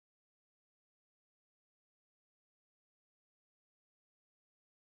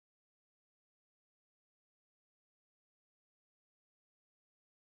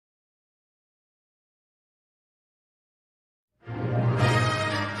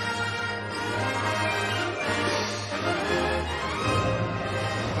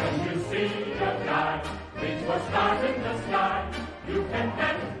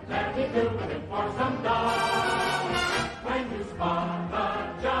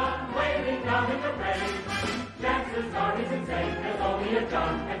be a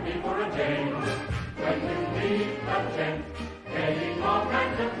John, and B for a Jane. When you leave the tent, paying all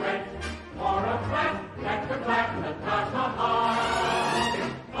kinds of rent, for a flat, like the flat in the Taj Mahal.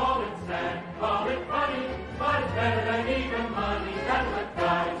 Call it sad, call it funny, but it's better than even money. That's what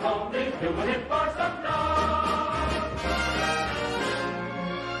guys only doing it for some dough.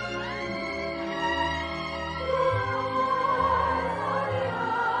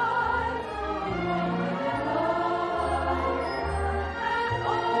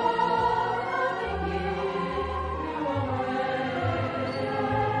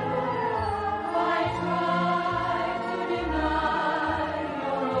 Try to deny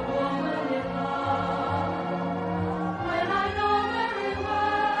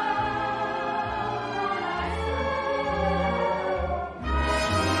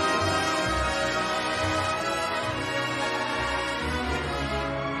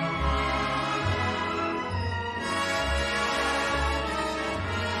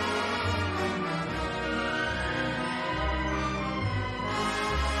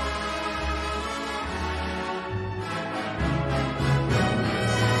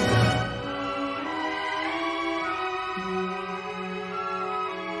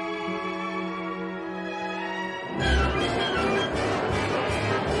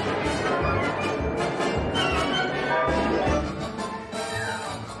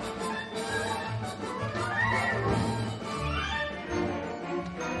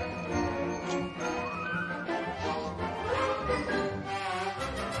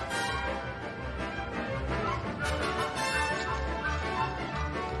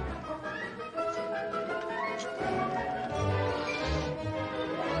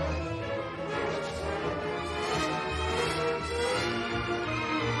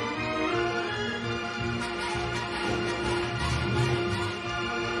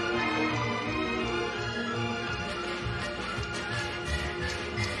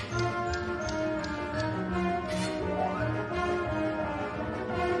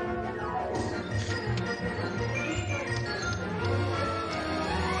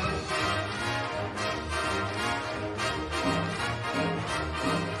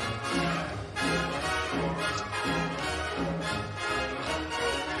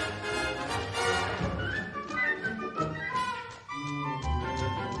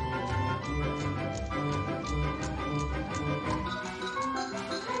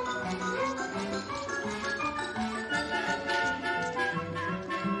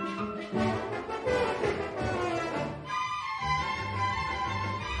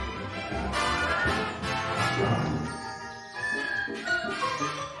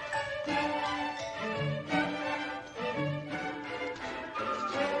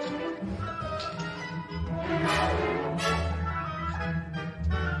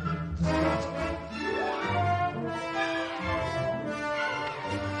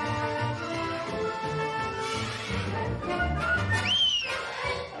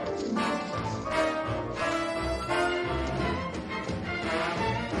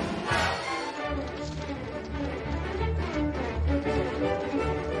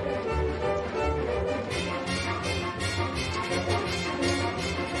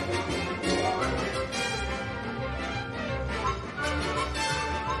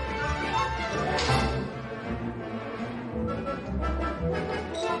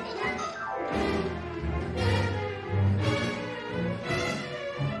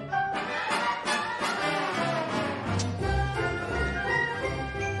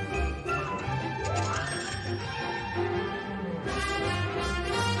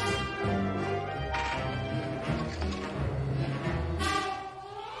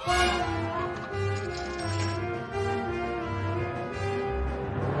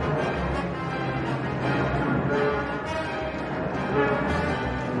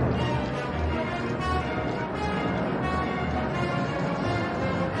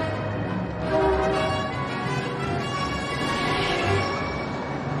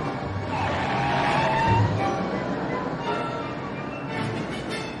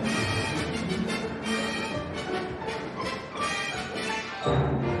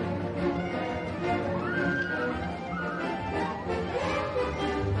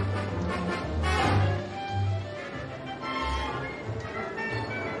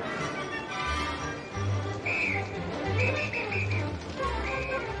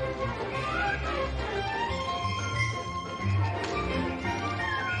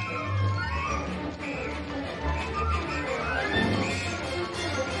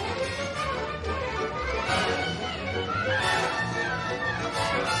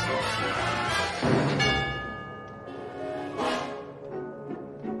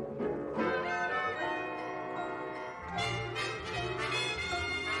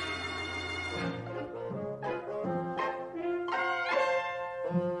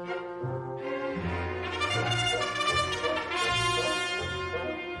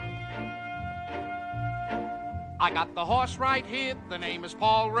I got the horse right here, the name is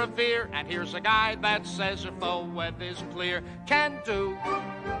Paul Revere, and here's a guy that says if the weather's clear, can do.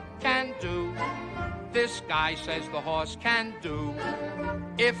 This guy says the horse can do.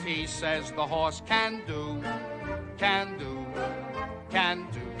 If he says the horse can do.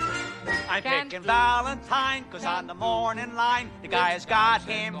 I'm picking Valentine, 'cause on the morning line, the guy's got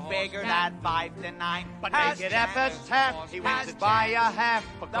him figured at 5 to 9. But make it epitaph, he wins it by a half,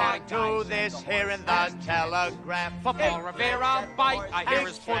 according to this here in the Telegraph. For Paul Revere I'll bite, I hear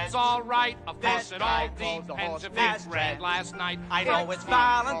his foot's all right. Of course it all depends if he's read last night. I know it's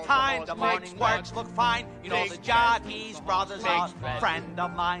Valentine, the morning works look fine. You know the jockey's brother's a friend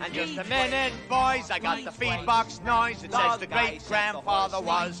of mine. And just a minute, boys, I got the feedbox noise. It says the great-grandfather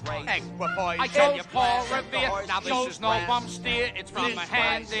was equipoised. I tell you, Paul Revere, now this is no bum steer. It's from a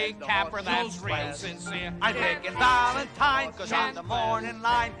handicapper that's real sincere. I'm picking Valentine, 'cause on the morning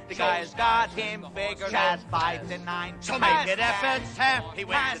line, the guy's got him figured at 5 to 9. So make it epitaph, he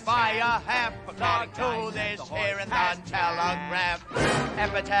wins it by a half, according to this here in the Telegraph.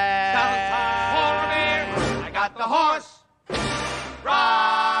 Epitaph. Paul Revere, I got the horse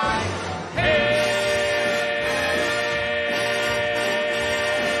right here.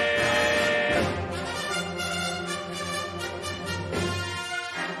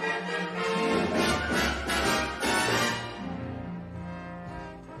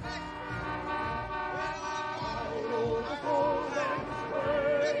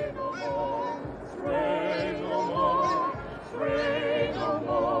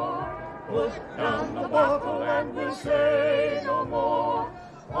 Down the buckle and we'll say no more.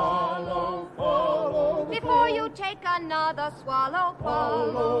 Follow, follow the Before you take another swallow,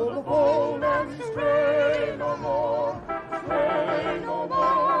 follow the pole and stray no more. Stray no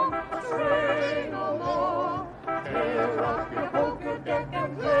more, stray no more. Tear up your poker deck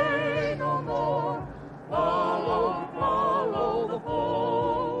and play no more. Follow, follow the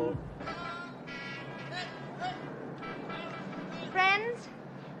pole. friends,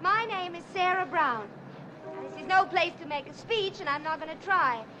 my name is Sarah Brown. This is no place to make a speech, and I'm not going to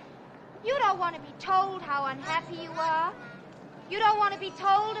try. You don't want to be told how unhappy you are. You don't want to be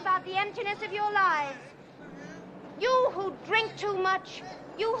told about the emptiness of your lives. You who drink too much,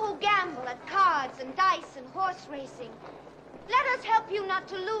 you who gamble at cards and dice and horse racing, let us help you not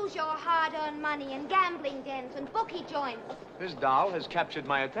to lose your hard-earned money in gambling dens and bookie joints. This doll has captured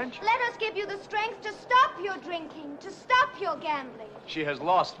my attention. Let us give you the strength to stop your drinking, to stop your gambling. She has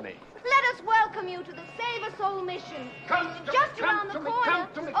lost me. Let us welcome you to the Save a Soul mission. Come to Just me, around come the to me, corner, come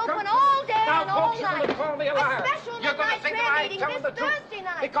to me, open come to all me. day Now, and all folks, you're night. gonna call me a liar. A special You're gonna midnight think prayer that I'm meeting telling this the truth. Thursday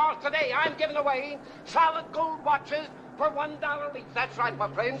night. Because today I'm giving away solid gold watches for $1 each. That's right, my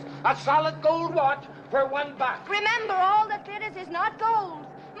friends. A solid gold watch for $1. Remember, all that glitters is not gold.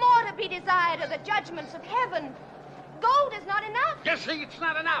 More to be desired are the judgments of heaven. Gold is not enough. You see, it's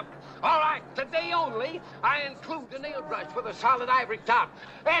not enough. All right, today only, I include a nail brush with a solid ivory top.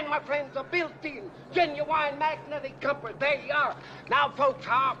 And, my friends, a built-in, genuine magnetic comfort. There you are. Now, folks,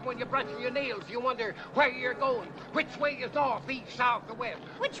 how often when you're brushing your nails, you wonder where you're going? Which way is north, east, south, or west?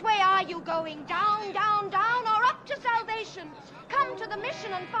 Which way are you going? Down, down, down, or up to salvation? Come to the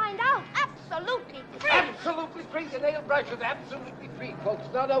mission and find out. Absolutely free. Absolutely free. The nail brush is absolutely free, folks.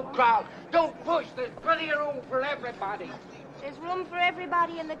 No crowd. Don't push. There's plenty of room for everybody. There's room for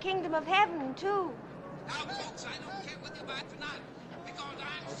everybody in the kingdom of heaven, too. Now, folks, I don't care what you buy tonight, because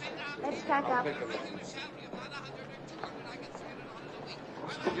I'm sent out. Let's pack up. Regular salary of not 100 or 200, I get $300 a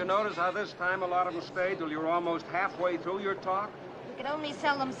week. Did you notice how this time a lot of them stayed till you were almost halfway through your talk? We could only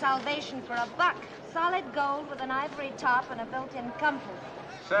sell them salvation for $1. Solid gold with an ivory top and a built-in comfort.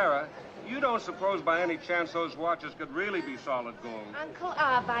 Sarah, you don't suppose by any chance those watches could really be solid gold? Uncle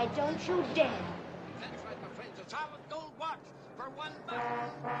Arbide, don't you dare. That's right, my friends. A solid gold watch for $1.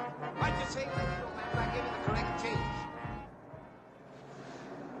 What'd you say, lady? Don't mind if I give you the correct change.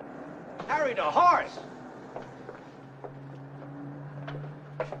 Harry the horse!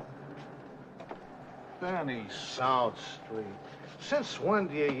 Benny South Street. Since when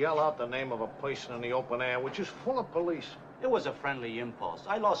do you yell out the name of a person in the open air, which is full of police? It was a friendly impulse.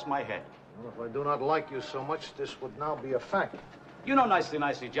 I lost my head. Well, if I do not like you so much, this would now be a fact. You know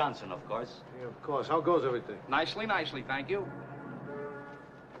Nicely Johnson, of course. Yeah, of course. How goes everything? Nicely, thank you.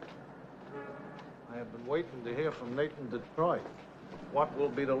 I have been waiting to hear from Nathan Detroit. What will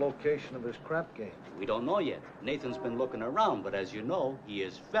be the location of his crap game? We don't know yet. Nathan's been looking around, but as you know, he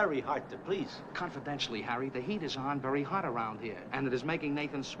is very hard to please. Confidentially, Harry, the heat is on very hot around here, and it is making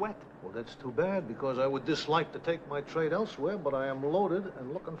Nathan sweat. Well, that's too bad, because I would dislike to take my trade elsewhere, but I am loaded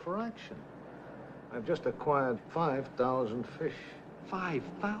and looking for action. I've just acquired 5,000 fish.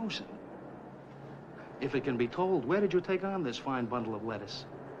 5,000? If it can be told, where did you take on this fine bundle of lettuce?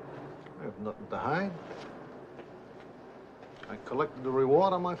 I have nothing to hide. I collected the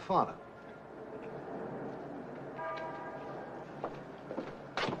reward of my father.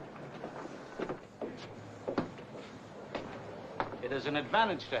 It is an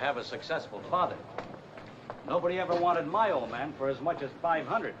advantage to have a successful father. Nobody ever wanted my old man for as much as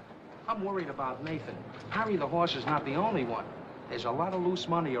 500. I'm worried about Nathan. Harry the horse is not the only one. There's a lot of loose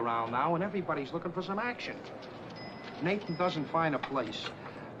money around now, and everybody's looking for some action. Nathan doesn't find a place.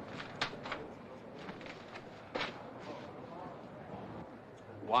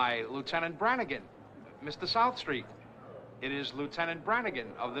 Why, Lieutenant Brannigan, Mr. South Street. It is Lieutenant Brannigan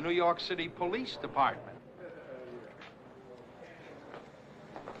of the New York City Police Department.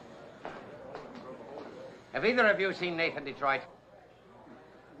 Have either of you seen Nathan Detroit?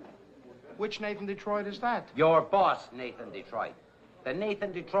 Which Nathan Detroit is that? Your boss, Nathan Detroit. The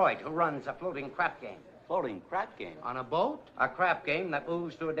Nathan Detroit who runs a floating crap game. Floating crap game? On a boat? A crap game that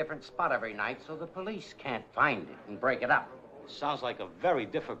moves to a different spot every night so the police can't find it and break it up. Sounds like a very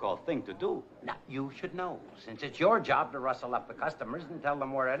difficult thing to do. Now, you should know, since it's your job to rustle up the customers and tell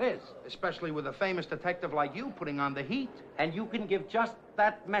them where it is. Especially with a famous detective like you putting on the heat. And you can give just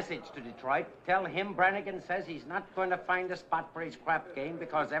that message to Detroit. Tell him Brannigan says he's not going to find a spot for his crap game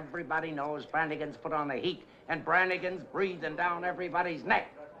because everybody knows Brannigan's put on the heat and Brannigan's breathing down everybody's neck.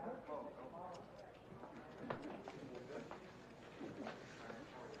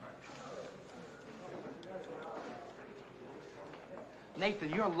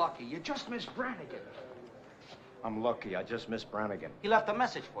 Nathan, you're lucky. You just missed Brannigan. I'm lucky. I just missed Brannigan. He left a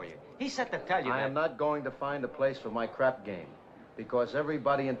message for you. He said to tell you I am not going to find a place for my crap game because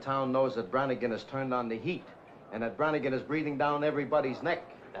everybody in town knows that Brannigan has turned on the heat and that Brannigan is breathing down everybody's neck.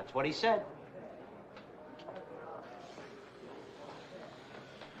 That's what he said.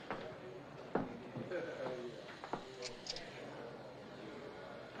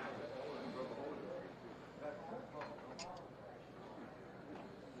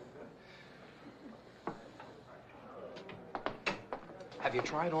 Have you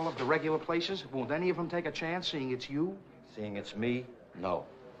tried all of the regular places? Won't any of them take a chance, seeing it's you? Seeing it's me? No.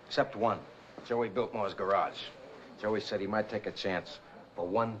 Except one. Joey Biltmore's garage. Joey said he might take a chance for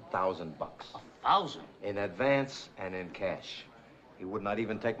 $1,000. 1,000? In advance and in cash. He would not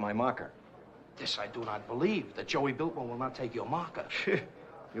even take my marker. This I do not believe, that Joey Biltmore will not take your marker.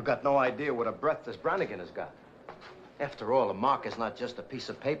 You got no idea what a breath this Brannigan has got. After all, a marker's not just a piece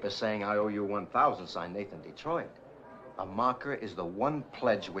of paper saying I owe you 1,000, signed Nathan Detroit. A marker is the one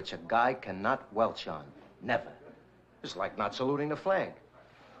pledge which a guy cannot welch on. Never. It's like not saluting the flag.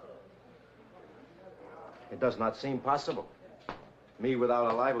 It does not seem possible. Me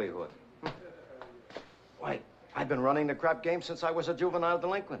without a livelihood. Why, I've been running the crap game since I was a juvenile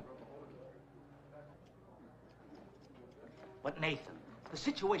delinquent. But Nathan, the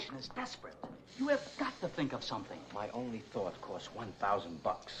situation is desperate. You have got to think of something. My only thought costs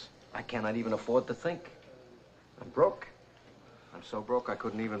 $1,000. I cannot even afford to think. I'm broke. I'm so broke I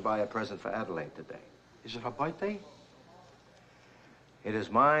couldn't even buy a present for Adelaide today. Is it her birthday? It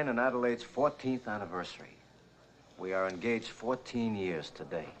is mine and Adelaide's 14th anniversary. We are engaged 14 years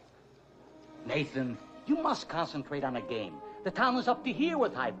today. Nathan, you must concentrate on a game. The town is up to here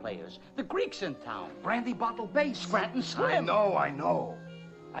with high players. The Greeks in town. Brandy Bottle Base. Scranton Slim. I know.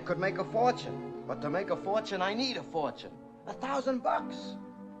 I could make a fortune. But to make a fortune, I need a fortune. $1,000.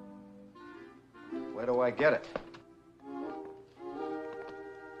 Where do I get it?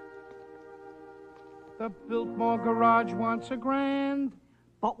 The Biltmore garage wants a grand,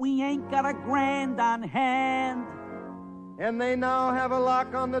 but we ain't got a grand on hand. And they now have a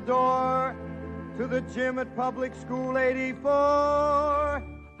lock on the door to the gym at Public School 84.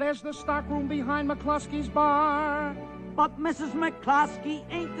 There's the stockroom behind McCluskey's bar. But Mrs. McCluskey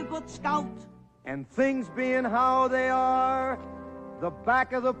ain't a good scout. And things being how they are, the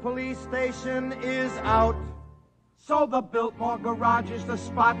back of the police station is out. So the Biltmore garage is the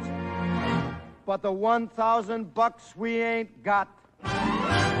spot. But the $1,000 we ain't got.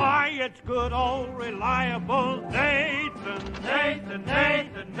 Why, it's good old reliable Nathan, Nathan,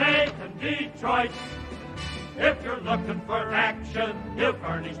 Nathan, Nathan Detroit. If you're looking for action, he'll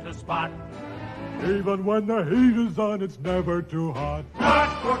furnish the spot. Even when the heat is on, it's never too hot.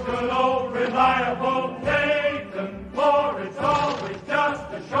 Not for good old reliable Nathan, for it's always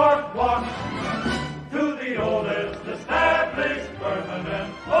just a short walk to the oldest established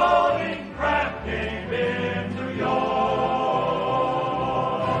permanent bowling crap game in New York.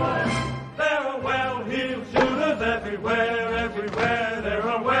 There are well-heeled shooters everywhere, everywhere. There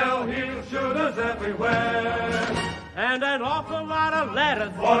are well-heeled shooters everywhere. And an awful lot of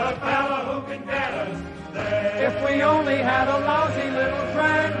letters for a fella who can get us If we only had a lousy little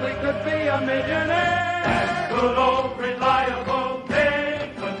friend, we could be a millionaire. And good old reliable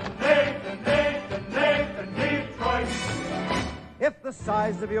Nathan Detroit. If the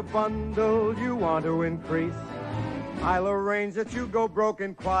size of your bundle you want to increase, I'll arrange that you go broke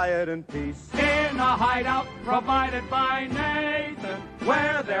in quiet and peace. In a hideout provided by Nathan,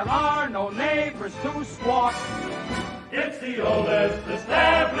 where there are no neighbors to squawk. It's the oldest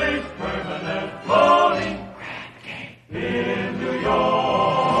established permanent floating in New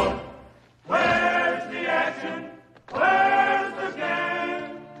York. Where's the action? Where's the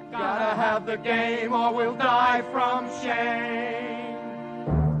game? Gotta have the game or we'll die from shame.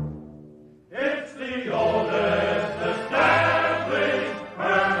 It's the oldest established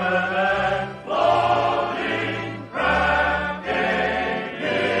permanent floating craft game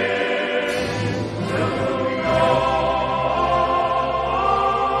in New York.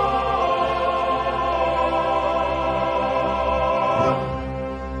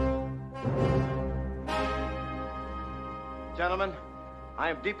 Gentlemen, I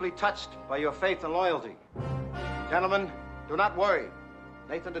am deeply touched by your faith and loyalty. Gentlemen, do not worry.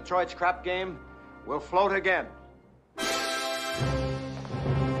 Nathan Detroit's crap game will float again.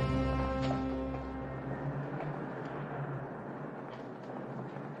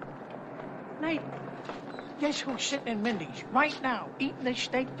 Nate, guess who's sitting in Mindy's right now, eating their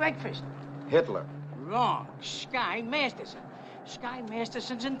steak breakfast? Hitler. Wrong. Sky Masterson. Sky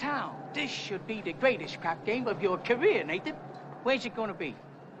Masterson's in town. This should be the greatest crap game of your career, Nathan. Where's it going to be?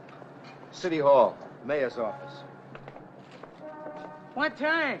 City Hall, Mayor's office. What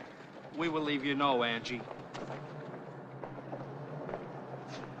time? We will leave you know, Angie.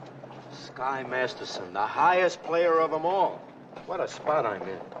 Sky Masterson, the highest player of them all. What a spot I'm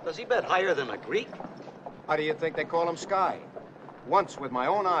in. Does he bet higher than a Greek? How do you think they call him Sky? Once, with my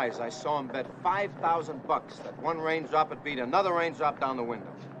own eyes, I saw him bet $5,000 that one raindrop would beat another raindrop down the window.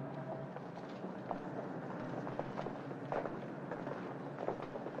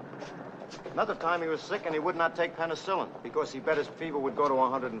 Another time he was sick and he would not take penicillin because he bet his fever would go to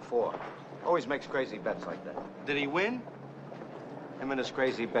 104. Always makes crazy bets like that. Did he win? Him and his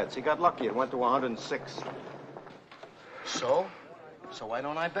crazy bets. He got lucky. It went to 106. So why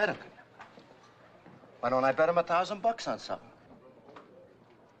don't I bet him? Why don't I bet him $1,000 on something?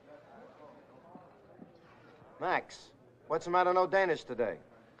 Max, what's the matter? No Danish today.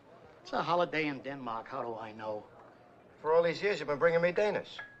 It's a holiday in Denmark. How do I know? For all these years, you've been bringing me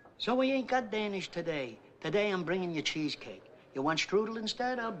Danish. So we ain't got Danish today. Today I'm bringing you cheesecake. You want strudel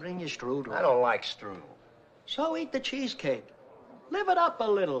instead? I'll bring you strudel. I don't like strudel. So eat the cheesecake. Live it up a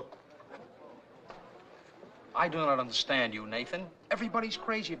little. I do not understand you, Nathan. Everybody's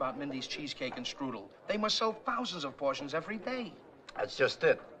crazy about Mindy's cheesecake and strudel. They must sell thousands of portions every day. That's just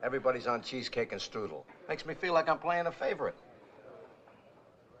it. Everybody's on cheesecake and strudel. Makes me feel like I'm playing a favorite.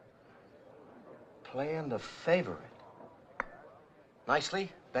 Playing the favorite. Nicely,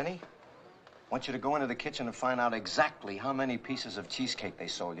 Benny. I want you to go into the kitchen and find out exactly how many pieces of cheesecake they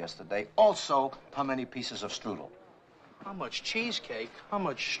sold yesterday. Also, how many pieces of strudel. How much cheesecake? How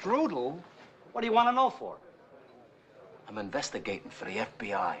much strudel? What do you want to know for? I'm investigating for the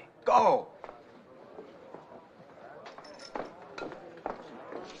FBI. Go!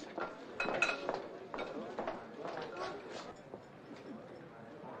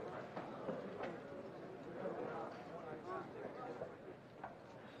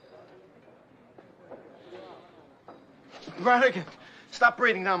 Brannigan, stop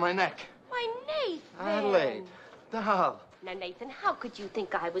breathing down my neck. Why, Nathan. Adelaide, doll. Now, Nathan, how could you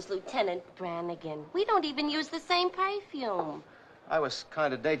think I was Lieutenant Brannigan? We don't even use the same perfume. I was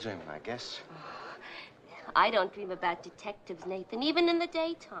kind of daydreaming, I guess. I don't dream about detectives, Nathan, even in the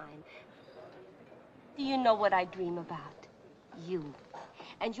daytime. Do you know what I dream about? You.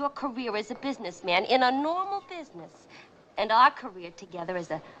 And your career as a businessman in a normal business. And our career together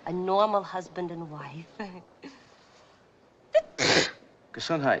as a normal husband and wife.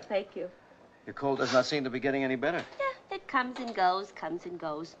 Gesundheit. Thank you. Your cold does not seem to be getting any better. Yeah, it comes and goes, comes and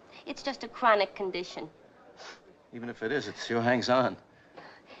goes. It's just a chronic condition. Even if it is, it sure hangs on.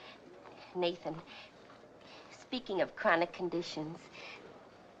 Nathan, speaking of chronic conditions,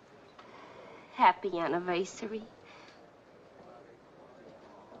 happy anniversary.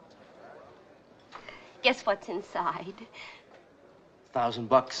 Guess what's inside?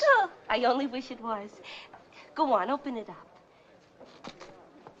 $1,000. Oh, I only wish it was. Go on, open it up.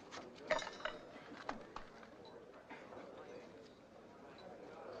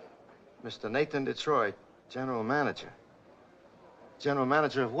 Mr. Nathan Detroit, general manager. General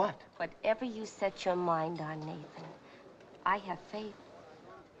manager of what? Whatever you set your mind on, Nathan, I have faith.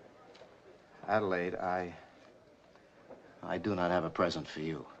 Adelaide, I do not have a present for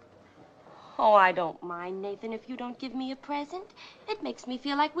you. Oh, I don't mind, Nathan, if you don't give me a present. It makes me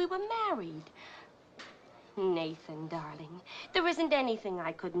feel like we were married. Nathan, darling, there isn't anything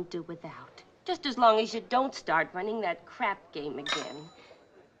I couldn't do without. Just as long as you don't start running that crap game again.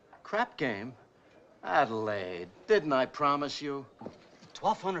 Crap game? Adelaide, didn't I promise you?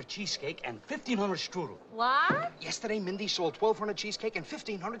 1,200 cheesecake and 1,500 strudel. What? Yesterday, Mindy sold 1,200 cheesecake and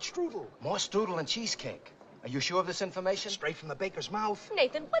 1,500 strudel. More strudel and cheesecake. Are you sure of this information? Straight from the baker's mouth.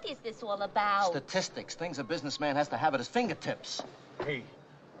 Nathan, what is this all about? Statistics, things a businessman has to have at his fingertips. Hey,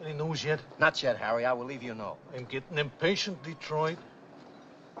 any news yet? Not yet, Harry. I will leave you know. I'm getting impatient, Detroit.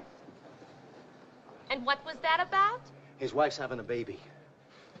 And what was that about? His wife's having a baby.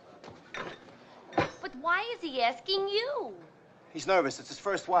 But why is he asking you? He's nervous. It's his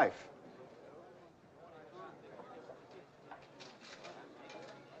first wife.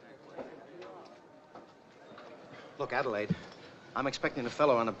 Look, Adelaide, I'm expecting a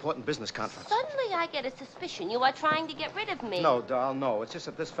fellow on an important business conference. Suddenly I get a suspicion you are trying to get rid of me. No, doll, no. It's just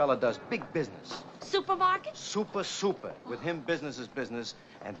that this fella does big business. Supermarket? Super. With him, business is business,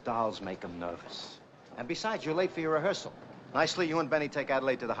 and dolls make him nervous. And besides, you're late for your rehearsal. Nicely, you and Benny take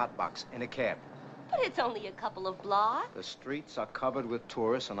Adelaide to the hot box in a cab. But it's only a couple of blocks. The streets are covered with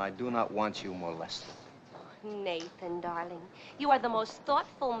tourists, and I do not want you molested. Nathan, darling, you are the most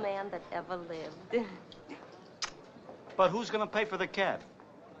thoughtful man that ever lived. But who's going to pay for the cab?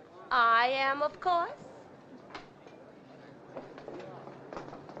 I am, of course.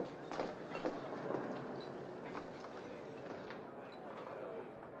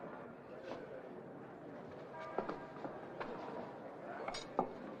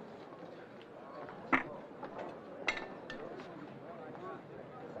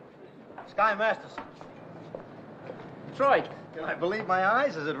 Sky Masterson. Detroit. Can I believe my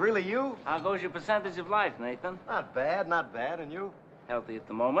eyes? Is it really you? How goes your percentage of life, Nathan? Not bad, not bad. And you? Healthy at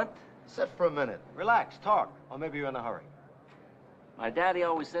the moment. Sit for a minute. Relax, talk. Or maybe you're in a hurry. My daddy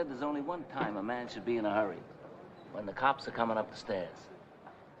always said there's only one time a man should be in a hurry. When the cops are coming up the stairs.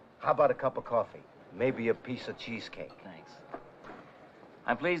 How about a cup of coffee? Maybe a piece of cheesecake. Thanks.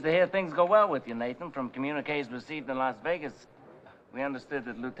 I'm pleased to hear things go well with you, Nathan. From communiques received in Las Vegas, we understood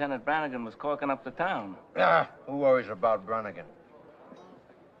that Lieutenant Brannigan was corking up the town. Who worries about Brannigan?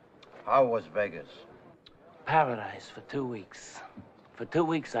 How was Vegas? Paradise for 2 weeks. For 2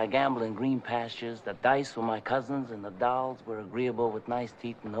 weeks, I gambled in green pastures. The dice were my cousins, and the dolls were agreeable with nice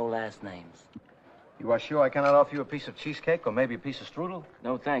teeth and no last names. You are sure I cannot offer you a piece of cheesecake or maybe a piece of strudel?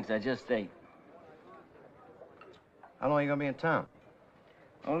 No, thanks. I just ate. How long are you going to be in town?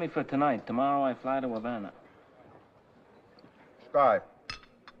 Only for tonight. Tomorrow, I fly to Havana. Sky,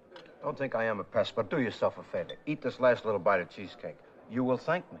 don't think I am a pest, but do yourself a favor. Eat this last little bite of cheesecake. You will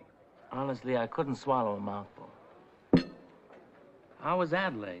thank me. Honestly, I couldn't swallow a mouthful. How was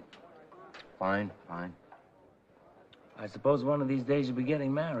Adelaide? Fine. I suppose one of these days you'll be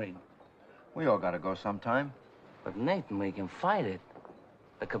getting married. We all got to go sometime. But, Nathan, we can fight it.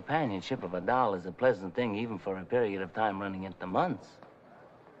 The companionship of a doll is a pleasant thing, even for a period of time running into months.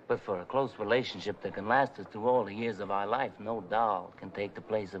 But for a close relationship that can last us through all the years of our life, no doll can take the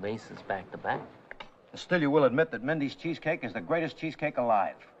place of aces back to back. Still, you will admit that Mindy's cheesecake is the greatest cheesecake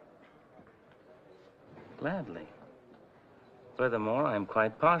alive. Gladly. Furthermore, I'm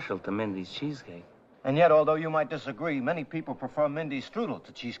quite partial to Mindy's cheesecake. And yet, although you might disagree, many people prefer Mindy's strudel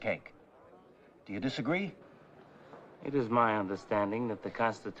to cheesecake. Do you disagree? It is my understanding that the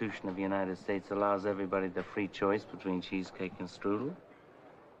Constitution of the United States allows everybody the free choice between cheesecake and strudel.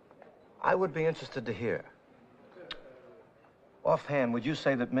 I would be interested to hear. Offhand, would you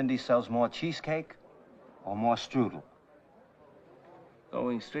say that Mindy sells more cheesecake or more strudel?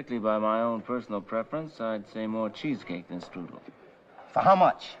 Going strictly by my own personal preference, I'd say more cheesecake than strudel. For how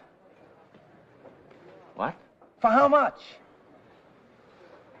much? What? For how much?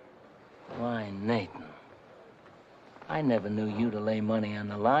 Why, Nathan, I never knew you to lay money on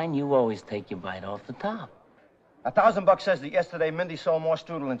the line. You always take your bite off the top. $1,000 says that yesterday Mindy sold more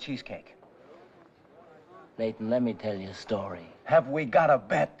strudel than cheesecake. Nathan, let me tell you a story. Have we got a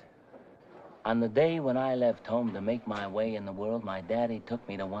bet? On the day when I left home to make my way in the world, my daddy took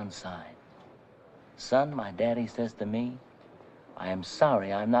me to one side. Son, my daddy says to me, I am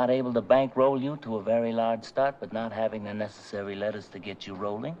sorry I'm not able to bankroll you to a very large start, but not having the necessary letters to get you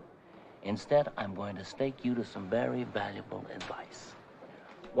rolling. Instead, I'm going to stake you to some very valuable advice.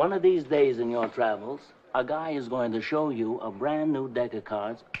 One of these days in your travels, a guy is going to show you a brand new deck of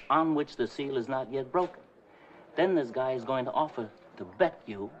cards on which the seal is not yet broken. Then this guy is going to offer to bet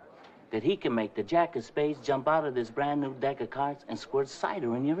you that he can make the jack of spades jump out of this brand new deck of cards and squirt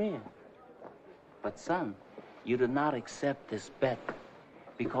cider in your ear. But, son, you do not accept this bet,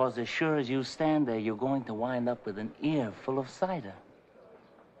 because as sure as you stand there, you're going to wind up with an ear full of cider.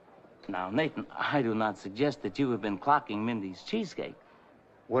 Now, Nathan, I do not suggest that you have been clocking Mindy's cheesecake.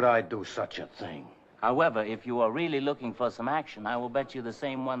 Would I do such a thing? However, if you are really looking for some action, I will bet you the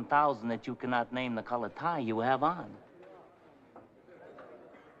same 1,000 that you cannot name the color tie you have on.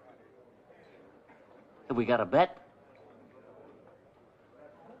 Have we got a bet?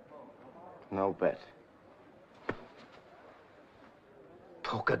 No bet.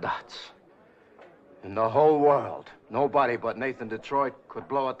 Polka dots. In the whole world, nobody but Nathan Detroit could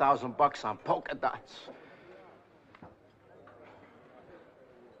blow $1,000 on polka dots.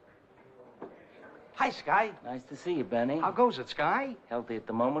 Hi, Sky. Nice to see you, Benny. How goes it, Sky? Healthy at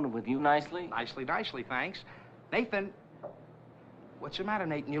the moment, with you nicely? Nicely, thanks. Nathan, what's the matter,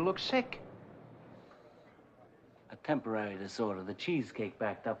 Nathan? You look sick. A temporary disorder. The cheesecake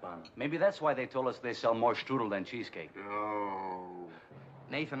backed up on it. Maybe that's why they told us they sell more strudel than cheesecake. Oh.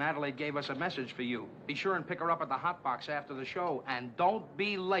 Nathan, Adelaide gave us a message for you. Be sure and pick her up at the hot box after the show, and don't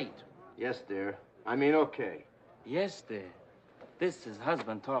be late. Yes, dear. I mean, okay. Yes, dear. This is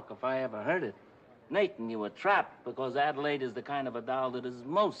husband talk if I ever heard it. Nathan, you were trapped because Adelaide is the kind of a doll that is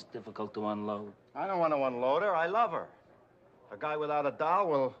most difficult to unload. I don't want to unload her. I love her. A guy without a doll,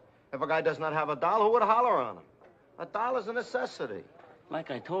 well, if a guy does not have a doll, who would holler on him? A doll is a necessity.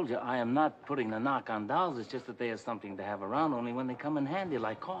 Like I told you, I am not putting the knock on dolls. It's just that they are something to have around only when they come in handy,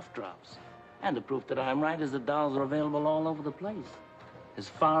 like cough drops. And the proof that I'm right is that dolls are available all over the place, as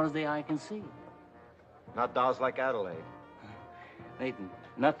far as the eye can see. Not dolls like Adelaide. Nathan,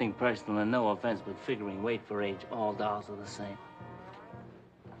 nothing personal and no offense, but figuring weight for age, all dolls are the same.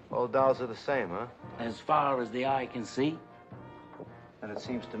 All dolls are the same, huh? As far as the eye can see. And it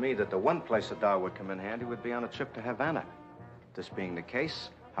seems to me that the one place a doll would come in handy would be on a trip to Havana. This being the case,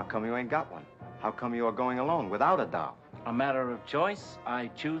 how come you ain't got one? How come you are going alone without a doll? A matter of choice. I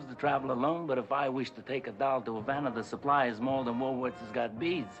choose to travel alone, but if I wish to take a doll to Havana, the supply is more than Woolworth's has got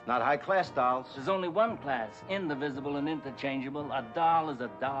beads. Not high-class dolls. There's only one class, indivisible and interchangeable. A doll is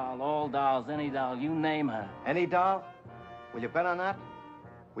a doll. All dolls, any doll, you name her. Any doll? Will you bet on that?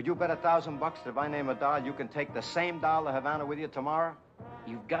 Would you bet $1,000 that if I name a doll, you can take the same doll to Havana with you tomorrow?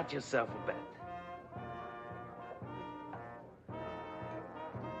 You've got yourself a bet.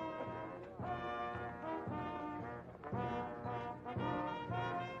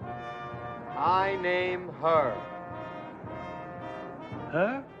 I name her.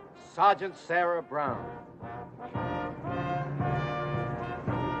 Her? Sergeant Sarah Brown.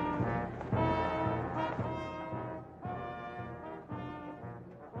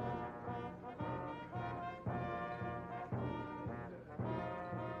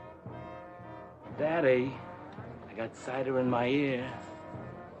 Daddy, I got cider in my ear.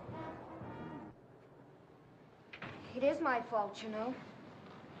 It is my fault, you know.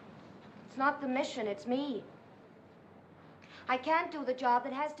 It's not the mission, it's me. I can't do the job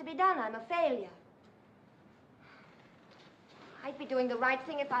that has to be done. I'm a failure. I'd be doing the right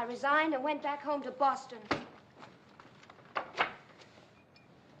thing if I resigned and went back home to Boston.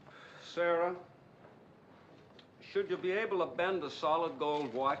 Sarah, should you be able to bend a solid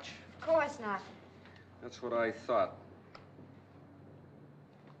gold watch? Of course not. That's what I thought.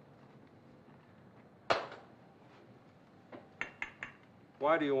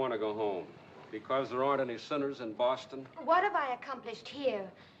 Why do you want to go home? Because there aren't any sinners in Boston? What have I accomplished here?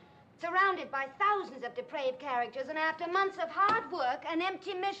 Surrounded by thousands of depraved characters, and after months of hard work, an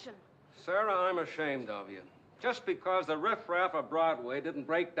empty mission. Sarah, I'm ashamed of you. Just because the riffraff of Broadway didn't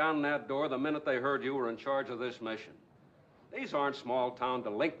break down that door the minute they heard you were in charge of this mission. These aren't small-town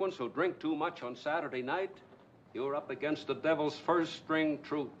delinquents who drink too much on Saturday night. You're up against the devil's first-string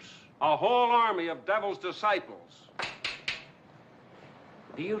troops. A whole army of devil's disciples.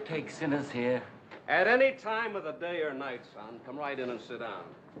 Do you take sinners here? At any time of the day or night, son. Come right in and sit down.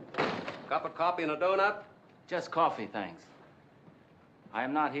 Cup of coffee and a donut? Just coffee, thanks. I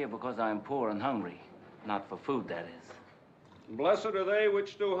am not here because I am poor and hungry. Not for food, that is. Blessed are they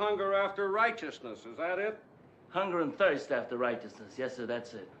which do hunger after righteousness. Is that it? Hunger and thirst after righteousness. Yes, sir,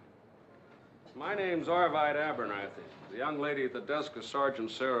 that's it. My name's Arvide Abernathy. The young lady at the desk is Sergeant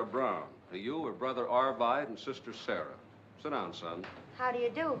Sarah Brown. You are Brother Arvide and Sister Sarah. Sit down, son. How do you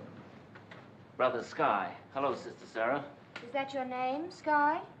do? Brother Sky. Hello, Sister Sarah. Is that your name,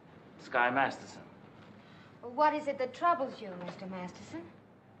 Sky? Sky Masterson. What is it that troubles you, Mr. Masterson?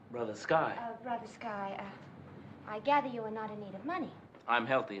 Brother Sky. Brother Sky, I gather you are not in need of money. I'm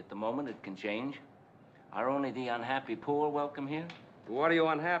healthy at the moment. It can change. Are only the unhappy poor welcome here? What are you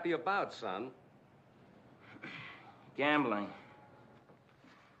unhappy about, son? Gambling.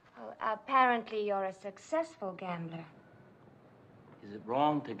 Well, apparently you're a successful gambler. Is it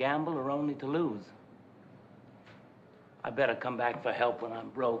wrong to gamble or only to lose? I better come back for help when I'm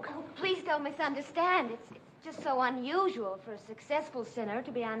broke. Oh, please don't misunderstand. It's just so unusual for a successful sinner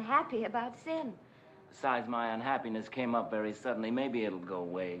to be unhappy about sin. Besides, my unhappiness came up very suddenly. Maybe it'll go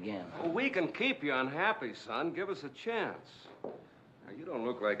away again. Well, we can keep you unhappy, son. Give us a chance. Now, you don't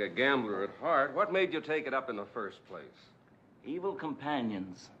look like a gambler at heart. What made you take it up in the first place? Evil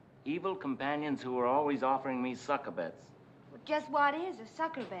companions. Evil companions who are always offering me sucker bets. Well, just what is a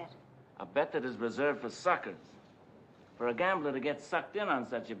sucker bet? A bet that is reserved for suckers. For a gambler to get sucked in on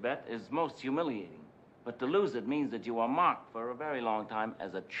such a bet is most humiliating. But to lose it means that you are marked for a very long time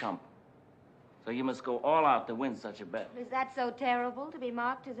as a chump. So you must go all out to win such a bet. Is that so terrible, to be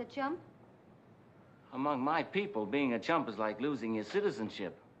marked as a chump? Among my people, being a chump is like losing your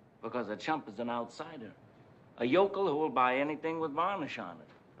citizenship, because a chump is an outsider. A yokel who will buy anything with varnish on it.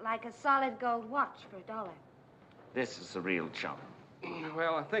 Like a solid gold watch for $1. This is a real chump.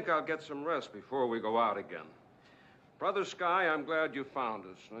 Well, I think I'll get some rest before we go out again. Brother Sky, I'm glad you found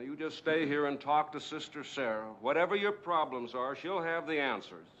us. Now, you just stay here and talk to Sister Sarah. Whatever your problems are, she'll have the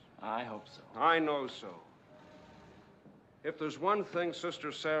answers. I hope so. I know so. If there's one thing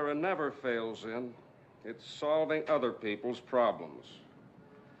Sister Sarah never fails in, it's solving other people's problems.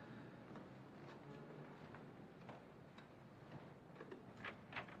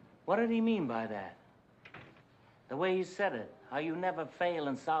 What did he mean by that? The way he said it, how you never fail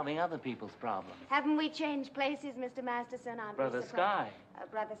in solving other people's problems. Haven't we changed places, Mr. Masterson? Aren't Brother we Sky.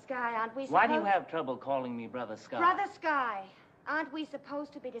 Brother Sky, aren't we supposed... Why do you have trouble calling me Brother Sky? Brother Sky, aren't we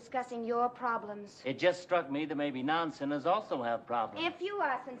supposed to be discussing your problems? It just struck me that maybe non-sinners also have problems. If you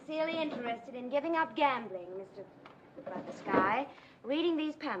are sincerely interested in giving up gambling, Brother Sky, reading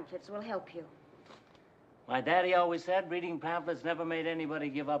these pamphlets will help you. My daddy always said reading pamphlets never made anybody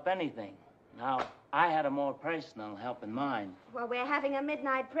give up anything. Now, I had a more personal help in mind. Well, we're having a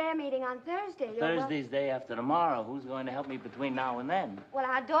midnight prayer meeting on Thursday. Thursday's day after tomorrow. Who's going to help me between now and then? Well,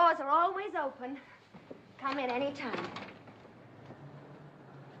 our doors are always open. Come in any time.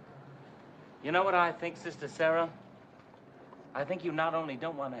 You know what I think, Sister Sarah? I think you not only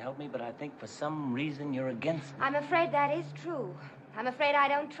don't want to help me, but I think for some reason you're against me. I'm afraid that is true. I'm afraid I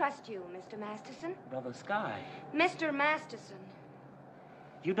don't trust you, Mr. Masterson. Brother Sky. Mr. Masterson.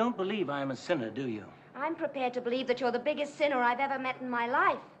 You don't believe I'm a sinner, do you? I'm prepared to believe that you're the biggest sinner I've ever met in my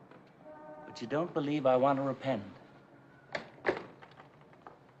life. But you don't believe I want to repent. Is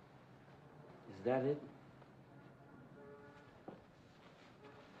that it?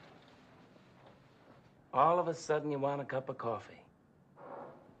 All of a sudden you want a cup of coffee.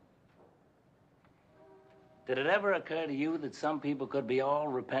 Did it ever occur to you that some people could be all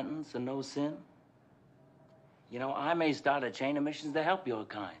repentance and no sin? You know, I may start a chain of missions to help your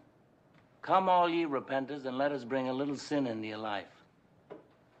kind. Come, all ye repenters, and let us bring a little sin into your life.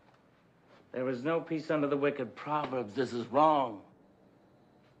 There is no peace under the wicked. Proverbs, this is wrong.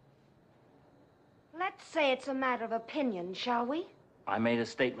 Let's say it's a matter of opinion, shall we? I made a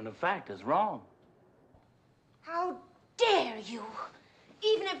statement of fact. It's wrong. How dare you?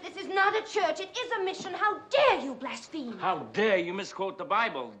 Even if this is not a church, it is a mission. How dare you blaspheme? How dare you misquote the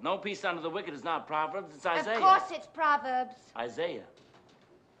Bible? No peace under the wicked is not Proverbs, it's Isaiah. Of course it's Proverbs. Isaiah.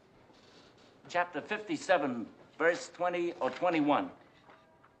 Chapter 57, verse 20 or 21.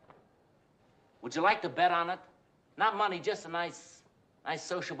 Would you like to bet on it? Not money, just a nice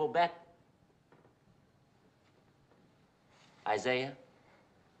sociable bet. Isaiah?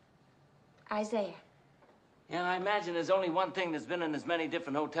 Isaiah. Yeah, I imagine there's only one thing that's been in as many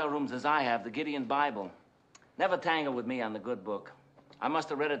different hotel rooms as I have, the Gideon Bible. Never tangle with me on the good book. I must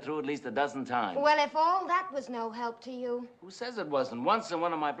have read it through at least a dozen times. Well, if all that was no help to you... Who says it wasn't? Once in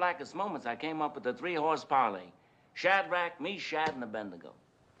one of my blackest moments, I came up with the 3-horse parlay. Shadrach, Meshach, and Abednego.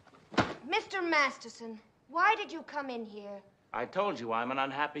 Mr. Masterson, why did you come in here? I told you I'm an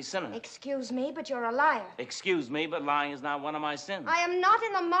unhappy sinner. Excuse me, but you're a liar. Excuse me, but lying is not one of my sins. I am not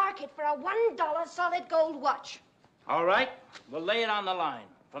in the market for a $1 solid gold watch. All right, we'll lay it on the line.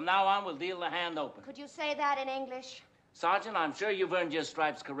 From now on, we'll deal the hand open. Could you say that in English? Sergeant, I'm sure you've earned your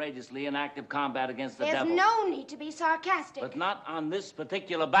stripes courageously in active combat against the devil. There's no need to be sarcastic. But not on this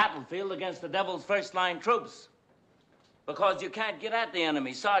particular battlefield against the devil's first-line troops. Because you can't get at the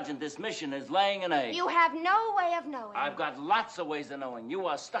enemy. Sergeant, this mission is laying an egg. You have no way of knowing. I've got lots of ways of knowing. You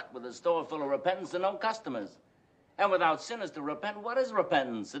are stuck with a store full of repentance and no customers. And without sinners to repent, what is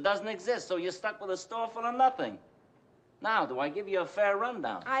repentance? It doesn't exist, so you're stuck with a store full of nothing. Now, do I give you a fair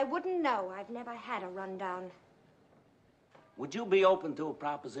rundown? I wouldn't know. I've never had a rundown. Would you be open to a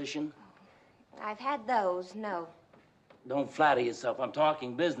proposition? I've had those, no. Don't flatter yourself. I'm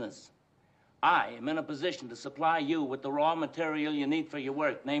talking business. I am in a position to supply you with the raw material you need for your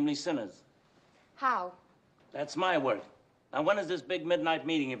work, namely sinners. How? That's my work. Now, when is this big midnight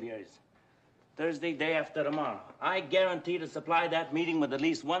meeting of yours? Thursday, day after tomorrow. I guarantee to supply that meeting with at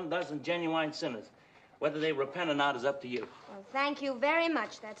least 12 genuine sinners. Whether they repent or not is up to you. Well, thank you very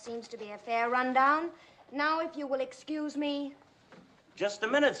much. That seems to be a fair rundown. Now, if you will excuse me. Just a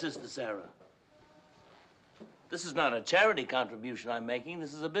minute, Sister Sarah. This is not a charity contribution I'm making.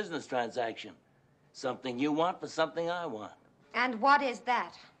 This is a business transaction. Something you want for something I want. And what is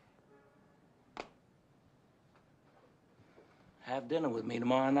that? Have dinner with me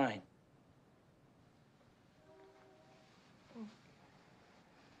tomorrow night.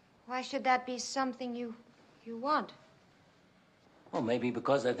 Why should that be something you want? Well, maybe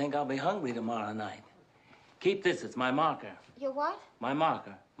because I think I'll be hungry tomorrow night. Keep this. It's my marker. Your what? My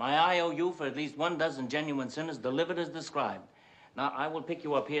marker. My IOU for at least 12 genuine sinners delivered as described. Now, I will pick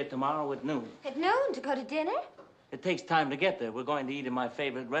you up here tomorrow at noon. At noon to go to dinner? It takes time to get there. We're going to eat in my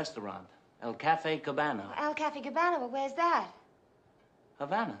favorite restaurant, El Cafe Cabana. El Cafe Cabana, well, where's that?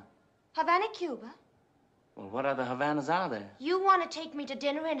 Havana. Havana, Cuba? Well, what other Havanas are there? You want to take me to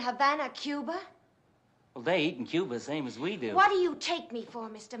dinner in Havana, Cuba? Well, they eat in Cuba the same as we do. What do you take me for,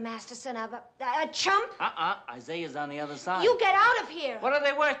 Mr. Masterson? A chump? Isaiah's on the other side. You get out of here! What are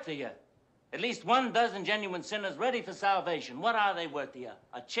they worth to you? At least 12 genuine sinners ready for salvation. What are they worth to you?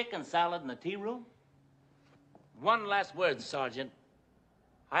 A chicken salad in the tea room? One last word, Sergeant.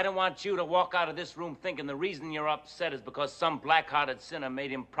 I don't want you to walk out of this room thinking the reason you're upset is because some black-hearted sinner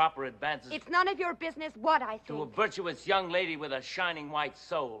made improper advances. It's none of your business what I think. To a virtuous young lady with a shining white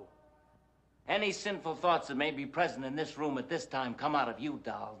soul. Any sinful thoughts that may be present in this room at this time come out of you,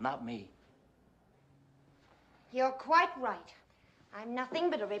 doll, not me. You're quite right. I'm nothing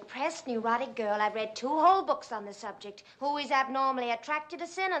but a repressed, neurotic girl. I've read 2 whole books on the subject. Who is abnormally attracted to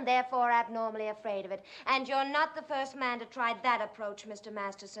sin and therefore abnormally afraid of it. And you're not the first man to try that approach, Mr.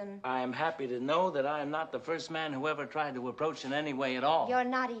 Masterson. I am happy to know that I am not the first man who ever tried to approach in any way at all. You're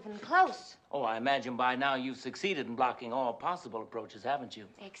not even close. Oh, I imagine by now you've succeeded in blocking all possible approaches, haven't you?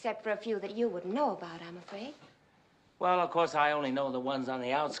 Except for a few that you wouldn't know about, I'm afraid. Well, of course, I only know the ones on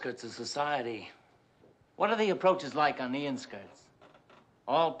the outskirts of society. What are the approaches like on the inskirts?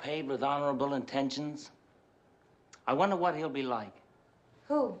 All paved with honorable intentions? I wonder what he'll be like.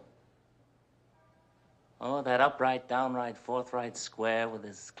 Who? Oh, that upright, downright, forthright square with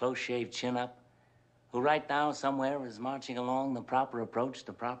his close-shaved chin up, who right now somewhere is marching along the proper approach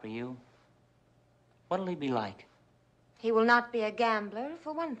to proper you. What'll he be like? He will not be a gambler,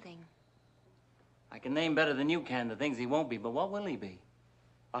 for one thing. I can name better than you can the things he won't be, but what will he be?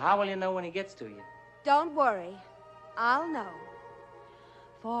 Or how will you know when he gets to you? Don't worry. I'll know.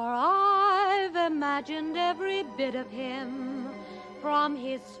 For I've imagined every bit of him, from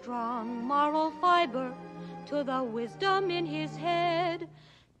his strong moral fiber to the wisdom in his head,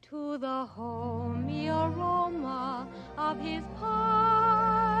 to the homey aroma of his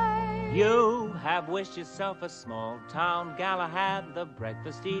pie. You have wished yourself a small-town Galahad, the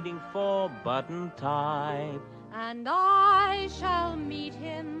breakfast-eating 4-button type. And I shall meet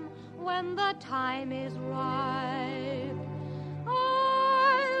him when the time is ripe.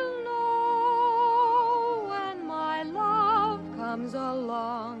 I'll know when my love comes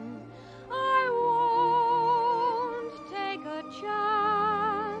along. I won't take a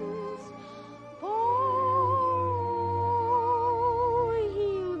chance, for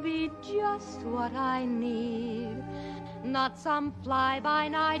he'll be just what I need. Not some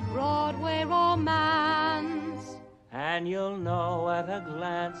fly-by-night Broadway romance. And you'll know at a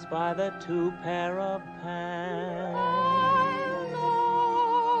glance by the 2 pair of pants. I'll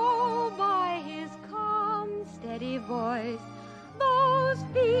know by his calm, steady voice, those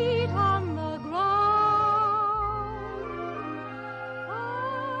feet on the ground.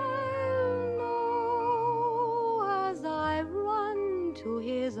 I'll know as I run to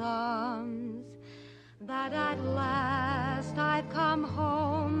his arms that at last I've come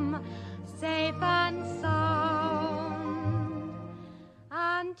home safe and sound.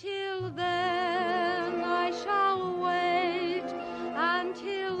 Until then I shall wait.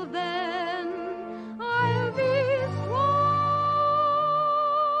 Until then I'll be strong.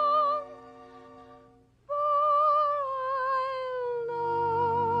 For I'll know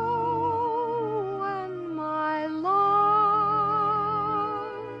when my love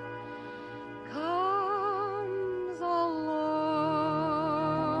comes along.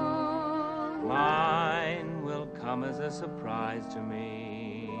 Mine will come as a surprise to me.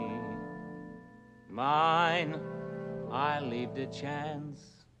 Mine, I leave to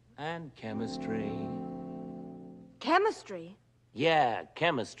chance and chemistry. Chemistry? Yeah,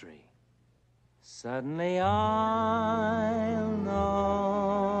 chemistry. Suddenly I'll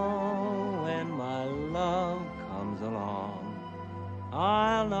know when my love comes along.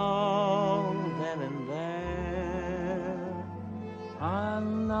 I'll know then and there. I'll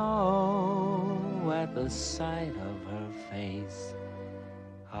know at the sight of her face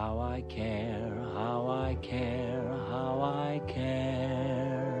how I care, how I care, how I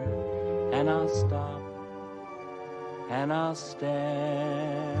care. And I'll stop and I'll stare,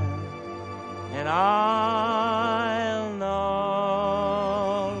 and I'll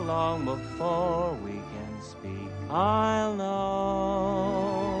know long before we can speak. I'll know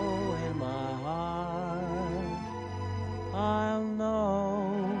in my heart, I'll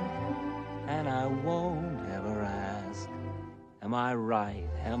know, and I won't ever ask, am I right,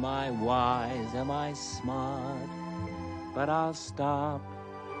 am I wise, am I smart? But I'll stop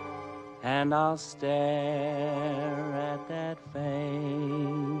and I'll stare at that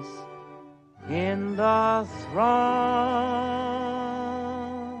face in the throng.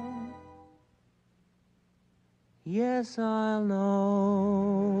 Yes, I'll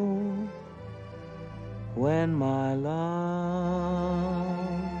know when my love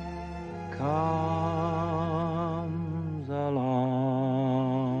comes along.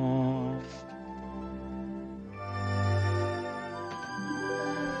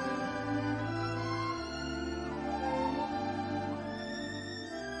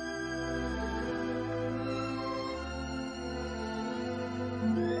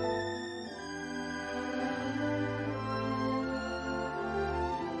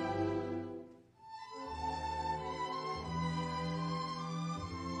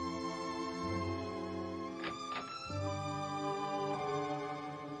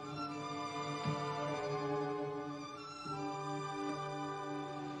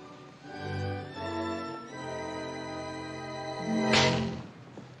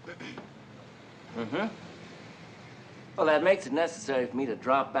 Mm-hmm. Well, that makes it necessary for me to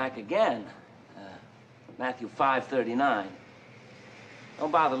drop back again. Matthew 5:39.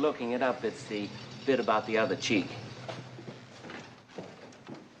 Don't bother looking it up. It's the bit about the other cheek.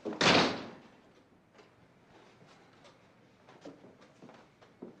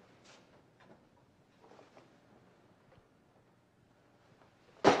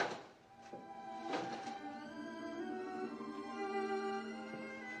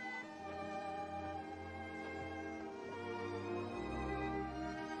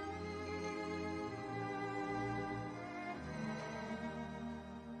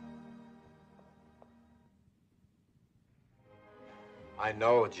 I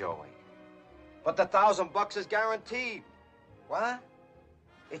know, Joey. But the $1,000 is guaranteed. What?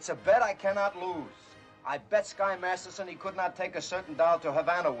 It's a bet I cannot lose. I bet Sky Masterson he could not take a certain doll to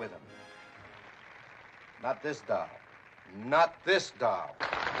Havana with him. Not this doll. Not this doll.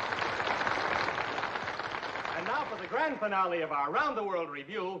 And now for the grand finale of our Round the World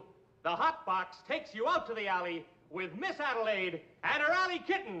review, the Hot Box takes you out to the alley with Miss Adelaide and her alley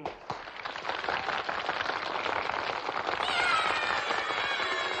kitten.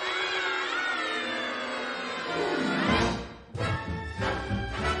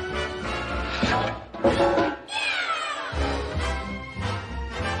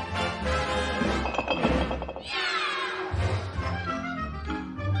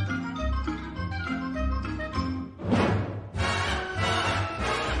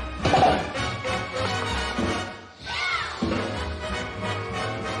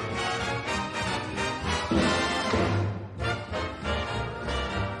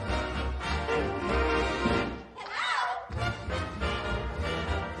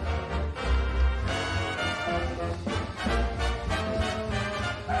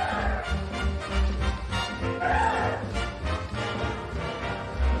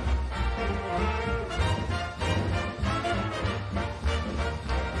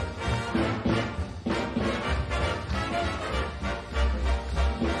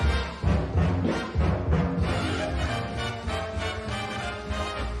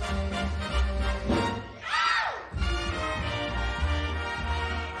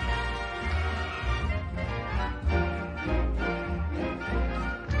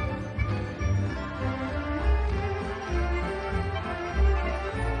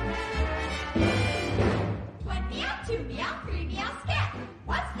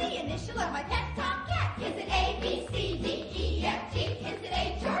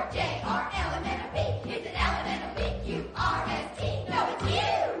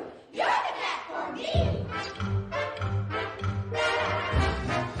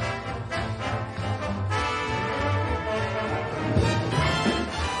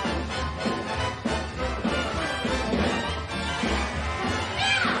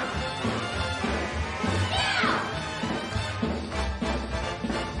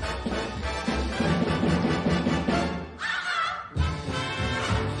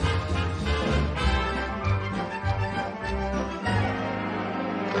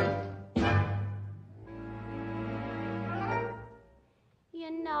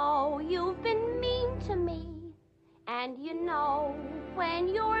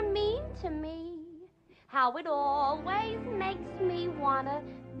 when you're mean to me. How it always makes me wanna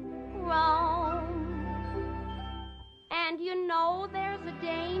roam. And you know there's a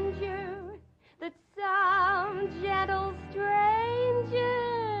danger that some gentle stranger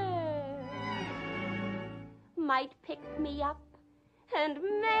might pick me up and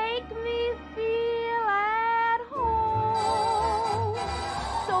make me feel at home.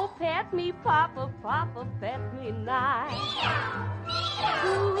 So pet me, Papa, Papa, pet me nice.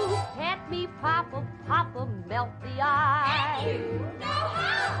 Ooh, pet me, Papa, Papa, melt the ice.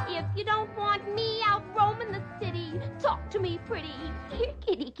 If you don't want me out roaming the city, talk to me pretty. Here,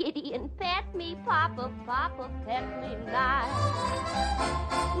 kitty, kitty, and pet me, Papa, Papa, pet me nice.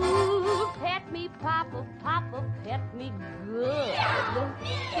 Ooh, pet me, Papa, Papa, pet me good.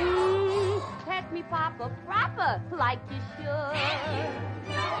 Pet me, Papa, proper, like you should.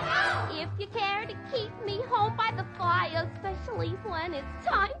 If you care to keep me home by the fire, especially when it's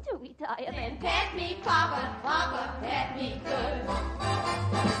time to retire, then pet me, Papa, Papa, pet me good.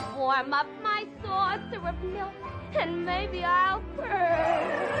 Warm up my saucer of milk, and maybe I'll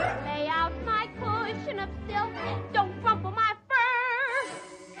purr. Lay out my cushion of silk, don't rumple my fur.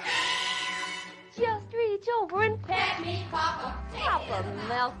 Just reach over and pet me, Papa, Papa,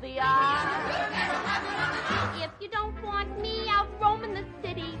 melt the ice. If you don't want me out roaming the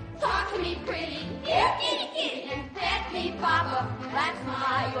city, talk to me pretty. Here, kitty, kitty, and pet me, Papa, that's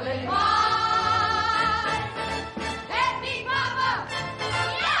my good advice. Pet me, Papa,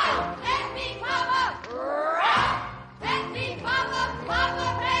 yeah, pet me, Papa, rah. Pet me, Papa,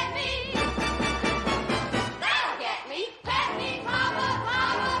 Papa, pet me. That'll get me. Pet me, Papa,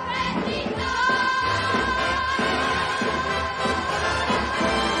 Papa, pet me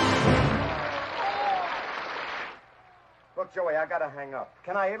Look, Joey, I gotta hang up.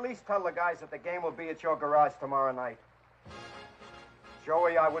 Can I at least tell the guys that the game will be at your garage tomorrow night?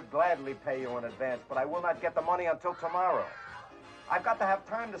 Joey, I would gladly pay you in advance, but I will not get the money until tomorrow. I've got to have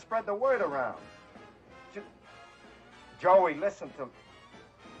time to spread the word around. Joey, listen to me.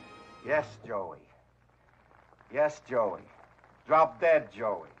 Yes, Joey. Yes, Joey. Drop dead,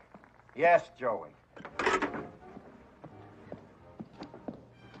 Joey. Yes, Joey.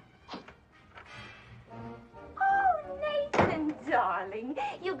 Darling,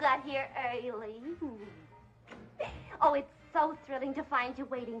 you got here early. Oh, it's so thrilling to find you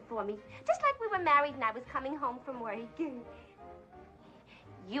waiting for me. Just like we were married and I was coming home from work.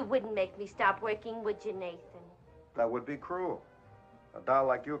 You wouldn't make me stop working, would you, Nathan? That would be cruel. A doll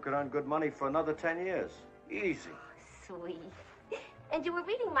like you could earn good money for another 10 years. Easy. Sweet. And you were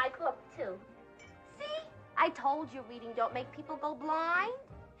reading my book, too. See? I told you reading don't make people go blind.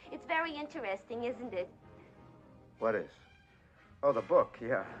 It's very interesting, isn't it? What is? Oh, the book,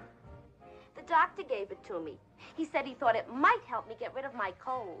 yeah. The doctor gave it to me. He said he thought it might help me get rid of my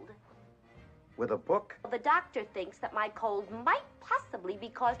cold. With a book? The doctor thinks that my cold might possibly be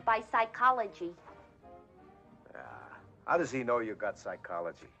caused by psychology. How does he know you got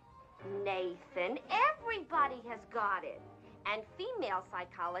psychology? Nathan, everybody has got it. And female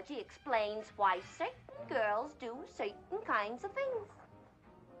psychology explains why certain girls do certain kinds of things.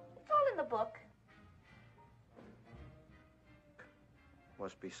 It's all in the book.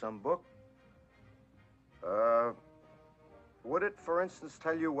 Must be some book. Would it, for instance,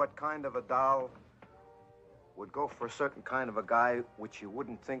 tell you what kind of a doll would go for a certain kind of a guy which you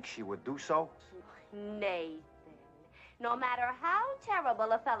wouldn't think she would do so? Nathan, no matter how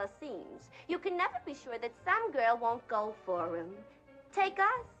terrible a fella seems, you can never be sure that some girl won't go for him. Take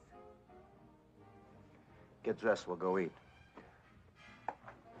us. Get dressed, we'll go eat.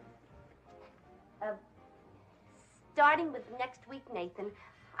 Starting with next week, Nathan,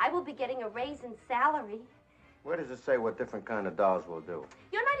 I will be getting a raise in salary. Where does it say what different kind of dolls will do?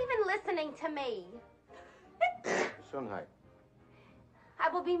 You're not even listening to me. Sunhai. I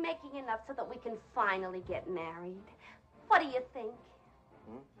will be making enough so that we can finally get married. What do you think?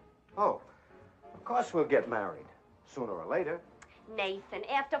 Oh, of course we'll get married. Sooner or later. Nathan,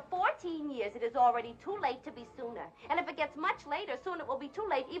 after 14 years, it is already too late to be sooner. And if it gets much later, soon it will be too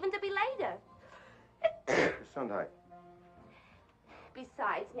late even to be later. Sunhai.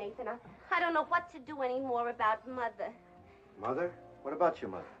 Besides, Nathan, I don't know what to do anymore about Mother. Mother? What about your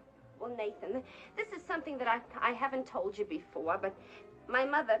mother? Well, Nathan, this is something that I haven't told you before, but my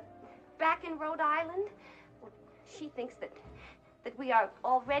mother, back in Rhode Island, she thinks that we are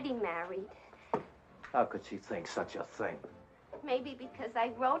already married. How could she think such a thing? Maybe because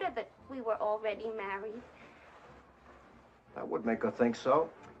I wrote her that we were already married. That would make her think so.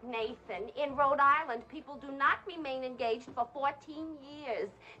 Nathan, in Rhode Island, people do not remain engaged for 14 years.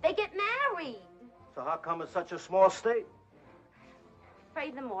 They get married. So how come it's such a small state?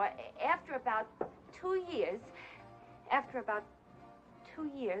 furthermore, after about 2 years,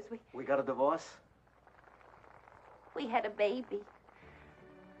 We got a divorce? we had a baby.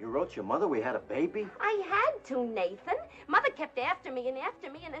 You wrote your mother we had a baby? I had to, Nathan. Mother kept after me, and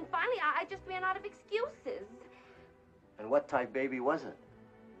then finally I just ran out of excuses. And what type baby was it?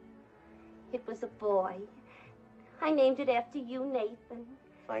 It was a boy. I named it after you, Nathan.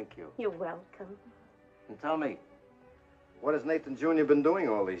 Thank you. You're welcome. And tell me, what has Nathan Jr. been doing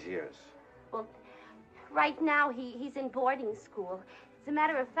all these years? Well, right now he's in boarding school. As a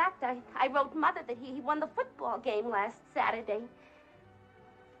matter of fact, I wrote Mother that he won the football game last Saturday.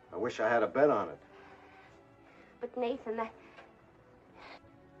 I wish I had a bet on it. But Nathan,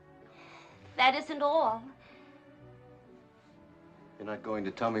 that isn't all. You're not going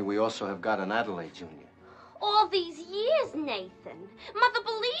to tell me we also have got an Adelaide Jr.? All these years, Nathan. Mother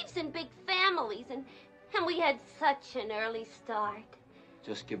believes in big families, and we had such an early start.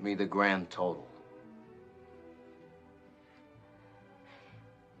 Just give me the grand total.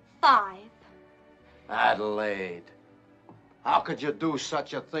 5. Adelaide, how could you do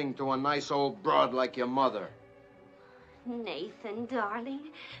such a thing to a nice old broad like your mother? Nathan,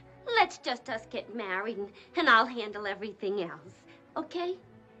 darling, let's just us get married, and I'll handle everything else, okay?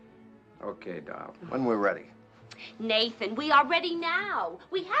 Okay, doll. When we're ready. Nathan, we are ready now.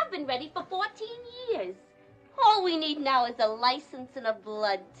 We have been ready for 14 years. All we need now is a license and a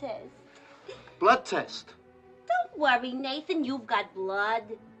blood test. Blood test? Don't worry, Nathan. You've got blood.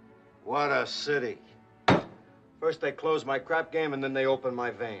 What a city. First they close my crap game, and then they open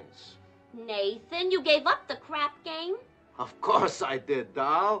my veins. Nathan, you gave up the crap game? Of course I did,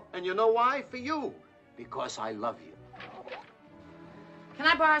 doll. And you know why? For you. Because I love you. Can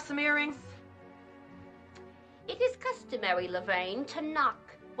I borrow some earrings? It is customary, Lorraine, to knock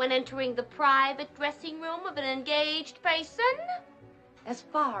when entering the private dressing room of an engaged person. As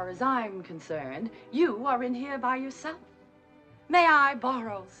far as I'm concerned, you are in here by yourself. May I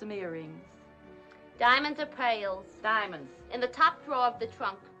borrow some earrings? Diamonds or pearls? Diamonds. In the top drawer of the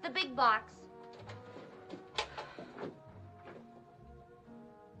trunk, the big box.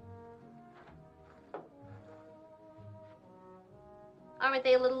 Aren't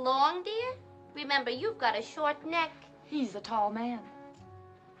they a little long, dear? Remember, you've got a short neck. He's a tall man.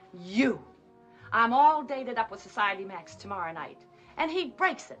 You. I'm all dated up with Society Max tomorrow night, and he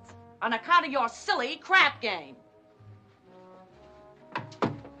breaks it on account of your silly crap game.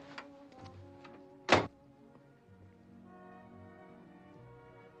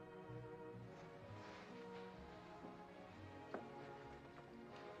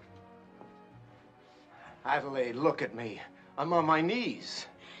 Adelaide, look at me. I'm on my knees.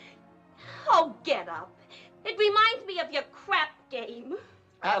 Oh, get up. It reminds me of your crap game.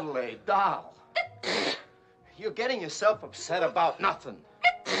 Adelaide, doll. You're getting yourself upset about nothing.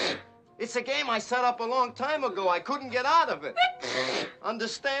 It's a game I set up a long time ago. I couldn't get out of it.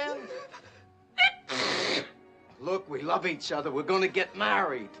 Understand? Look, we love each other. We're going to get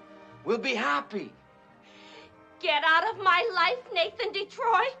married. We'll be happy. Get out of my life, Nathan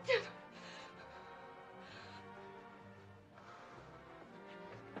Detroit.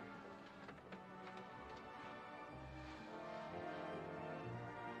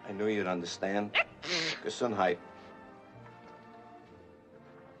 I knew you'd understand. Gesundheit.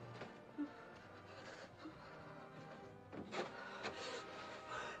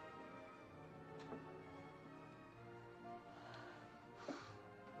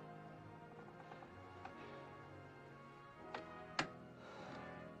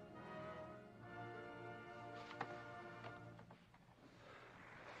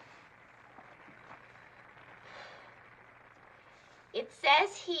 It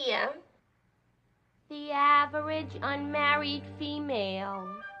says here, the average unmarried female,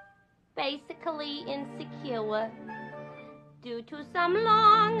 basically insecure, due to some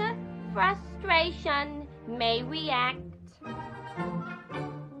long frustration, may react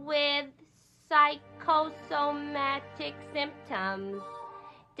with psychosomatic symptoms,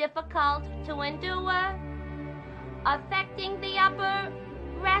 difficult to endure, affecting the upper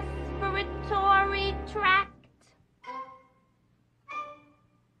respiratory tract.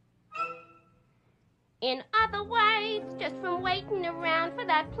 In other ways, just from waiting around for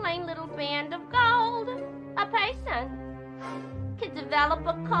that plain little band of gold, a person could develop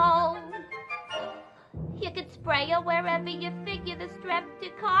a cold. You could spray her wherever you figure the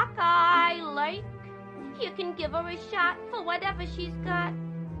streptococci lurk. You can give her a shot for whatever she's got,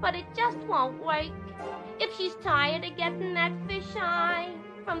 but it just won't work. If she's tired of getting that fisheye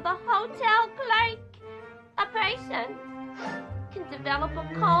from the hotel clerk, a person can develop a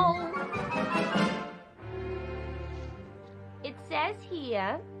cold. It says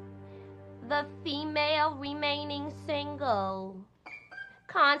here, the female remaining single,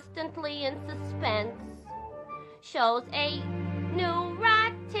 constantly in suspense, shows a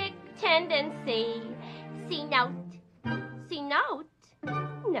neurotic tendency. See note. See note.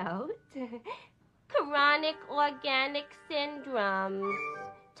 Note. Chronic organic syndromes,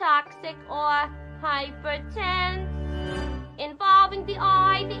 toxic or hypertense, involving the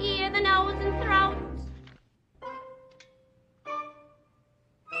eye, the ear, the nose, and throat.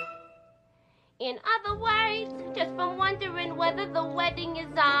 In other words, just from wondering whether the wedding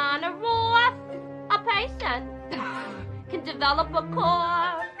is on or off, a person can develop a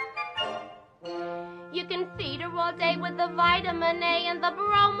cough. You can feed her all day with the vitamin A and the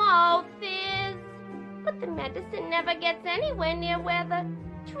bromo fizz, but the medicine never gets anywhere near where the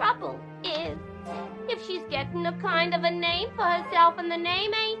trouble is. If she's getting a kind of a name for herself and the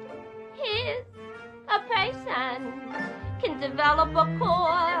name ain't his, a person can develop a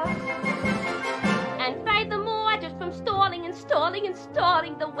cough. And furthermore, just from stalling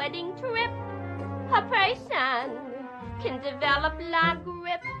the wedding trip, a person can develop la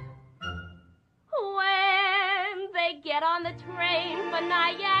grippe. When they get on the train for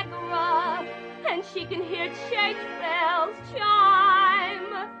Niagara and she can hear church bells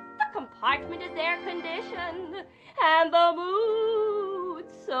chime, the compartment is air conditioned and the mood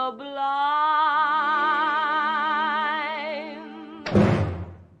sublime.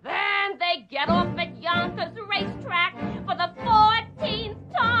 Then they get off at Yonkers racetrack for the 14th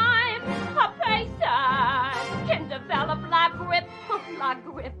time. A person can develop la grippe,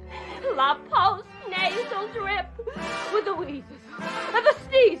 la post-nasal drip, with the wheezes and the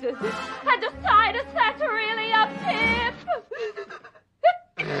sneezes and the sinus that's really a pip.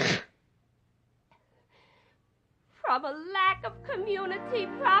 From a lack of community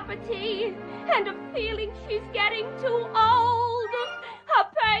property and a feeling she's getting too old, a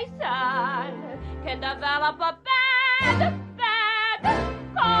person can develop a bad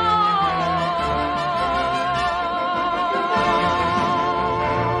cold.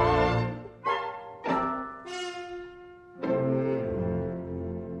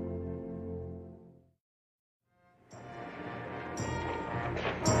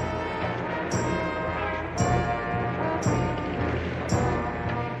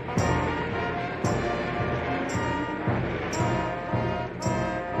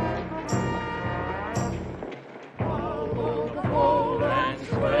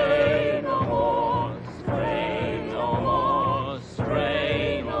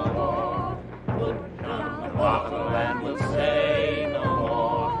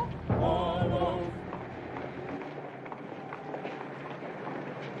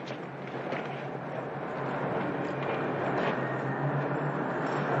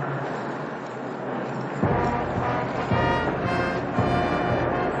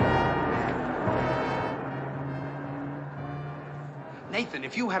 Nathan,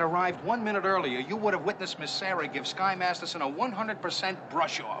 if you had arrived 1 minute earlier, you would have witnessed Miss Sarah give Sky Masterson a 100%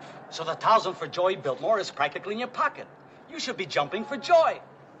 brush-off. So the 1,000 for joy, Biltmore, is practically in your pocket. You should be jumping for joy.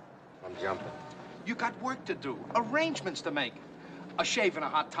 I'm jumping. You got work to do, arrangements to make. A shave and a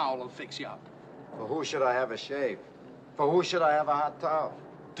hot towel will fix you up. For who should I have a shave? For who should I have a hot towel?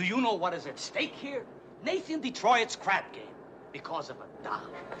 Do you know what is at stake here? Nathan Detroit's crap game. Because of a doll.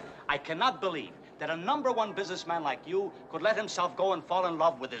 I cannot believe that a #1 businessman like you could let himself go and fall in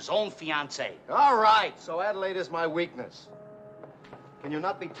love with his own fiancée. All right, so Adelaide is my weakness. Can you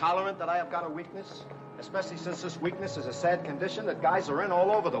not be tolerant that I have got a weakness? Especially since this weakness is a sad condition that guys are in all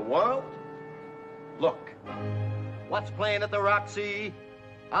over the world? Look, what's playing at the Roxy?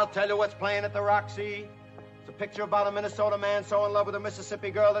 I'll tell you what's playing at the Roxy. It's a picture about a Minnesota man so in love with a Mississippi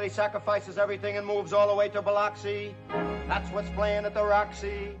girl that he sacrifices everything and moves all the way to Biloxi. That's what's playing at the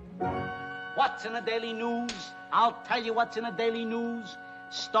Roxy. What's in the Daily News? I'll tell you what's in the Daily News.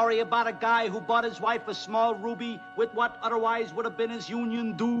 Story about a guy who bought his wife a small ruby with what otherwise would have been his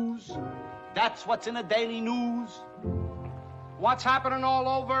union dues. That's what's in the Daily News. What's happening all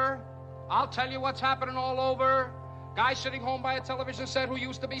over? I'll tell you what's happening all over. Guy sitting home by a television set who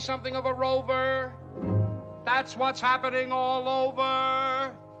used to be something of a rover. That's what's happening all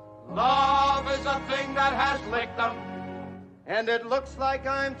over. Love is a thing that has licked them. And it looks like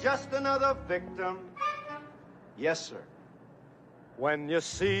I'm just another victim. Yes, sir. When you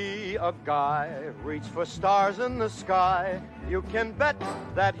see a guy reach for stars in the sky, you can bet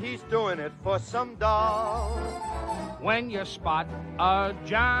that he's doing it for some doll. When you spot a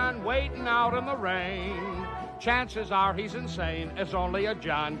John waiting out in the rain, chances are he's insane, as only a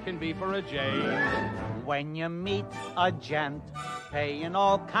John can be for a Jane. When you meet a gent paying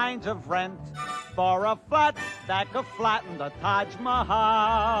all kinds of rent, for a flat that could flatten the Taj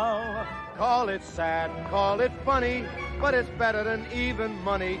Mahal. Call it sad, call it funny, but it's better than even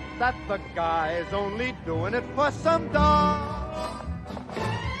money that the guy's only doing it for some dough.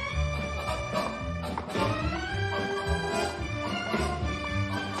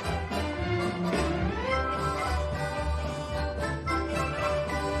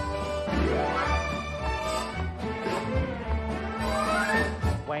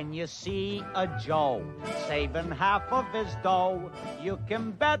 When you see a Joe saving half of his dough, you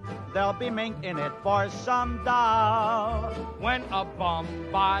can bet there'll be mink in it for some dough. When a bum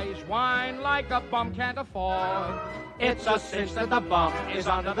buys wine like a bum can't afford, it's a cinch that the bum is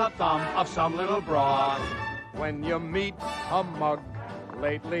under the thumb of some little broad. When you meet a mug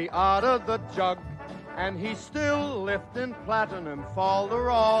lately out of the jug, and he's still lifting platinum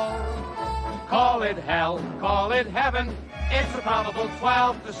folderol. Call it hell, call it heaven, it's a probable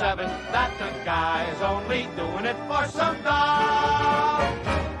 12 to 7 that the guy's only doing it for some dough.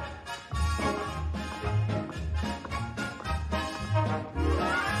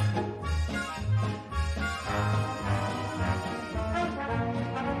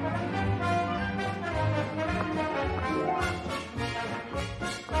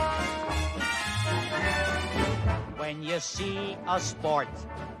 When you see a sport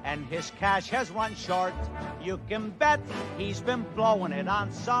and his cash has run short, you can bet he's been blowing it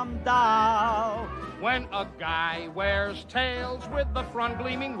on some doll. When a guy wears tails with the front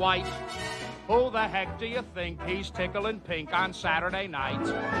gleaming white, who the heck do you think he's tickling pink on Saturday night?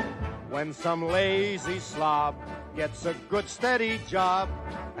 When some lazy slob gets a good steady job,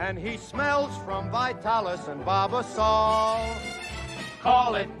 and he smells from Vitalis and Barbasol.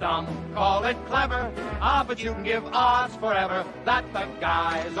 Call it dumb, call it clever, but you can give odds forever that the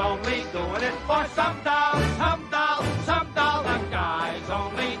guy's only doing it for some doll, some doll, some doll. The guy's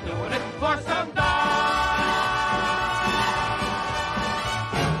only doing it for some doll.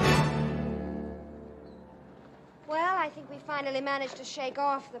 Well, I think we finally managed to shake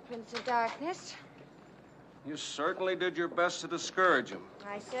off the Prince of Darkness. You certainly did your best to discourage him.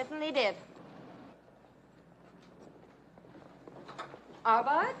 I certainly did.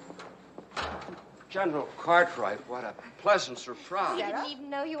 Arbide? General Cartwright, what a pleasant surprise. We didn't even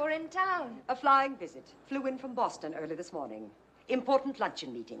know you were in town. A flying visit. Flew in from Boston early this morning. Important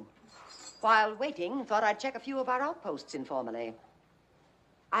luncheon meeting. While waiting, thought I'd check a few of our outposts informally.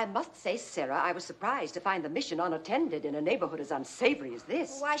 I must say, Sarah, I was surprised to find the mission unattended in a neighborhood as unsavory as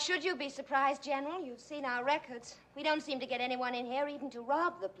this. Why should you be surprised, General? You've seen our records. We don't seem to get anyone in here even to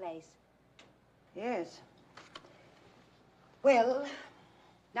rob the place. Yes. Well,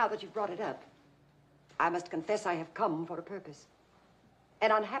 now that you've brought it up, I must confess I have come for a purpose.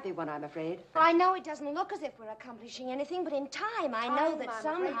 An unhappy one, I'm afraid. I know it doesn't look as if we're accomplishing anything, but in time, I know that I'm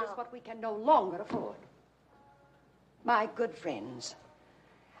somehow... afraid is what we can no longer afford. My good friends,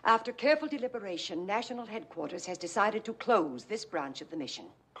 after careful deliberation, National Headquarters has decided to close this branch of the mission.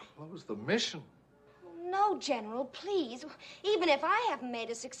 Close the mission? No, General, please. Even if I haven't made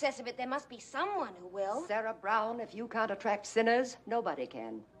a success of it, there must be someone who will. Sarah Brown, if you can't attract sinners, nobody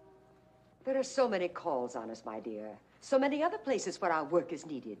can. There are so many calls on us, my dear. So many other places where our work is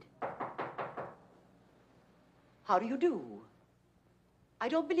needed. How do you do? I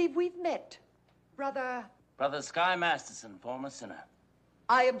don't believe we've met. Brother Sky Masterson, former sinner.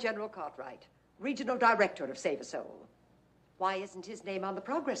 I am General Cartwright, Regional Director of Save a Soul. Why isn't his name on the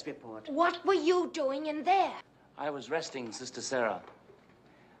progress report? What were you doing in there? I was resting, Sister Sarah.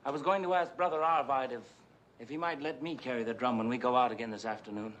 I was going to ask Brother Arvide if he might let me carry the drum when we go out again this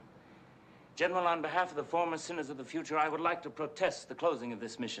afternoon. General, on behalf of the former sinners of the future, I would like to protest the closing of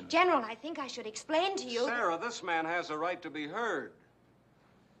this mission. General, I think I should explain to you... Sarah, this man has a right to be heard.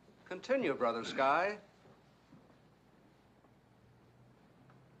 Continue, Brother Sky.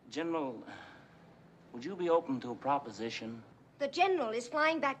 General, would you be open to a proposition? The General is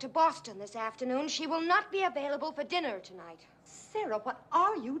flying back to Boston this afternoon. She will not be available for dinner tonight. Sarah, what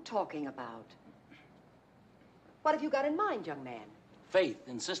are you talking about? What have you got in mind, young man? Faith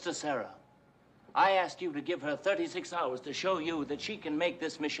in Sister Sarah. I ask you to give her 36 hours to show you that she can make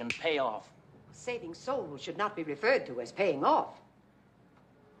this mission pay off. Saving souls should not be referred to as paying off.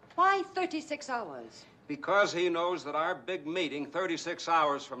 Why 36 hours? Because he knows that our big meeting 36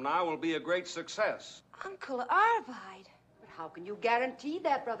 hours from now will be a great success. Uncle Arvide. But how can you guarantee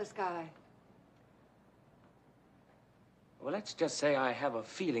that, Brother Sky? Well, let's just say I have a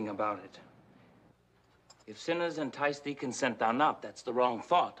feeling about it. If sinners entice thee, consent thou not. That's the wrong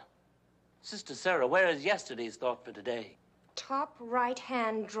thought. Sister Sarah, where is yesterday's thought for today? Top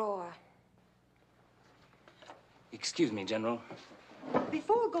right-hand drawer. Excuse me, General.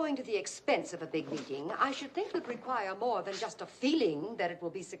 Before going to the expense of a big meeting, I should think it would require more than just a feeling that it will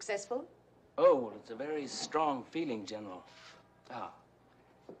be successful. Oh, well, it's a very strong feeling, General. Ah.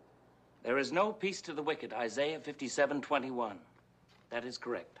 There is no peace to the wicked, Isaiah 57:21. That is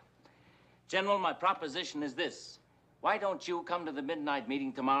correct. General, my proposition is this. Why don't you come to the midnight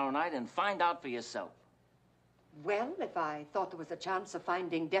meeting tomorrow night and find out for yourself? Well, if I thought there was a chance of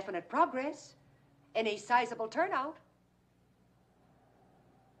finding definite progress, any sizable turnout.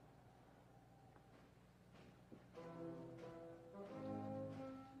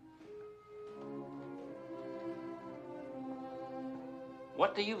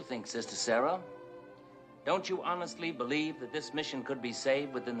 What do you think, Sister Sarah? Don't you honestly believe that this mission could be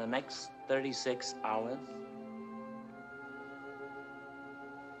saved within the next 36 hours?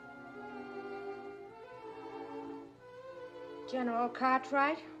 General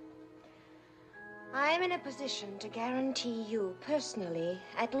Cartwright, I am in a position to guarantee you personally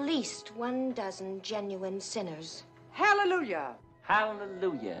at least 12 genuine sinners. Hallelujah!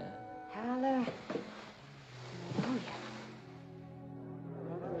 Hallelujah. Hallelujah.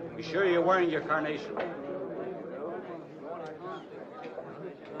 You sure you're wearing your carnation?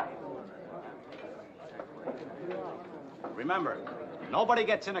 Remember, nobody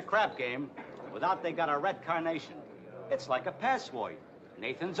gets in a crap game without they got a red carnation. It's like a password.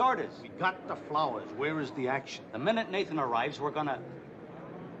 Nathan's orders. We got the flowers. Where is the action? The minute Nathan arrives, we're gonna...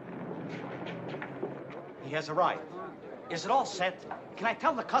 He has arrived. Is it all set? Can I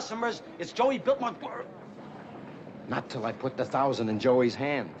tell the customers it's Joey Biltmore? Not till I put the 1,000 in Joey's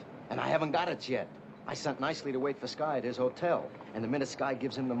hand. And I haven't got it yet. I sent Nicely to wait for Sky at his hotel. And the minute Sky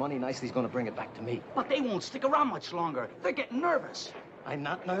gives him the money, Nicely's gonna bring it back to me. But they won't stick around much longer. They're getting nervous. I'm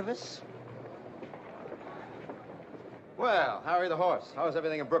not nervous. Well, Harry the horse, how's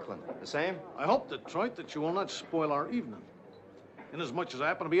everything in Brooklyn? The same? I hope, Detroit, that you will not spoil our evening. Inasmuch as I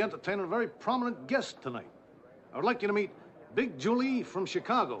happen to be entertaining a very prominent guest tonight. I would like you to meet Big Julie from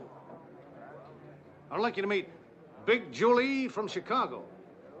Chicago. I would like you to meet Big Julie from Chicago.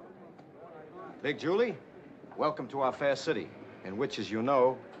 Big Julie, welcome to our fair city, in which, as you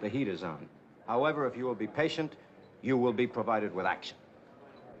know, the heat is on. However, if you will be patient, you will be provided with action.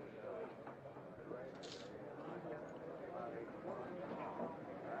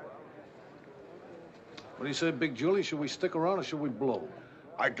 What do you say, Big Julie? Should we stick around or should we blow?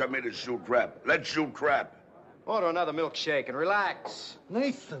 I come here to shoot crap. Let's shoot crap. Order another milkshake and relax.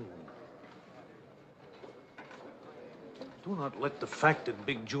 Nathan. Do not let the fact that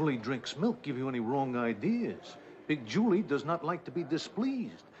Big Julie drinks milk give you any wrong ideas. Big Julie does not like to be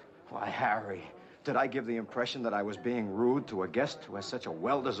displeased. Why, Harry, did I give the impression that I was being rude to a guest who has such a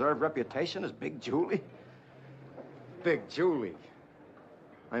well-deserved reputation as Big Julie? Big Julie.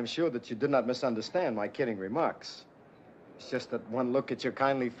 I'm sure that you did not misunderstand my kidding remarks. It's just that one look at your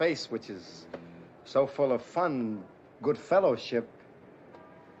kindly face, which is so full of fun, good fellowship.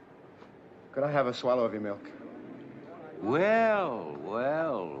 Could I have a swallow of your milk? Well,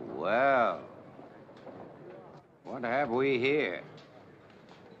 well, well. What have we here?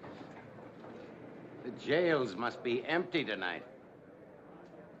 The jails must be empty tonight.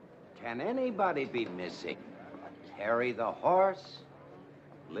 Can anybody be missing? Harry the horse?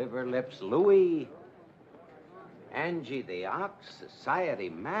 Liver Lips Louie? Angie the ox? Society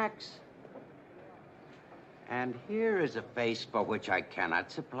Max? And here is a face for which I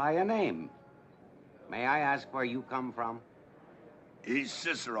cannot supply a name. May I ask where you come from? East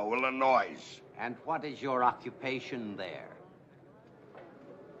Cicero, Illinois. And what is your occupation there?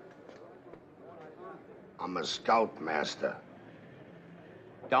 I'm a scoutmaster.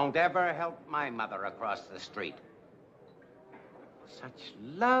 Don't ever help my mother across the street. Such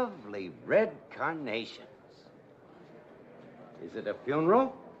lovely red carnations. Is it a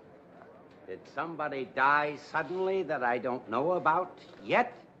funeral? Did somebody die suddenly that I don't know about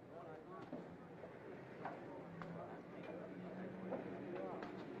yet?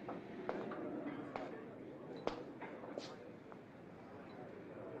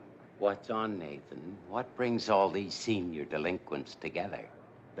 What's on, Nathan? What brings all these senior delinquents together?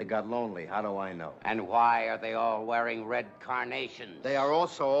 They got lonely. How do I know? And why are they all wearing red carnations? They are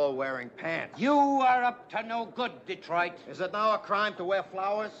also all wearing pants. You are up to no good, Detroit. Is it now a crime to wear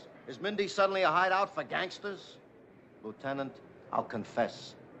flowers? Is Mindy suddenly a hideout for gangsters? Lieutenant, I'll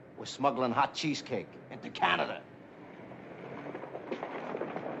confess. We're smuggling hot cheesecake into Canada.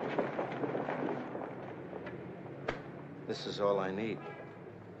 This is all I need.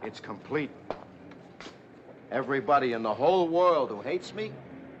 It's complete. Everybody in the whole world who hates me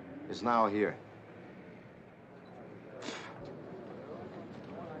is now here.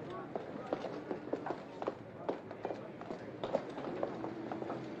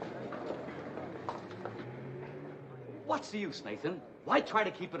 What's the use, Nathan? Why try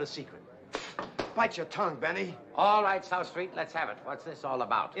to keep it a secret? Bite your tongue, Benny. All right, South Street, let's have it. What's this all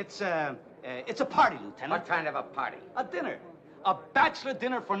about? It's a party, Lieutenant. What kind of a party? A dinner. A bachelor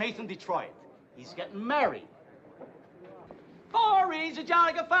dinner for Nathan Detroit. He's getting married. For he's a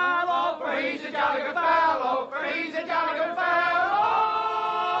jolly good fellow. For he's a jolly good fellow. For he's a jolly good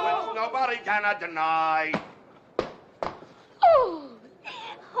fellow. Which nobody cannot deny. Oh,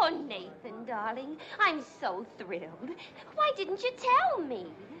 Nathan, darling, I'm so thrilled. Why didn't you tell me?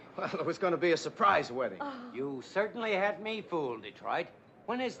 Well, it was going to be a surprise wedding. You certainly had me fooled, Detroit.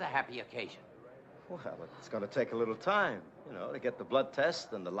 When is the happy occasion? Well, it's going to take a little time, to get the blood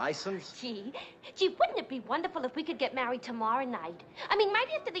test and the license. Gee, wouldn't it be wonderful if we could get married tomorrow night? I mean, right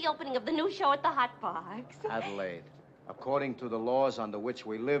after the opening of the new show at the Hot Box. Adelaide, according to the laws under which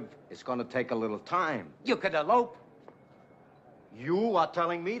we live, it's going to take a little time. You could elope. You are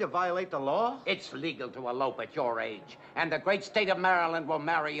telling me to violate the law? It's legal to elope at your age. And the great state of Maryland will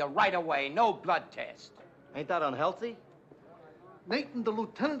marry you right away. No blood test. Ain't that unhealthy? Nathan, the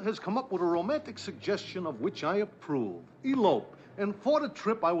lieutenant has come up with a romantic suggestion of which I approve. Elope. And for the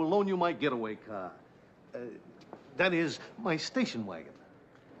trip, I will loan you my getaway car. That is, my station wagon.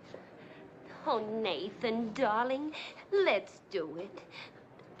 Oh, Nathan, darling, let's do it.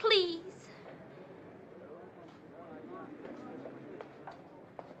 Please.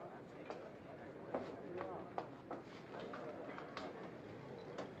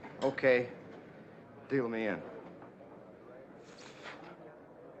 Okay. Deal me in.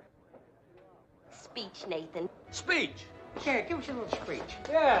 Speech, Nathan. Speech? Yeah, give us a little speech.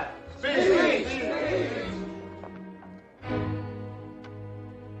 Yeah. Speech.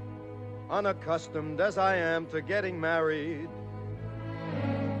 Unaccustomed as I am to getting married,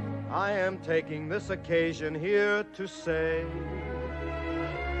 I am taking this occasion here to say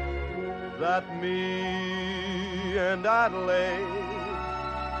that me and Adelaide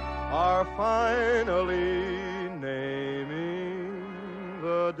are finally naming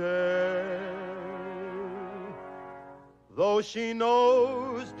the day. Though she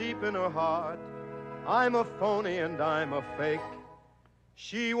knows deep in her heart I'm a phony and I'm a fake,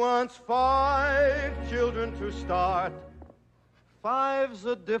 she wants 5 children to start. 5's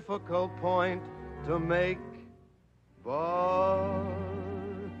a difficult point to make, but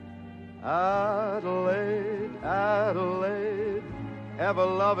Adelaide, Adelaide,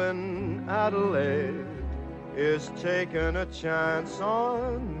 ever-loving Adelaide is taking a chance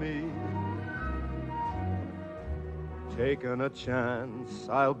on me. Taking a chance,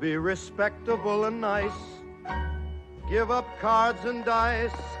 I'll be respectable and nice, give up cards and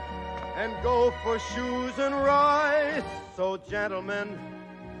dice, and go for shoes and rice. So, gentlemen,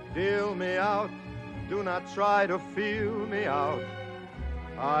 deal me out, do not try to feel me out.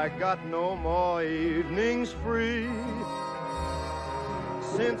 I got no more evenings free.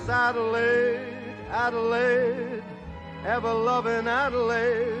 Since Adelaide, Adelaide, ever-loving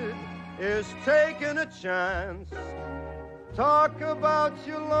Adelaide is taking a chance. Talk about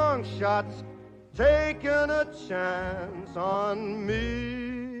your long shots, taking a chance on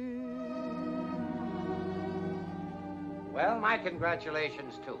me. Well, my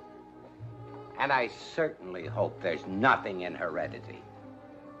congratulations, too. And I certainly hope there's nothing in heredity.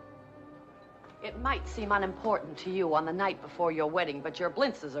 It might seem unimportant to you on the night before your wedding, but your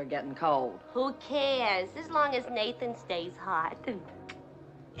blintzes are getting cold. Who cares, as long as Nathan stays hot.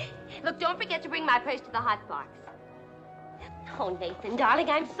 Look, don't forget to bring my purse to the hot box. Oh, Nathan, darling,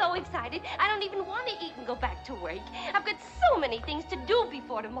 I'm so excited. I don't even want to eat and go back to work. I've got so many things to do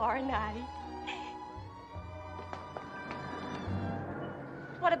before tomorrow night.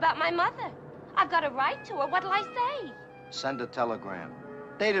 What about my mother? I've got to write to her. What'll I say? Send a telegram.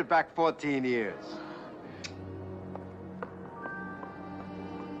 Dated back 14 years.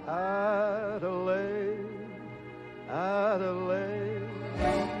 Adelaide, Adelaide,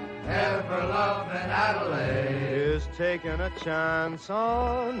 ever-loving Adelaide is taking a chance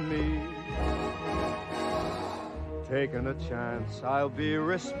on me. Taking a chance, I'll be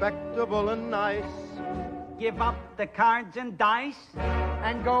respectable and nice. Give up the cards and dice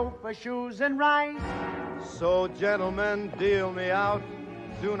and go for shoes and rice. So, gentlemen, deal me out.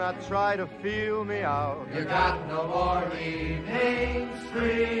 Do not try to feel me out. You got no more evenings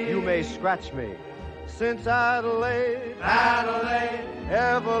free. You may scratch me. Since Adelaide, Adelaide,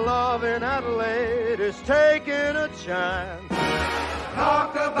 ever-loving Adelaide is taking a chance.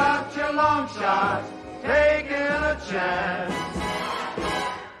 Talk about your long shots, taking a chance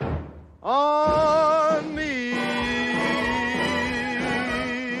on me.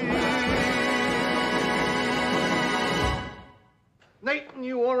 Nathan,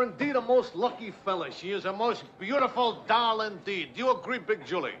 you orange are indeed a most lucky fella. She is a most beautiful doll indeed. Do you agree, Big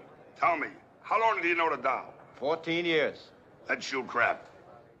Julie? Tell me, how long did you know the doll? 14 years. Let's shoot crap.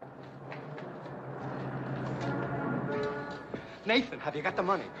 Nathan. Have you got the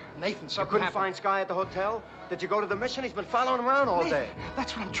money? Nathan, You something couldn't happened. find Sky at the hotel? Did you go to the mission? He's been following around all day.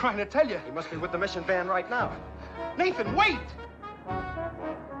 That's what I'm trying to tell you. He must be with the mission van right now. Nathan, wait!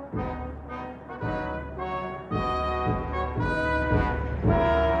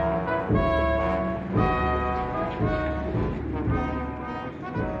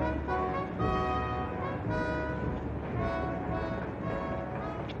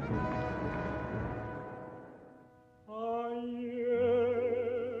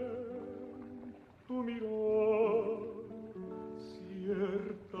 Tu mirar,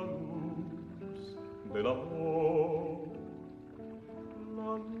 cierta luz del amor,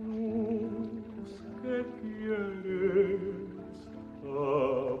 la luz que quieres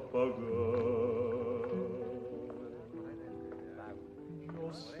apagar. Yo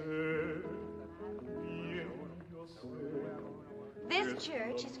sé, bien yo sé. This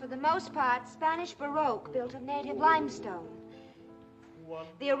church is for the most part Spanish Baroque, built of native limestone.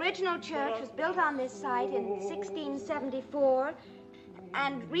 The original church was built on this site in 1674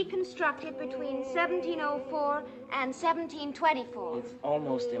 and reconstructed between 1704 and 1724. It's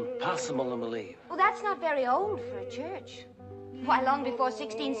almost impossible to believe. Well, that's not very old for a church. Why, long before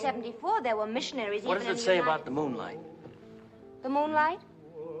 1674, there were missionaries What even does in it the say United- about the moonlight? The moonlight?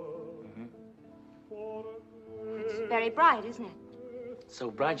 It's very bright, isn't it? It's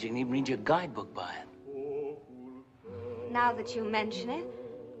so bright you can even read your guidebook by it. Now that you mention it.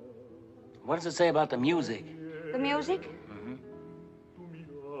 What does it say about the music? The music?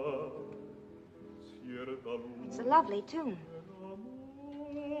 It's a lovely tune.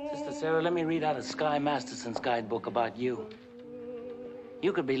 Sister Sarah, let me read out of Sky Masterson's guidebook about you.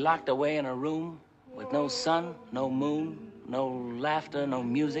 You could be locked away in a room with no sun, no moon, no laughter, no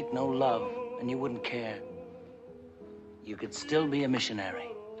music, no love, and you wouldn't care. You could still be a missionary.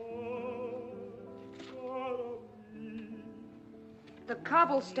 The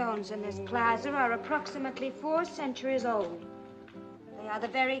cobblestones in this plaza are approximately 4 centuries old. They are the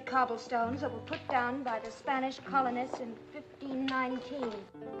very cobblestones that were put down by the Spanish colonists in 1519.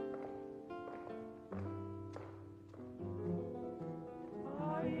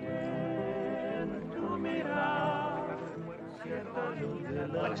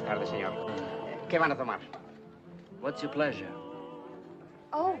 Buenas tardes, señor. ¿Qué van a tomar? What's your pleasure?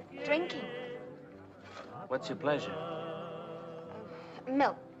 Oh, drinking. What's your pleasure?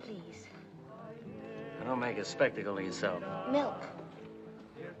 Milk, please. Don't make a spectacle of yourself. Milk.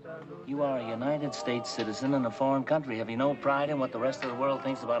 You are a United States citizen in a foreign country. Have you no pride in what the rest of the world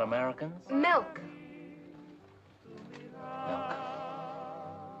thinks about Americans? Milk.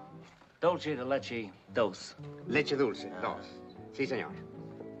 Dolce de leche, dos. Leche dulce, dos. Sí, señor.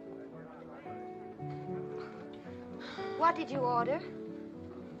 What did you order?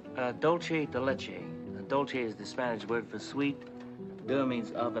 Dolce de leche. Dolce is the Spanish word for sweet. De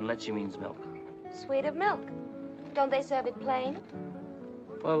means of and leche means milk. Sweet of milk. Don't they serve it plain?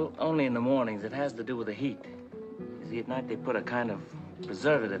 Well, only in the mornings. It has to do with the heat. You see, at night they put a kind of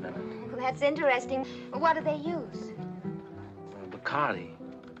preservative in it. Well, that's interesting. What do they use? Bacardi.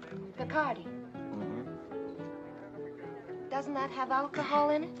 Bacardi. Doesn't that have alcohol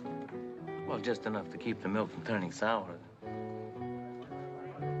in it? Well, just enough to keep the milk from turning sour.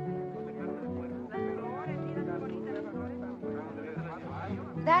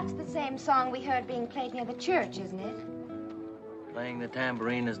 That's the same song we heard being played near the church, isn't it? Playing the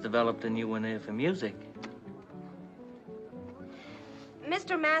tambourine has developed a new ear for music.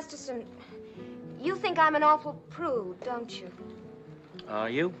 Mr. Masterson, you think I'm an awful prude, don't you? Are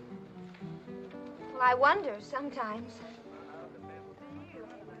you? Well, I wonder sometimes.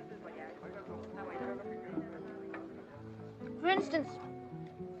 For instance,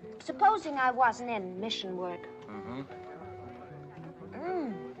 supposing I wasn't in mission work.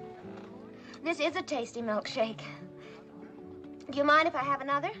 This is a tasty milkshake. Do you mind if I have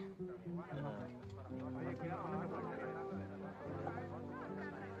another?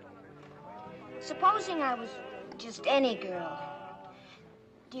 Supposing I was just any girl.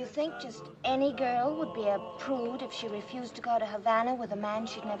 Do you think just any girl would be a prude if she refused to go to Havana with a man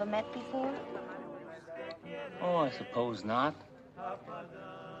she'd never met before? Oh, I suppose not.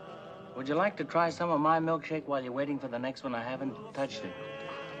 Would you like to try some of my milkshake while you're waiting for the next one? I haven't touched it.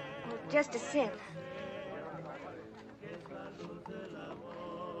 Just a sip.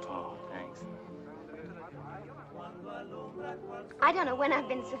 Oh, thanks. I don't know when I've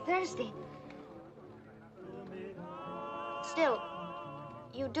been so thirsty. Still,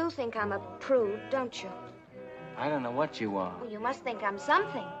 You do think I'm a prude, don't you? I don't know what you are. Well, you must think I'm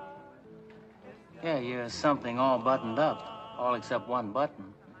something. Yeah, you're something all buttoned up, all except one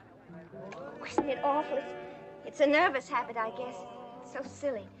button. Oh, isn't it awful? It's a nervous habit, I guess. It's so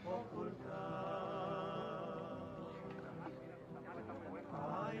silly.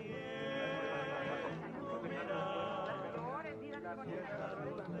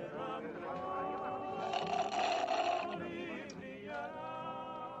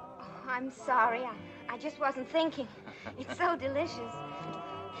 I'm sorry. I just wasn't thinking. It's so delicious.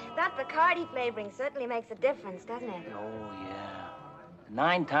 That Bacardi flavoring certainly makes a difference, doesn't it? Oh, yeah.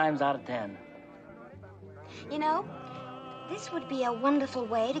 9 times out of 10. You know, this would be a wonderful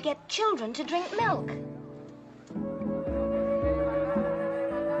way to get children to drink milk.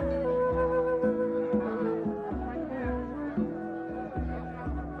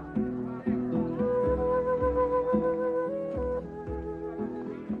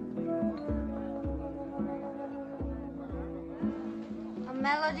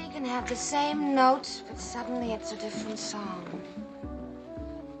 Melody can have the same notes, but suddenly it's a different song.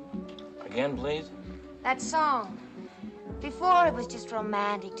 Again, please? That song. Before it was just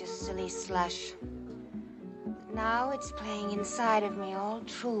romantic, just silly slush. But now it's playing inside of me, all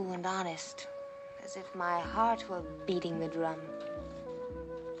true and honest, as if my heart were beating the drum.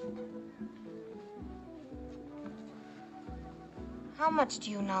 How much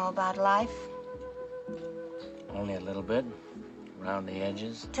do you know about life? Only a little bit. Around the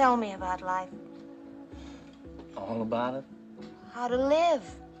edges. Tell me about life. All about it? How to live.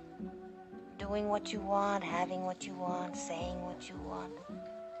 Doing what you want, having what you want, saying what you want.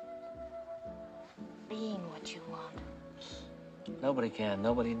 Being what you want. Nobody can.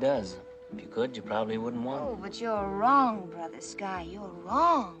 Nobody does. If you could, you probably wouldn't want Oh, but you're wrong, Brother Sky. You're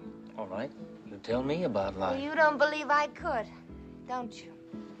wrong. All right. You tell me about life. Well, you don't believe I could, don't you?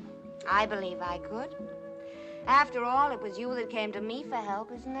 I believe I could. After all, it was you that came to me for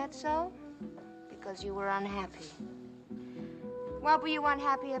help, isn't that so? Because you were unhappy. What were you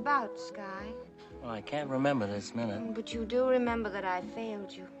unhappy about, Sky? Well, I can't remember this minute. But you do remember that I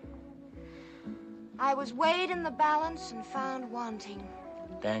failed you. I was weighed in the balance and found wanting.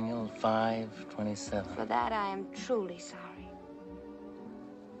 Daniel 5:27. For that, I am truly sorry.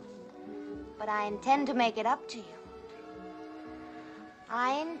 But I intend to make it up to you.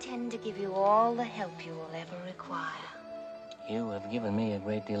 I intend to give you all the help you will ever require. You have given me a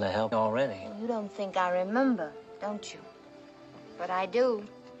great deal of help already. You don't think I remember, don't you? But I do.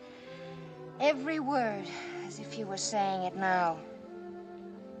 Every word, as if you were saying it now.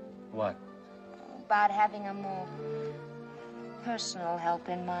 What? About having a more personal help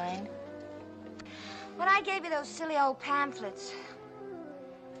in mind. When I gave you those silly old pamphlets,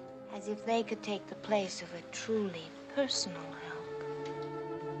 as if they could take the place of a truly personal help.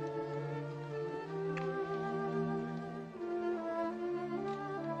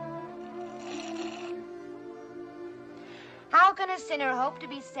 How can a sinner hope to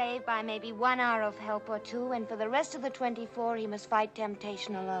be saved by maybe 1 hour of help or two, and for the rest of the 24 he must fight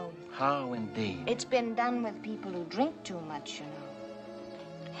temptation alone? How indeed? It's been done with people who drink too much, you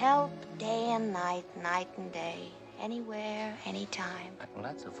know. Help day and night, night and day, anywhere, anytime. Well,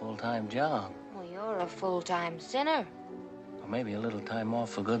 that's a full-time job. Well, you're a full-time sinner. Or maybe a little time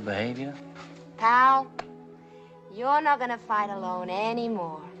off for good behavior. Pal, you're not gonna fight alone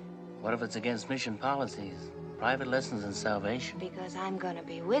anymore. What if it's against mission policies? Private lessons in salvation? Because I'm gonna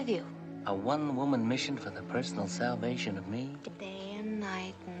be with you. A one-woman mission for the personal salvation of me? Day and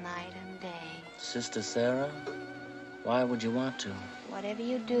night and day. Sister Sarah, why would you want to? Whatever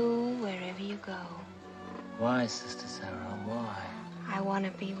you do, wherever you go. Why, Sister Sarah, why? I want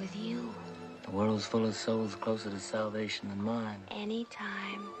to be with you. The world's full of souls closer to salvation than mine.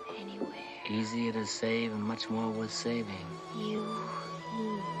 Anytime, anywhere. Easier to save and much more worth saving. You.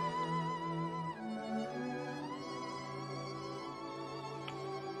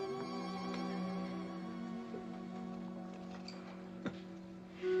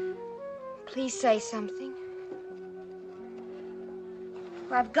 Please say something.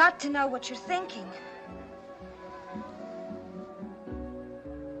 I've got to know what you're thinking.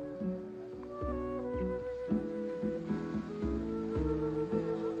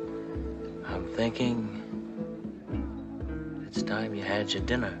 I'm thinking it's time you had your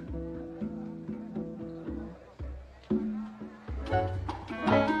dinner.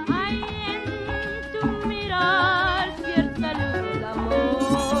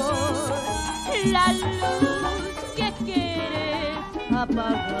 La luz que quieres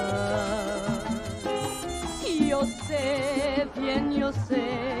apagar. Yo sé, bien yo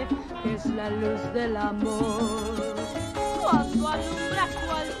sé, que es la luz del amor. cuando alumbra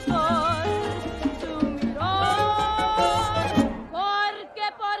cual sol tu mirar. ¿Por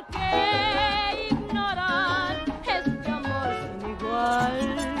qué ignorar este amor sin igual?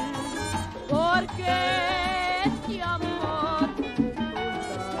 Porque este amor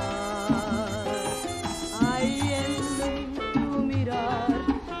hay en tu mirar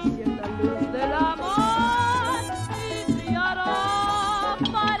cierta luz del amor y brillará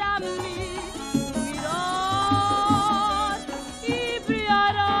para mí tu mirar y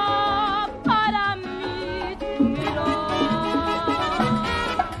brillará para mí tu mirar.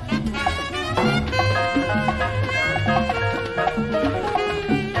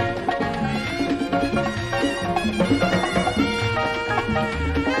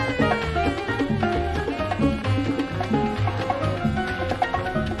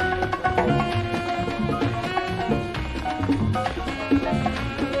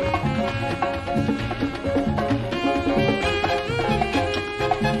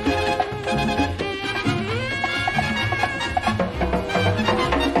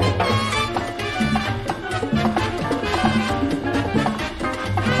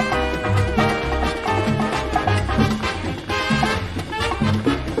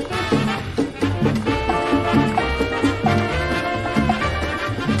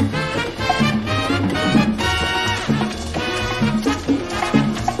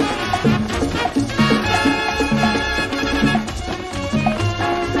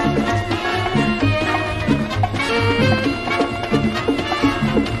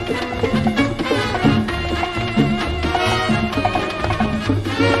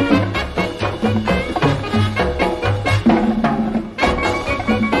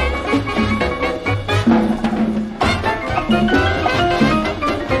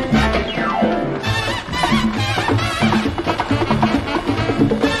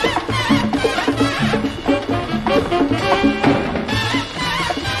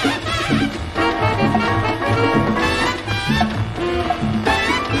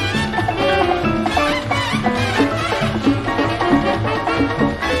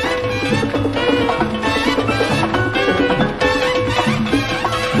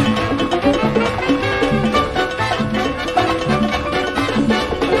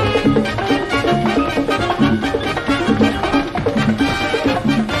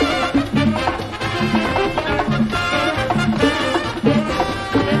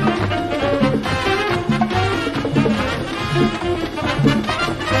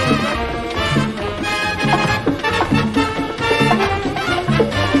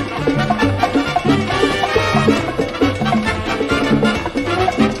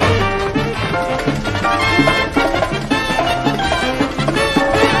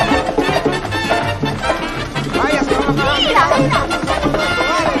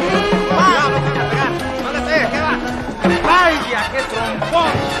 ¡Vaya, qué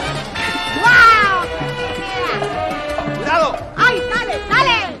trompón! ¡Guau! ¡Cuidado! ¡Ay, sale,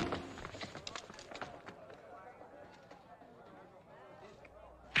 sale!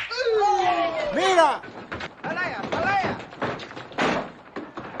 ¡Mira! ¡Palaya, palaya!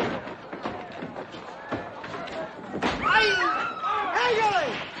 ¡Ay! ¡Ay!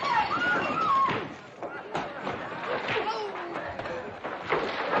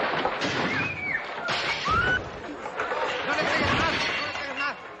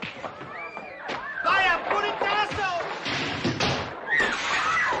 ¡Vaya, puritazo!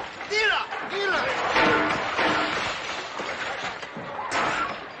 ¡Tira! ¡Tira!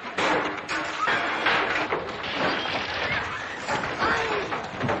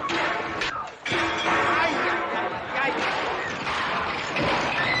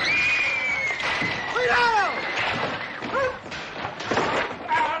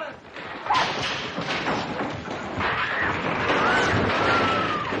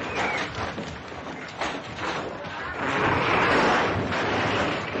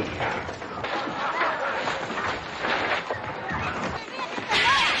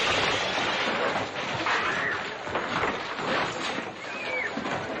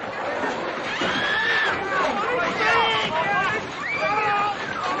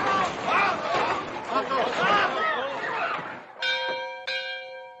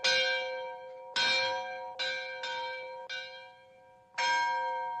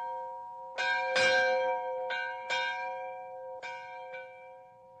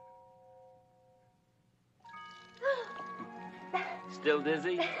 Still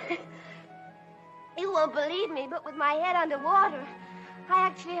dizzy? You won't believe me, but with my head underwater, I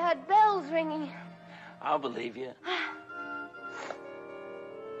actually heard bells ringing. I'll believe you.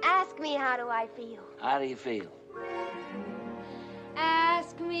 Ask me, how do I feel? How do you feel?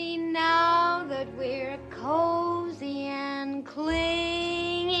 Ask me now that we're cozy and I'm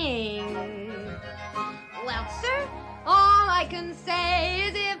clinging. Well, sir, all I can say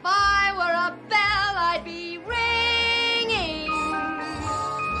is if I were a bell, I'd be ringing.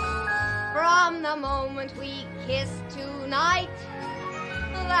 From the moment we kissed tonight,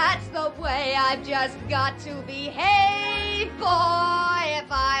 that's the way I've just got to behave, boy.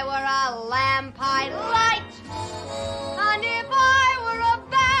 If I were a lamp, I'd light, and if I were a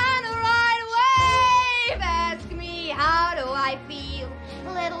banner, I'd wave. Ask me, how do I feel?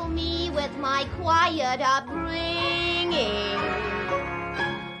 Little me with my quiet upbringing.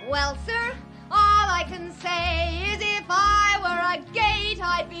 Well, sir, all I can say is if I were a gate,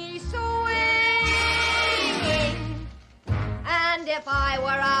 I'd be swinging. And if I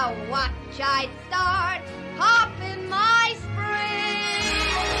were a watch, I'd start popping my spring.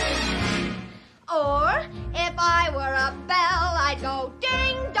 Or if I were a bell, I'd go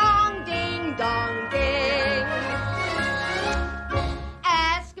ding dong, ding dong, ding.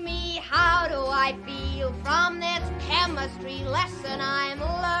 Ask me, how do I feel from this chemistry lesson I'm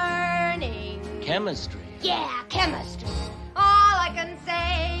learning? Chemistry? Yeah, chemistry. All I can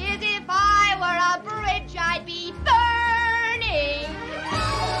say is if I were a bridge, I'd be burning.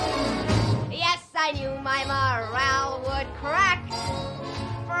 Yes, I knew my morale would crack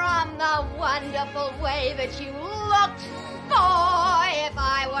from the wonderful way that you looked. Boy, if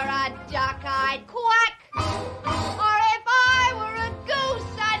I were a duck, I'd quack. Or if I were a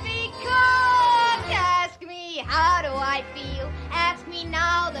goose, I'd be cooked. Ask me, how do I feel? Ask me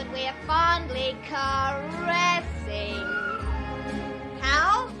now that we're fondly caressing.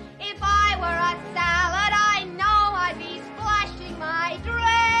 How? If I were a salad, I know I'd be splashing my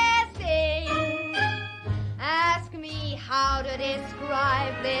dressing. Ask me how to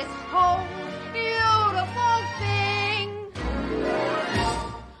describe this whole beautiful thing.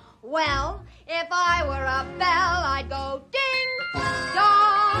 Well, if I were a bell, I'd go ding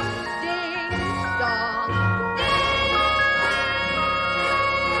dong, ding dong,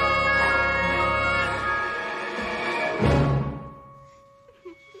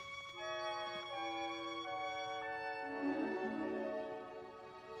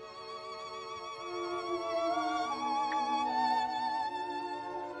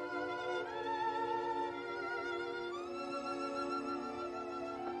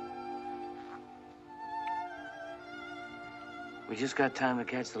 We just got time to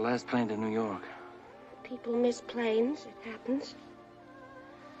catch the last plane to New York. People miss planes. It happens.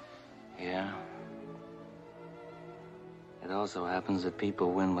 Yeah. It also happens that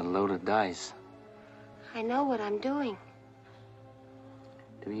people win with loaded dice. I know what I'm doing.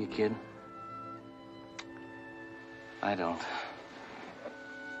 Do you, kid? I don't.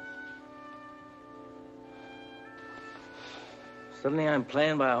 Suddenly I'm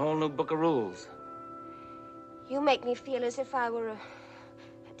playing by a whole new book of rules. You make me feel as if I were a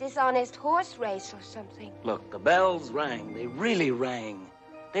dishonest horse race or something. Look, the bells rang. They really rang.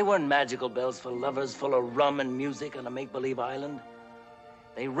 They weren't magical bells for lovers full of rum and music on a make-believe island.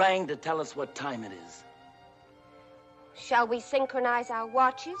 They rang to tell us what time it is. Shall we synchronize our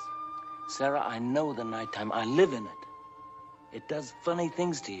watches? Sarah, I know the nighttime. I live in it. It does funny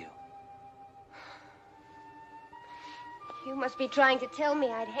things to you. You must be trying to tell me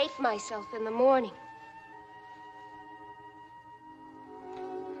I'd hate myself in the morning.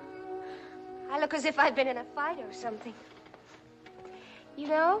 I look as if I'd been in a fight or something. You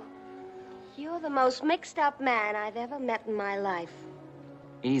know, you're the most mixed-up man I've ever met in my life.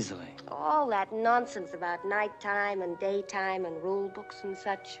 Easily. All that nonsense about nighttime and daytime and rule books and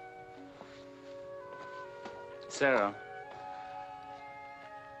such. Sarah.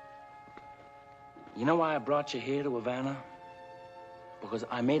 You know why I brought you here to Havana? Because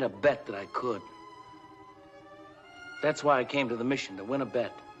I made a bet that I could. That's why I came to the mission, to win a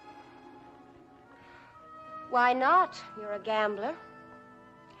bet. Why not? You're a gambler.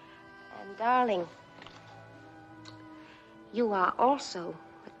 And, darling, you are also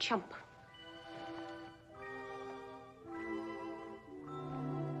a chump.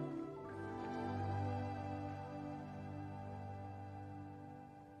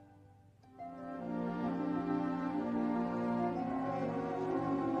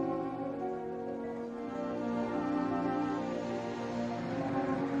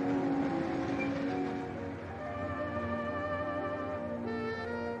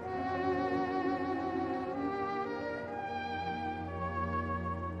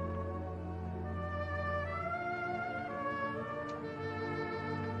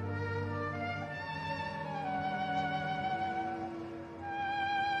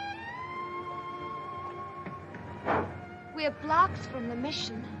 We're blocks from the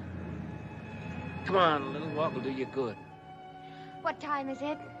mission. Come on, a little walk will do you good. What time is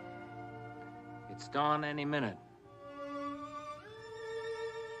it? It's dawn any minute.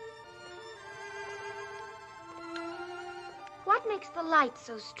 What makes the light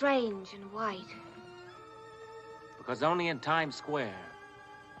so strange and white? Because only in Times Square,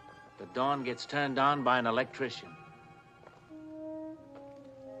 the dawn gets turned on by an electrician.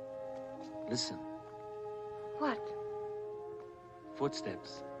 Listen. What?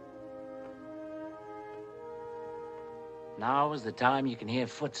 Footsteps. Now is the time you can hear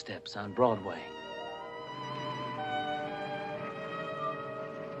footsteps on Broadway.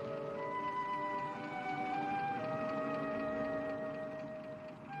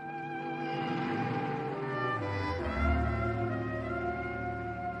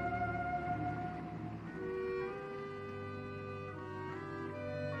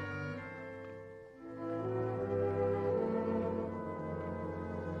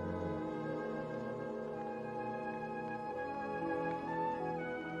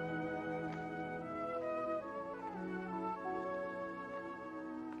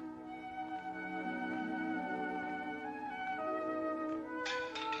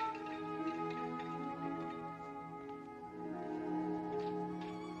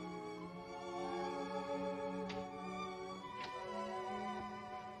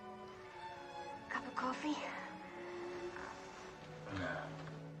 Coffee?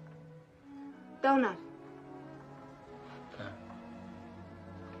 Donut.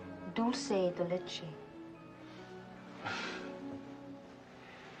 Dulce de leche.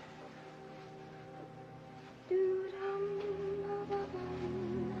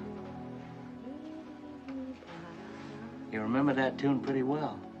 You remember that tune pretty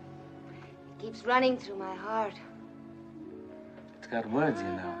well. It keeps running through my heart. It's got words, you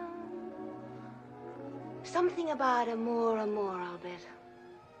know. Something about amor, I'll bet.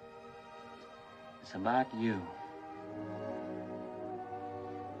 It's about you.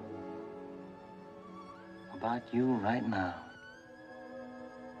 About you right now.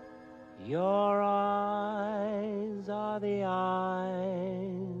 Your eyes are the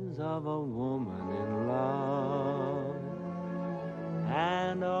eyes of a woman in love.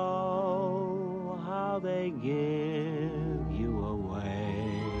 And oh, how they give you away.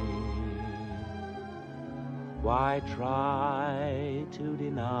 Why try to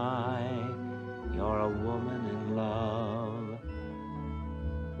deny you're a woman in love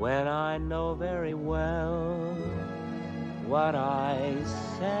when I know very well what I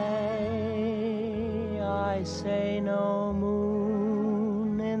say? I say no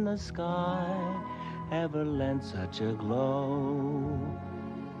moon in the sky ever lent such a glow.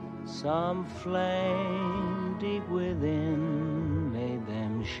 Some flame deep within made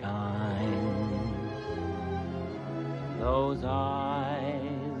them shine. Those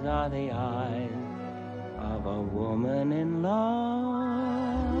eyes are the eyes of a woman in love,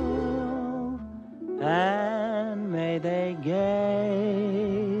 and may they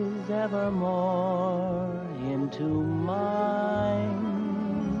gaze evermore into mine,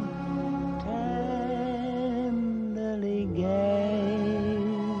 tenderly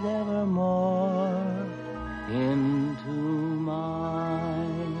gaze evermore into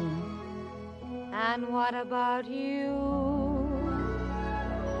mine. And what about you?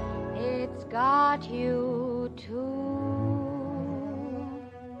 It's got you too.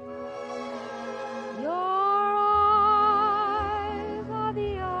 Your eyes are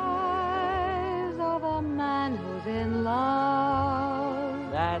the eyes of a man who's in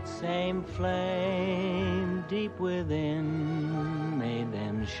love. That same flame deep within made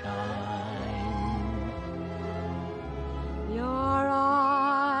them shine. Your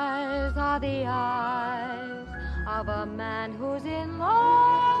eyes are the eyes of a man who's in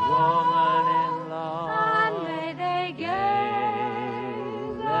love. Woman in love. And may they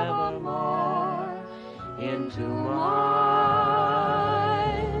gaze evermore into mine.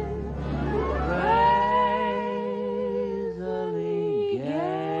 Crazily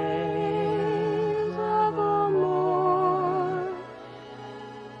gaze evermore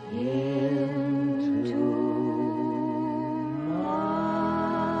into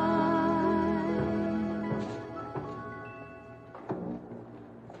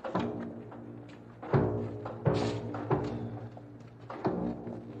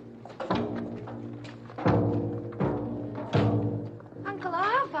Uncle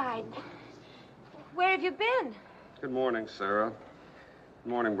Arvide, where have you been? Good morning, Sarah. Good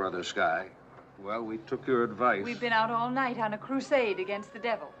morning, Brother Sky. Well, we took your advice. We've been out all night on a crusade against the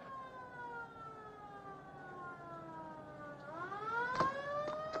devil.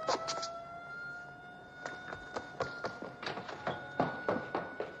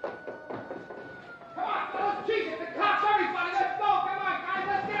 Jesus, the cops, everybody, let's go!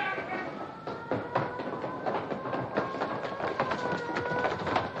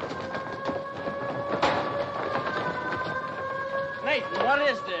 Nathan, what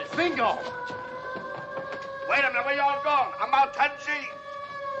is this? Bingo! Wait a minute, where y'all going? I'm out 10G.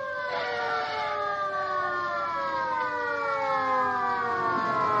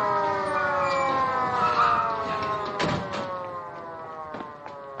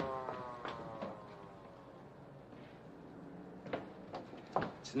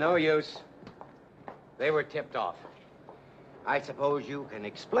 It's no use. They were tipped off. I suppose you can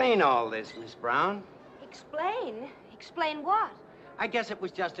explain all this, Miss Brown. Explain? Explain what? I guess it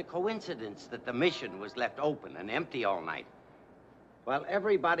was just a coincidence that the mission was left open and empty all night. Well,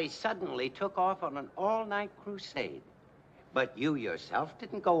 everybody suddenly took off on an all-night crusade. But you yourself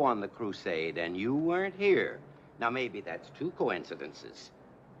didn't go on the crusade, and you weren't here. Now, maybe that's two coincidences.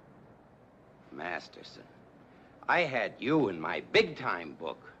 Masterson, I had you in my big-time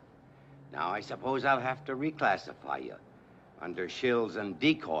book. Now, I suppose I'll have to reclassify you under shills and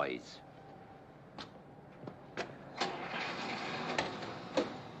decoys.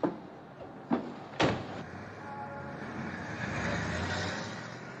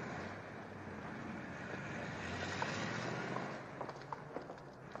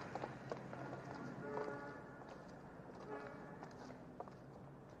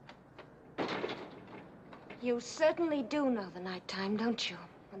 You certainly do know the nighttime, don't you?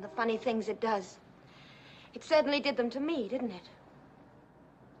 And the funny things it does. It certainly did them to me, didn't it?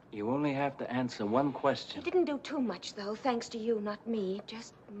 You only have to answer one question. It didn't do too much, though, thanks to you, not me.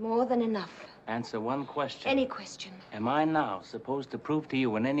 Just more than enough. Answer one question. Any question. Am I now supposed to prove to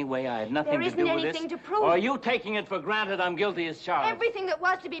you in any way I had nothing to do with this? There isn't anything to prove. Or are you taking it for granted I'm guilty as charged? Everything that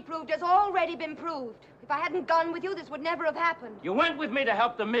was to be proved has already been proved. If I hadn't gone with you, this would never have happened. You went with me to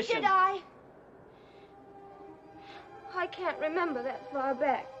help the mission. Did I? I can't remember that far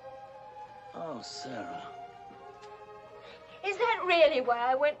back. Oh, Sarah. Is that really why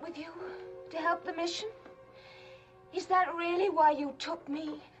I went with you? To help the mission? Is that really why you took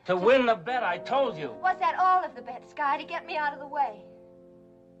me? To win the bet, I told you. Was that all of the bet, Sky, to get me out of the way?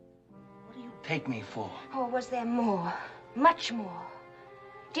 What do you take me for? Or was there more? Much more?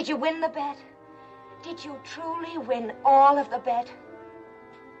 Did you win the bet? Did you truly win all of the bet?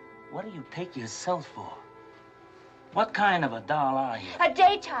 What do you take yourself for? What kind of a doll are you? A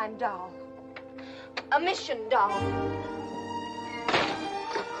daytime doll. A mission doll.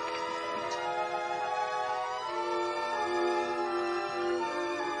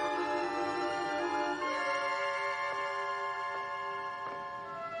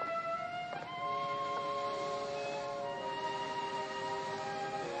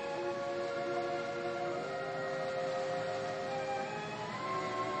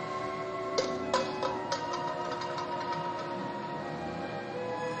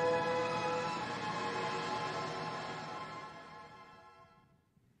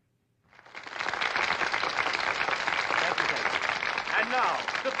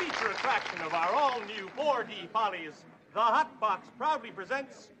 The feature attraction of our all-new 4D Follies, the Hot Box proudly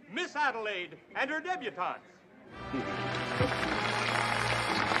presents Miss Adelaide and her debutantes.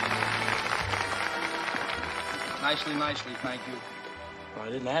 Nicely, thank you. Well,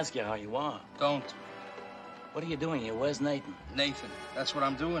 I didn't ask you how you are. Don't. What are you doing here? Where's Nathan? Nathan, that's what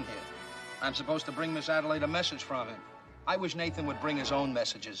I'm doing here. I'm supposed to bring Miss Adelaide a message from him. I wish Nathan would bring his own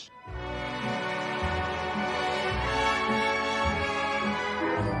messages.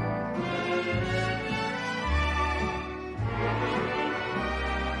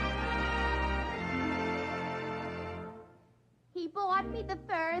 He bought me the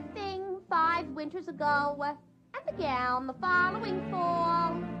fur thing 5 winters ago, and the gown the following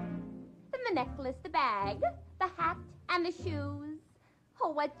fall. Then the necklace, the bag, the hat, and the shoes. Oh,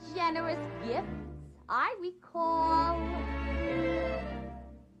 what generous gifts I recall.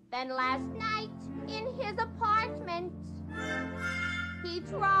 Then last night in his apartment, he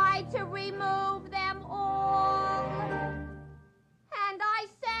tried to remove them all. And I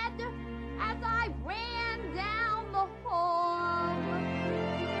said, as I ran down the hall,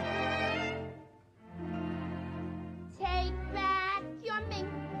 take back your mink,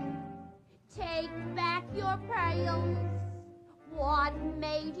 take back your pearls. What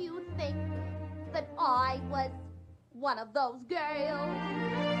made you think that I was one of those girls?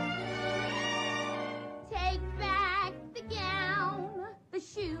 Take back the gown, the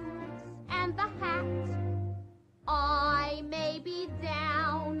shoes, and the hat. I may be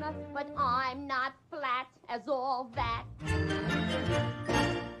down, but I'm not flat as all that.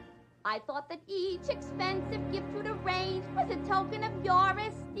 I thought that each expensive gift you'd arrange was a token of your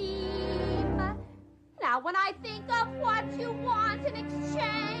esteem. Now when I think of what you want in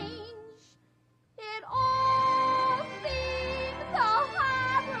exchange, it all seems a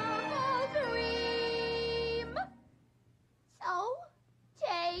horrible dream. So,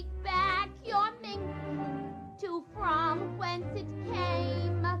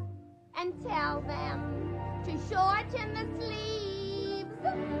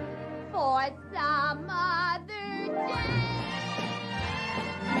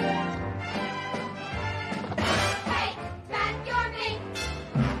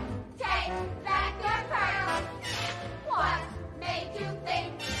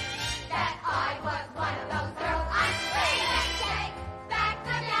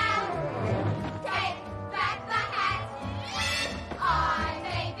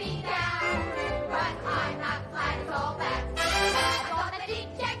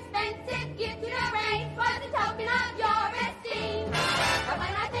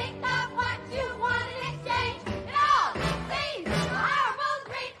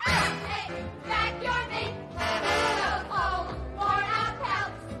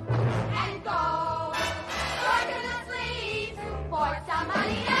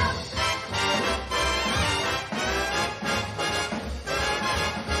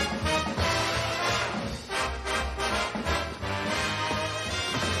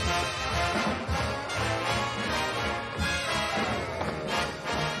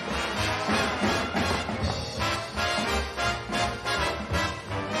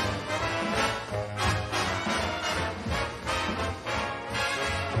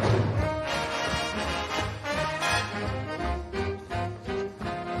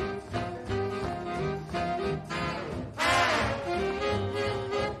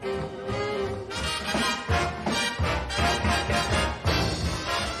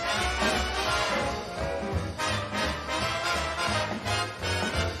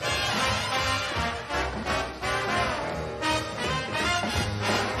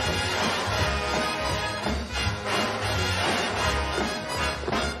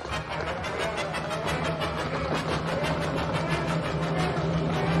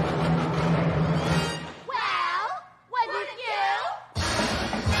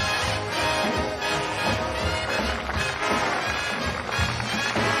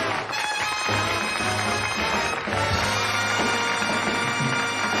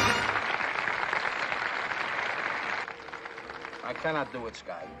 cannot do it,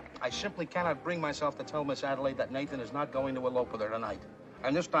 Sky. I simply cannot bring myself to tell Miss Adelaide that Nathan is not going to elope with her tonight.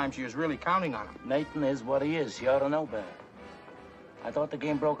 And this time she is really counting on him. Nathan is what he is. She ought to know better. I thought the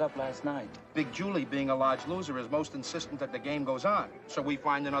game broke up last night. Big Julie, being a large loser, is most insistent that the game goes on. So we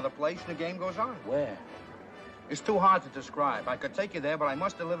find another place and the game goes on. Where? It's too hard to describe. I could take you there, but I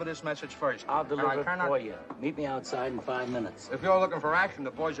must deliver this message first. I'll deliver it for you. Meet me outside in 5 minutes. If you're looking for action,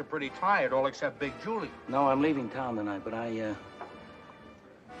 the boys are pretty tired, all except Big Julie. No, I'm leaving town tonight, but I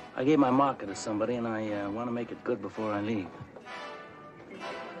gave my marker to somebody, and I want to make it good before I leave.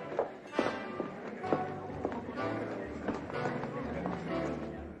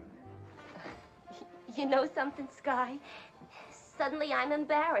 You know something, Sky? Suddenly I'm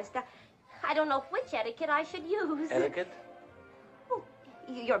embarrassed. I don't know which etiquette I should use. Etiquette? Oh,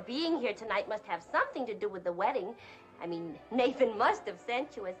 your being here tonight must have something to do with the wedding. I mean, Nathan must have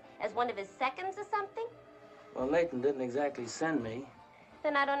sent you as one of his seconds or something. Well, Nathan didn't exactly send me.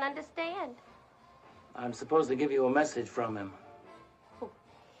 Then I don't understand. I'm supposed to give you a message from him. Oh,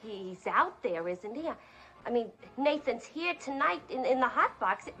 he's out there, isn't he? I mean, Nathan's here tonight in the hot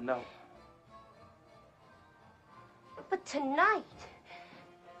box. No. But tonight,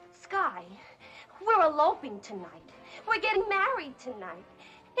 Sky, we're eloping tonight. We're getting married tonight.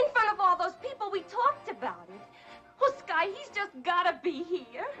 In front of all those people we talked about it. Oh, Sky, he's just gotta be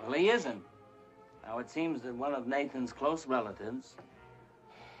here. Well, he isn't. Now, it seems that one of Nathan's close relatives...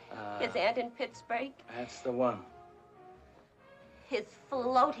 his aunt in Pittsburgh? That's the one. His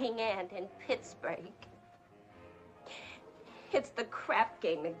floating aunt in Pittsburgh. It's the crap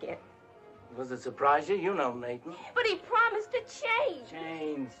game again. Does it surprise you? You know Nathan. But he promised to change.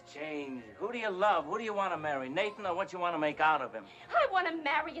 Change. Who do you love? Who do you want to marry? Nathan, or what you want to make out of him? I want to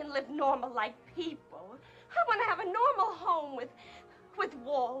marry and live normal like people. I want to have a normal home with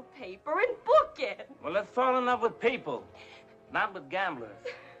wallpaper and bookends. Well, let's fall in love with people, not with gamblers.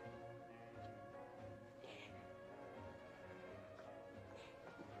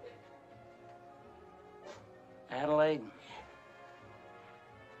 Adelaide,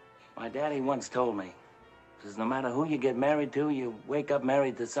 my daddy once told me, says no matter who you get married to, you wake up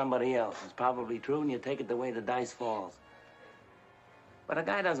married to somebody else. It's probably true, and you take it the way the dice falls. But a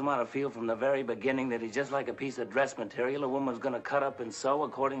guy doesn't want to feel from the very beginning that he's just like a piece of dress material a woman's going to cut up and sew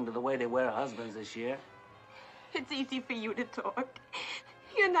according to the way they wear husbands this year. It's easy for you to talk.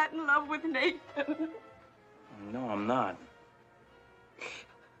 You're not in love with Nathan. No, I'm not.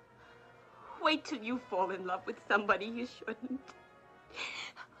 Wait till you fall in love with somebody you shouldn't.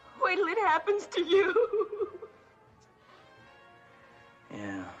 Wait till it happens to you.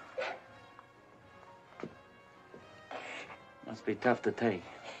 Yeah. Must be tough to take.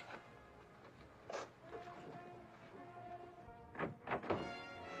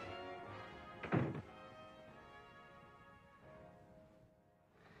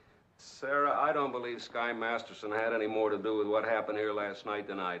 Sarah, I don't believe Sky Masterson had any more to do with what happened here last night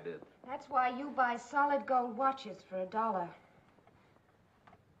than I did. That's why you buy solid gold watches for $1.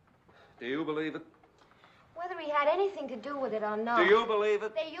 Do you believe it? Whether he had anything to do with it or not. Do you believe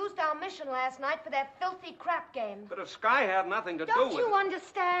it? They used our mission last night for that filthy crap game. But if Sky had nothing to do Don't with you it...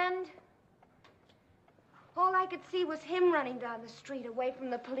 understand? All I could see was him running down the street away from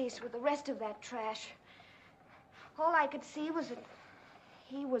the police with the rest of that trash. All I could see was that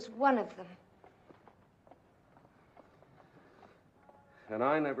he was one of them. And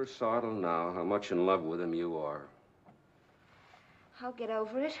I never saw till now how much in love with him you are. I'll get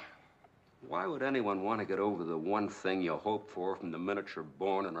over it. Why would anyone want to get over the one thing you hope for from the minute you're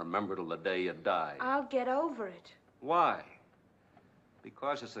born and remember till the day you die? I'll get over it. Why?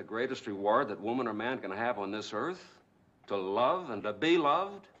 Because it's the greatest reward that woman or man can have on this earth? To love and to be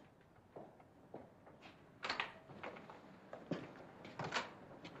loved?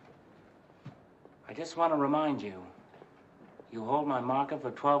 I just want to remind you, you hold my marker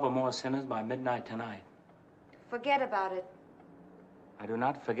for 12 or more sinners by midnight tonight. Forget about it. I do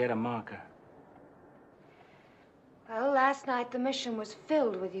not forget a marker. Well, last night the mission was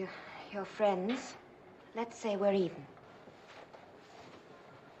filled with your friends. Let's say we're even.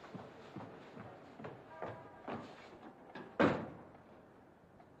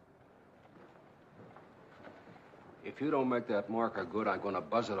 If you don't make that marker good, I'm going to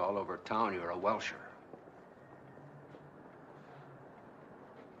buzz it all over town. You're a Welsher.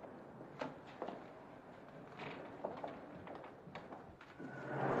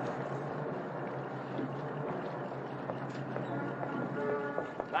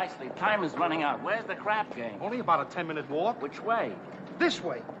 Nicely, time is running out. Where's the crap game? Only about a 10-minute walk. Which way? This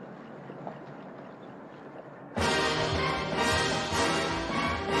way.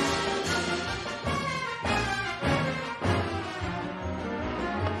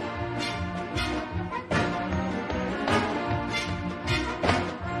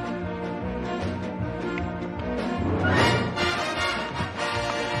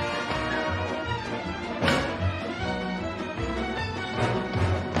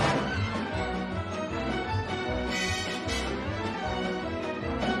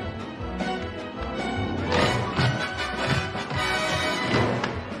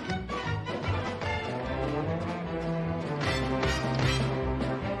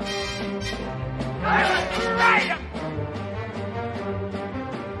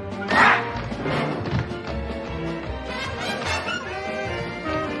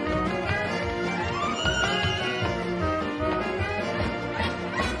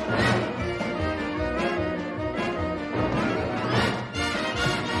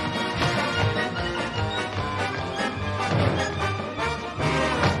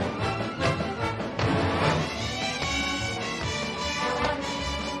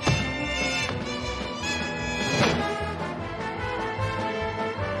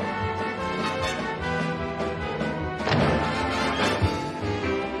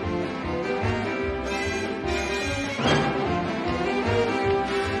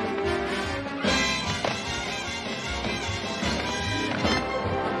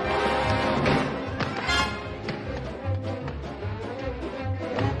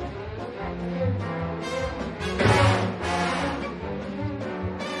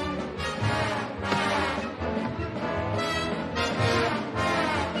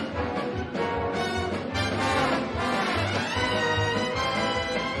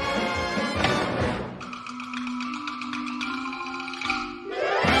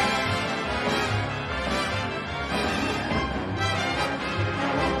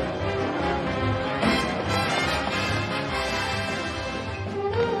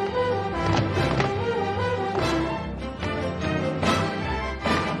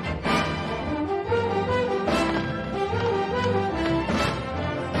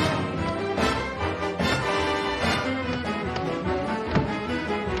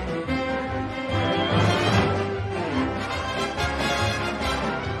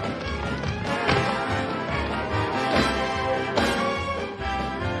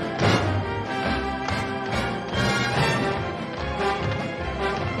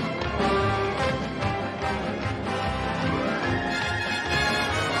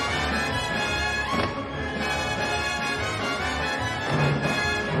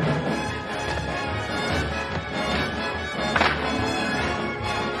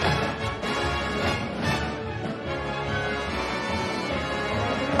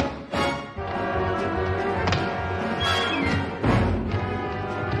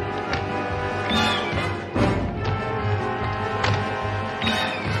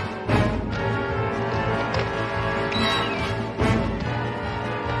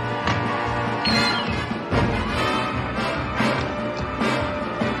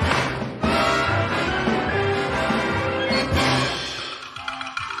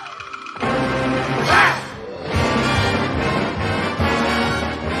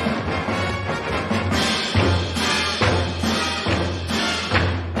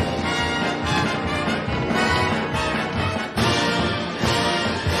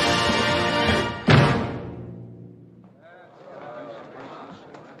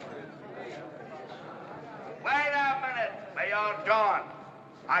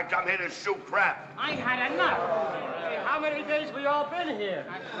 come here to shoot crap. I had enough. How many days we all been here?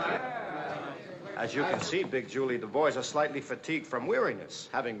 As you can see, Big Julie, the boys are slightly fatigued from weariness,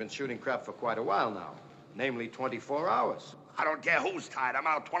 having been shooting crap for quite a while now, namely 24 hours. I don't care who's tired. I'm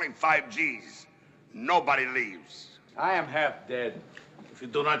out 25 G's. Nobody leaves. I am half dead. If you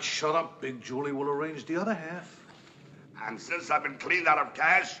do not shut up, Big Julie will arrange the other half. And since I've been cleaned out of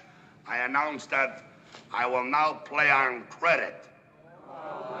cash, I announce that I will now play on credit.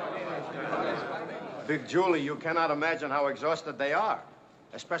 Big Julie, you cannot imagine how exhausted they are,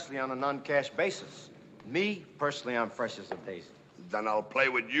 especially on a non-cash basis. Me, personally, I'm fresh as a daisy. Then I'll play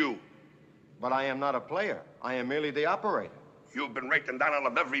with you. But I am not a player. I am merely the operator. You've been raking down out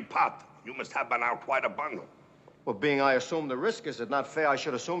of every pot. You must have by now quite a bundle. Well, being I assume the risk, is it not fair I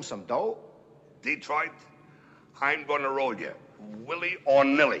should assume some dough? Detroit, I'm going to roll you, willy or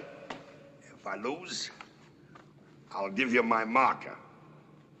nilly. If I lose, I'll give you my marker.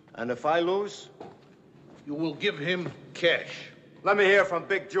 And if I lose? You will give him cash. Let me hear from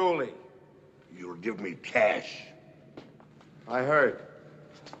Big Julie. You'll give me cash. I heard.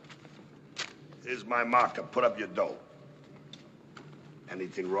 Here's my marker. Put up your dough.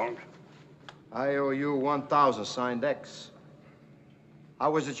 Anything wrong? I owe you 1,000 signed X.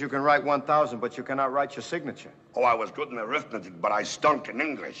 How is it you can write 1,000, but you cannot write your signature? Oh, I was good in arithmetic, but I stunk in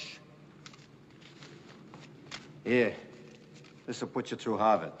English. Here. This will put you through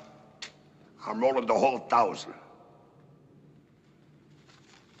Harvard. I'm rolling the whole 1,000.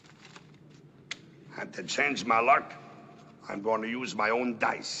 And to change my luck, I'm going to use my own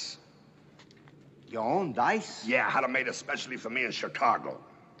dice. Your own dice? Yeah, I had them made especially for me in Chicago.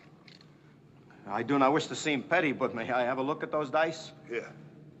 I do not wish to seem petty, but may I have a look at those dice? Here.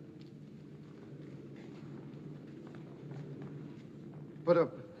 But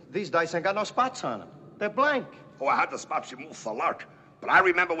these dice ain't got no spots on them. They're blank. Oh, I had the spots removed for luck, but I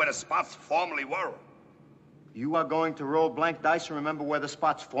remember where the spots formerly were. You are going to roll blank dice and remember where the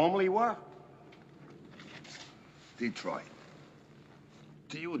spots formerly were? Detroit,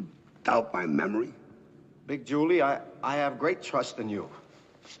 do you doubt my memory? Big Julie, I have great trust in you.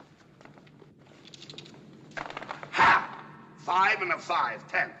 Ha! 5 and a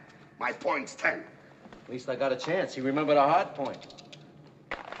 5, 10. My point's 10. At least I got a chance. You remembered a hard point.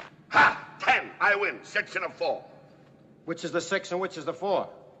 Ha! 10. I win. 6 and a 4. Which is the 6 and which is the 4?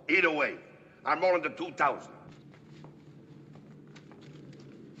 Either way, I'm rolling the 2,000.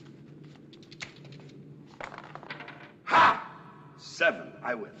 Ha! 7.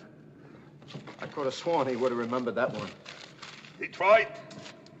 I win. I could have sworn he would have remembered that one. Detroit,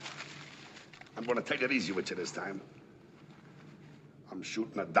 I'm going to take it easy with you this time. I'm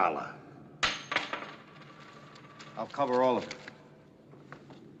shooting $1. I'll cover all of it.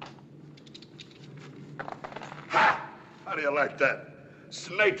 Ha! How do you like that?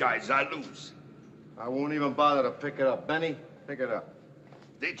 Snake eyes, I lose. I won't even bother to pick it up. Benny, pick it up.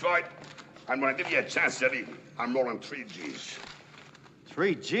 Detroit, I'm going to give you a chance that evening. I'm rolling 3 G's.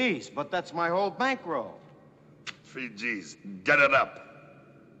 3 G's? But that's my whole bankroll. 3 G's. Get it up.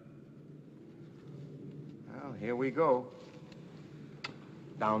 Well, here we go.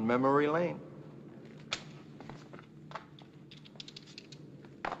 Down memory lane.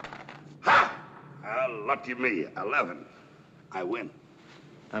 Ha! Lucky me. 11. I win.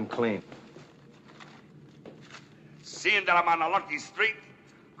 I'm clean. Seeing that I'm on a lucky streak,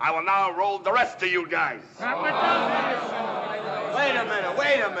 I will now roll the rest of you guys.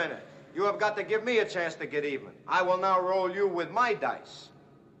 Wait a minute. You have got to give me a chance to get even. I will now roll you with my dice.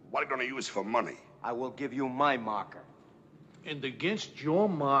 What are you going to use for money? I will give you my marker. And against your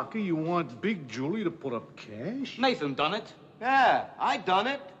marker, you want Big Julie to put up cash? Nathan done it. Yeah, I done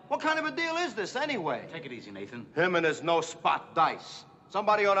it. What kind of a deal is this, anyway? Take it easy, Nathan. Him and his no-spot dice.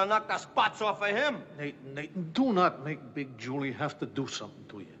 Somebody ought to knock the spots off of him. Nathan, do not make Big Julie have to do something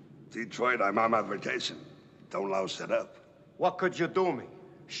to you. Detroit, I'm on my vacation. Don't louse it up. What could you do me?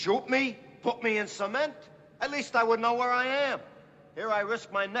 Shoot me? Put me in cement? At least I would know where I am. Here I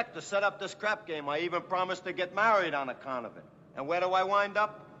risk my neck to set up this crap game. I even promised to get married on account of it. And where do I wind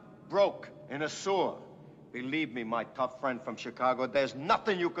up? Broke, in a sewer. Believe me, my tough friend from Chicago, there's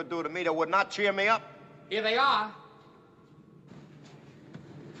nothing you could do to me that would not cheer me up. Here they are.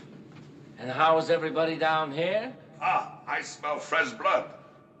 And how is everybody down here? Ah, I smell fresh blood.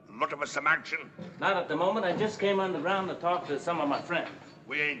 Looking for some action? Not at the moment. I just came underground to talk to some of my friends.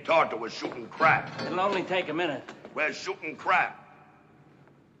 We ain't talking, we're shooting crap. It'll only take a minute. We're shooting crap.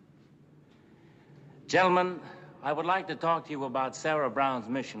 Gentlemen, I would like to talk to you about Sarah Brown's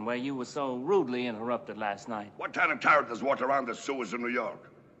mission, where you were so rudely interrupted last night. What kind of characters walk around the sewers in New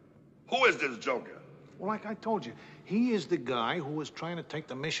York? Who is this joker? Well, like I told you, He is the guy who was trying to take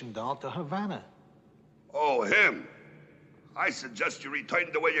the mission doll to Havana. Oh, him. I suggest you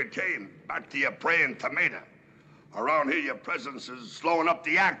return the way you came, back to your praying tomato. Around here, your presence is slowing up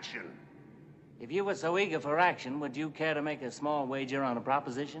the action. If you were so eager for action, would you care to make a small wager on a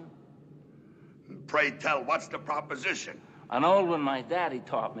proposition? Pray tell, what's the proposition? An old one my daddy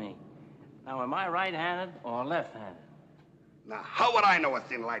taught me. Now, am I right-handed or left-handed? Now, how would I know a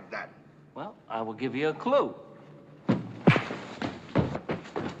thing like that? Well, I will give you a clue.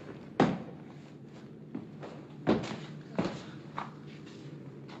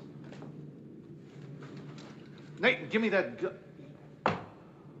 Nathan, give me that gun.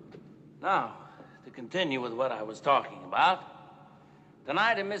 Now, to continue with what I was talking about.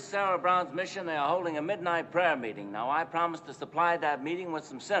 Tonight in Miss Sarah Brown's mission, they are holding a midnight prayer meeting. Now, I promised to supply that meeting with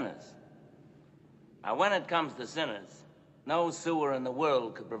some sinners. Now, when it comes to sinners, no sewer in the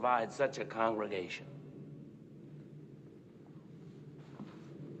world could provide such a congregation.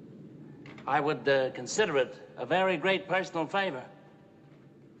 I would consider it a very great personal favor.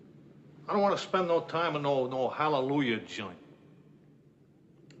 I don't want to spend no time in no hallelujah joint.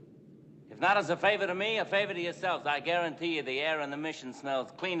 If not as a favor to me, a favor to yourselves. I guarantee you the air in the mission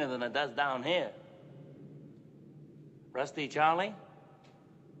smells cleaner than it does down here. Rusty Charlie?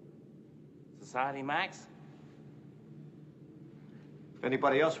 Society Max? If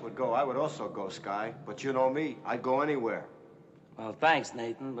anybody else would go, I would also go, Sky. But you know me, I'd go anywhere. Well, thanks,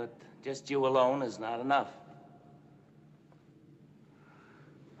 Nathan, but just you alone is not enough.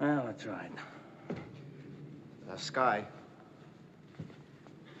 Well, that's right. Sky,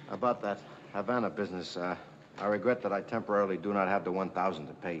 about that Havana business, I regret that I temporarily do not have the 1,000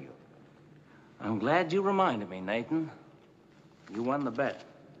 to pay you. I'm glad you reminded me, Nathan. You won the bet.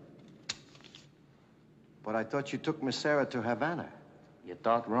 But I thought you took Miss Sarah to Havana. You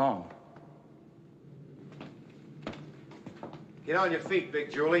thought wrong. Get on your feet,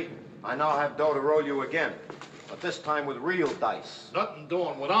 Big Julie. I now have dough to roll you again. But this time with real dice. Nothing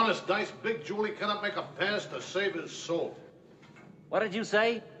doing. With honest dice, Big Julie cannot make a pass to save his soul. What did you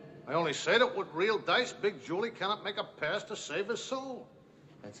say? I only said it with real dice. Big Julie cannot make a pass to save his soul.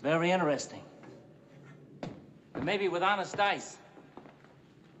 That's very interesting. And maybe with honest dice,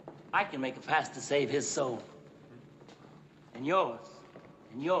 I can make a pass to save his soul. And yours,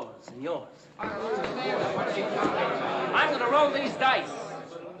 and yours, and yours. I'm gonna roll these dice.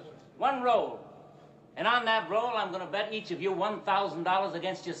 One roll. And on that roll, I'm gonna bet each of you $1,000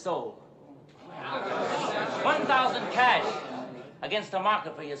 against your soul. 1,000 cash against a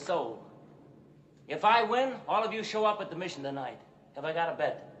marker for your soul. If I win, all of you show up at the mission tonight. Have I got a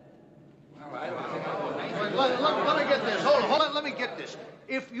bet? Let me get this. Hold on. Let me get this.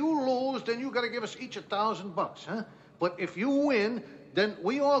 If you lose, then you got to give us each $1,000, huh? But if you win, then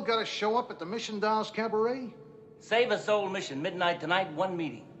we all got to show up at the Mission Dolls Cabaret. Save a soul mission, midnight tonight, one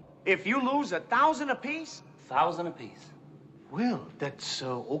meeting. If you lose 1,000 apiece? 1,000 apiece. Well, that's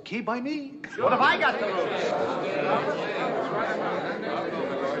okay by me. What have I got to lose?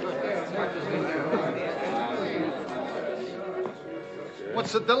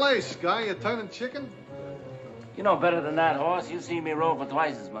 What's the delay, Sky? You turning chicken? You know better than that, horse. You see me roll for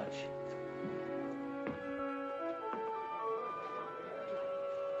twice as much.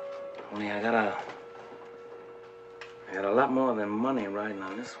 Only I got a lot more than money riding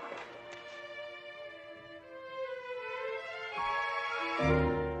on this one.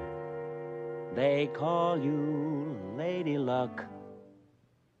 They call you Lady Luck,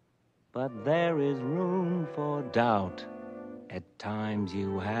 but there is room for doubt. At times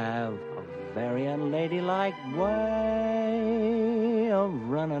you have a very unladylike way of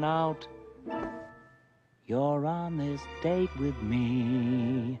running out. You're on this date with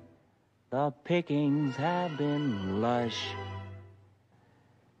me. The pickings have been lush.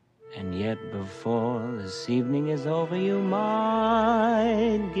 And yet before this evening is over, you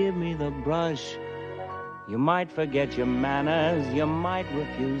might give me the brush. You might forget your manners, you might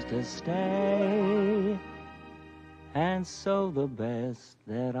refuse to stay. And so the best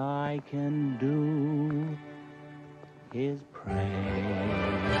that I can do is pray.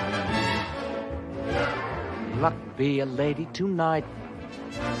 Luck be a lady tonight.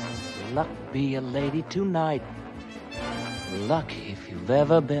 Luck be a lady tonight. Luck, if you've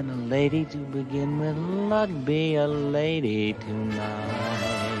ever been a lady to begin with, luck be a lady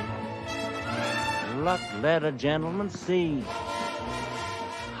tonight. Luck, let a gentleman see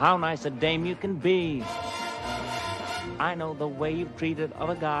how nice a dame you can be. I know the way you've treated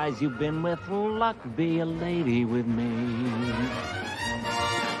other guys you've been with. Luck, be a lady with me.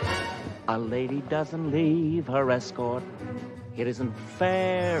 A lady doesn't leave her escort. It isn't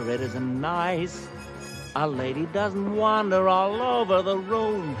fair, it isn't nice. A lady doesn't wander all over the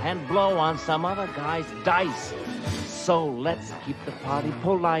room and blow on some other guy's dice. So let's keep the party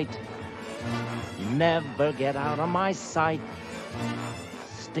polite. Never get out of my sight.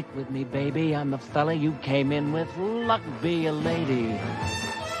 Stick with me, baby. I'm the fella you came in with. Luck be a lady.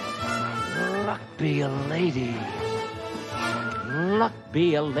 Luck be a lady. Luck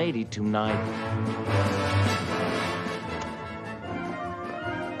be a lady tonight.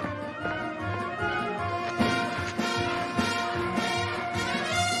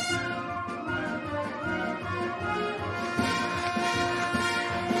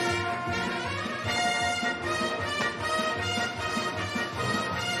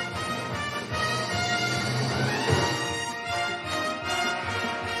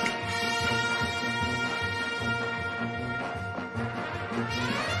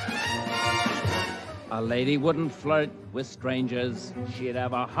 A lady wouldn't flirt with strangers. She'd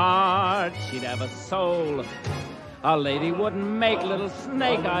have a heart, she'd have a soul. A lady wouldn't make little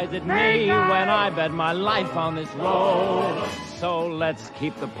snake eyes at me when I bet my life on this roll. So let's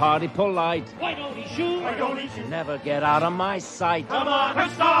keep the party polite. Why don't he shoot? Why don't he shoot? Never get out of my sight. Come on, we're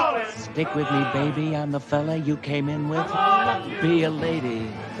stalling. Stick with me, baby. I'm the fella you came in with. Come on, Be a lady.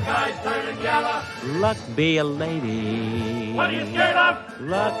 Sky's turning yellow. Luck be a lady. What are you scared of?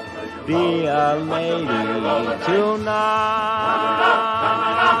 Luck be a lady tonight.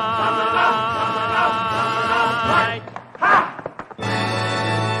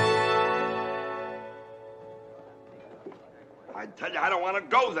 I tell you, I don't want to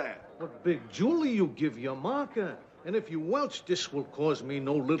go there. But, Big Julie, you give your marker. And if you welch, this will cause me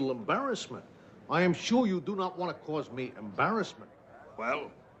no little embarrassment. I am sure you do not want to cause me embarrassment. Well,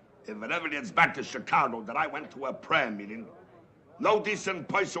 if it ever gets back to Chicago that I went to a prayer meeting, no decent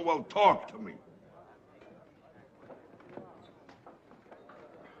person will talk to me.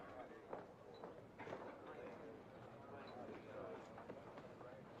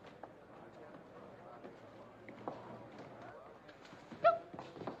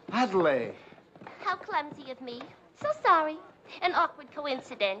 Adelaide. How clumsy of me. So sorry. An awkward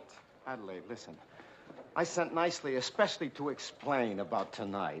coincidence. Adelaide, listen. I sent nicely, especially to explain about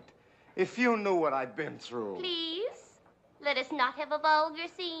tonight. If you knew what I've been through. Please, let us not have a vulgar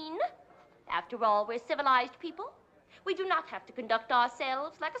scene. After all, we're civilized people. We do not have to conduct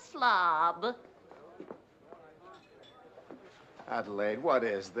ourselves like a slob. Adelaide, what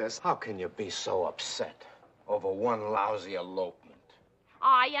is this? How can you be so upset over one lousy elopement?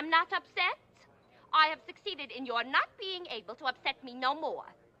 I am not upset. I have succeeded in your not being able to upset me no more.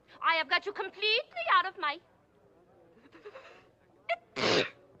 I have got you completely out of my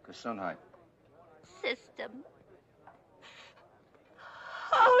Gesundheit. system.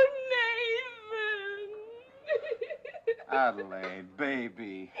 Oh, Nathan. Adelaide,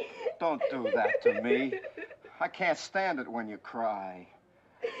 baby, don't do that to me. I can't stand it when you cry.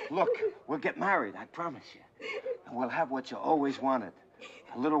 Look, we'll get married, I promise you. And we'll have what you always wanted.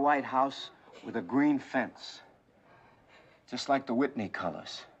 A little white house with a green fence. Just like the Whitney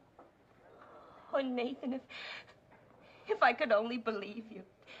colors. Oh, Nathan, if I could only believe you.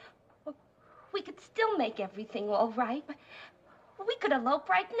 We could still make everything all right. We could elope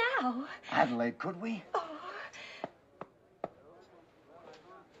right now. Adelaide, could we? Oh.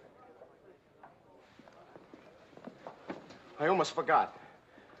 I almost forgot.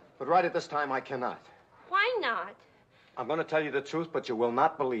 But right at this time, I cannot. Why not? I'm going to tell you the truth, but you will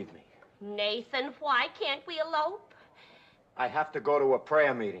not believe me. Nathan, why can't we elope? I have to go to a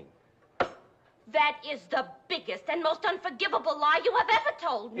prayer meeting. That is the biggest and most unforgivable lie you have ever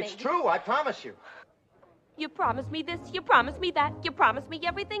told me. It's true, I promise you. You promise me this, you promise me that, you promise me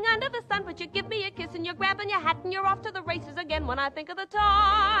everything under the sun, but you give me a kiss and you're grabbing your hat and you're off to the races again when I think of the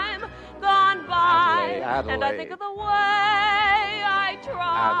time gone by. Adelaide. And I think of the way I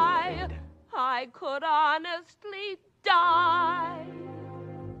try. Adelaide. I could honestly die.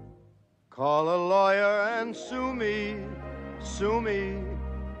 Call a lawyer and sue me, sue me.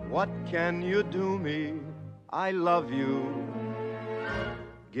 What can you do me? I love you.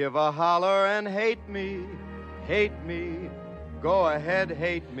 Give a holler and hate me, hate me. Go ahead,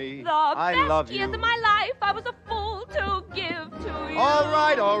 hate me. I love The best years you. of my life I was a fool to give to you. All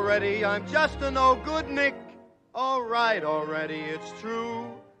right already, I'm just a no-good Nick. All right already, it's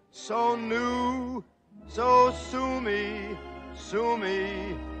true. So new, so sue me, sue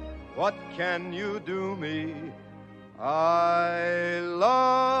me. What can you do me? I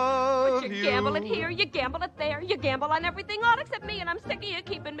love But you you. gamble it here, you gamble it there, you gamble on everything all except me, and I'm sick of you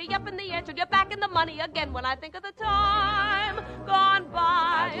keeping me up in the air till you're back in the money again when I think of the time gone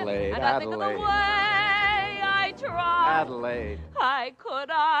by. Adelaide, and I think of the Adelaide. way I tried. Adelaide. I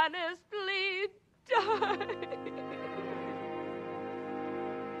could honestly die.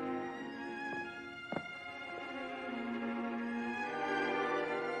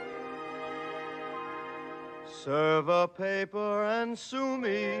 Serve a paper and sue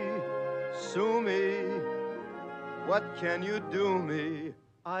me, sue me. What can you do me?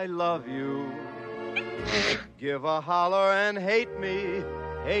 I love you. Give a holler and hate me,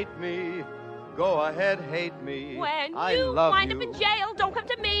 hate me. Go ahead, hate me. When I you love wind you. up in jail, don't come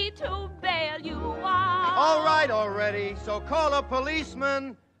to me to bail you out. All right already, so call a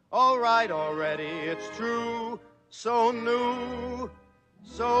policeman. All right already, it's true. So new,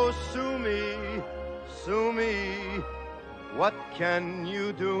 so sue me, sue me. What can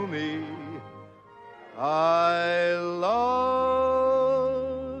you do me? I love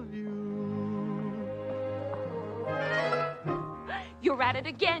you. You're at it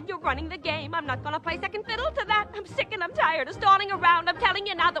again. You're running the game. I'm not gonna play second fiddle to that. I'm sick and I'm tired of stalling around. I'm telling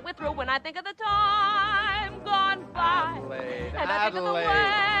you now that we're through when I think of the time gone by. Adelaide, And I think of the way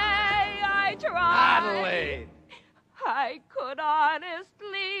Adelaide. I tried. Adelaide. I could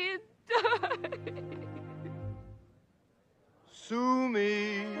honestly die. Sue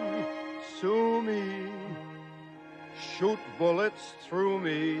me, sue me. Shoot bullets through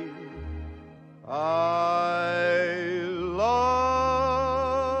me. I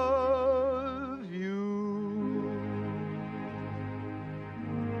love you.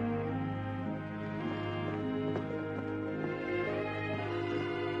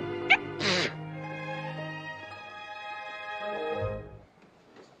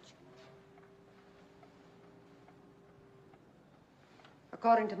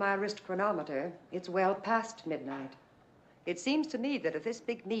 According to my wrist chronometer, it's well past midnight. It seems to me that if this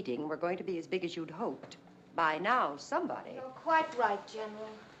big meeting were going to be as big as you'd hoped, by now somebody... You're quite right, General.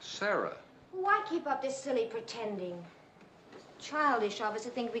 Sarah. Why keep up this silly pretending? It's childish of us to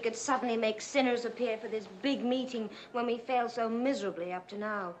think we could suddenly make sinners appear for this big meeting when we failed so miserably up to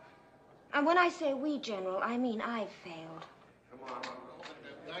now. And when I say we, General, I mean I've failed.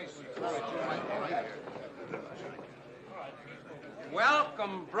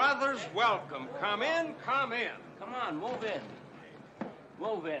 Welcome, brothers, welcome. Come in, come in. Come on, move in.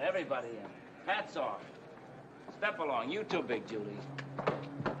 Move in, everybody in. Hats off. Step along. You too, Big Julie.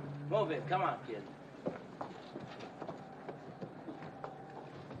 Move in. Come on, kid.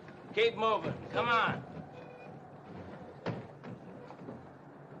 Keep moving. Come on.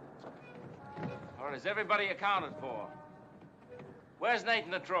 All right, is everybody accounted for? Where's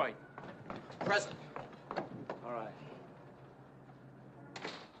Nathan Detroit? Present. All right.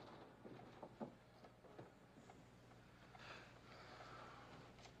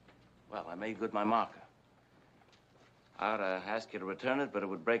 Well, I made good my marker. I ought to ask you to return it, but it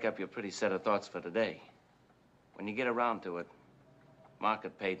would break up your pretty set of thoughts for today. When you get around to it, mark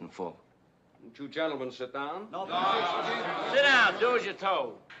it paid in full. Won't you gentlemen sit down? No. Sit down. Do as you're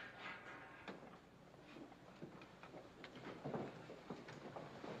told.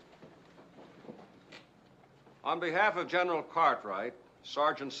 On behalf of General Cartwright,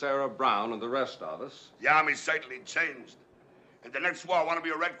 Sergeant Sarah Brown, and the rest of us... The Army's certainly changed. In the next war, I want to be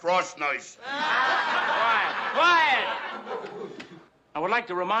a Red Cross nurse. Quiet! Quiet! I would like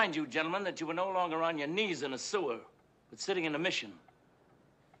to remind you, gentlemen, that you were no longer on your knees in a sewer, but sitting in a mission.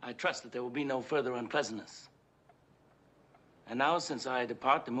 I trust that there will be no further unpleasantness. And now, since I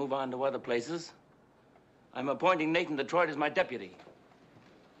depart to move on to other places, I'm appointing Nathan Detroit as my deputy.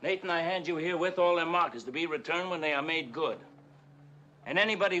 Nathan, I hand you herewith all their markers to be returned when they are made good. And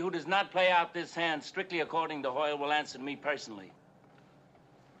anybody who does not play out this hand strictly according to Hoyle will answer to me personally.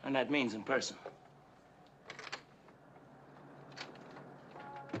 And that means in person.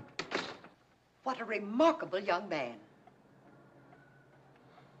 What a remarkable young man.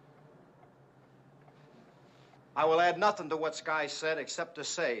 I will add nothing to what Sky said except to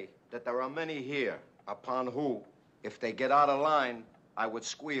say that there are many here upon who, if they get out of line, I would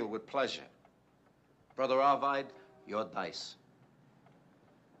squeal with pleasure. Brother Arvide, your dice.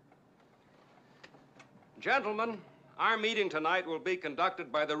 Gentlemen, our meeting tonight will be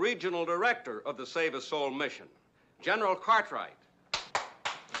conducted by the regional director of the Save a Soul mission, General Cartwright.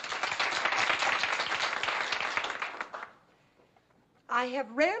 I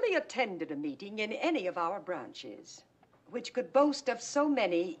have rarely attended a meeting in any of our branches which could boast of so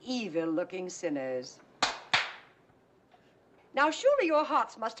many evil-looking sinners. Now, surely your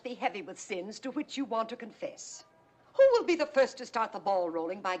hearts must be heavy with sins to which you want to confess. Who will be the first to start the ball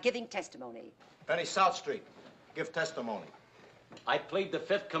rolling by giving testimony? Benny South Street, give testimony. I plead the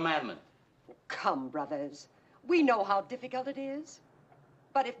fifth commandment. Come, brothers. We know how difficult it is.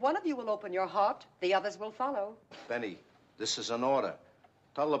 But if one of you will open your heart, the others will follow. Benny, this is an order.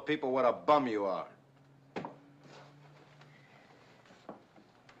 Tell the people what a bum you are.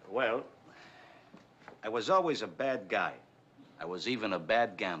 Well, I was always a bad guy. I was even a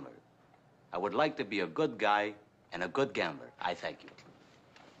bad gambler. I would like to be a good guy and a good gambler. I thank you.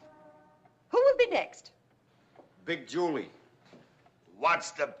 Who will be next? Big Julie.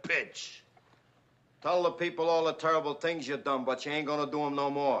 What's the pitch? Tell the people all the terrible things you've done, but you ain't gonna do them no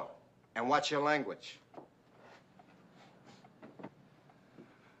more. And watch your language.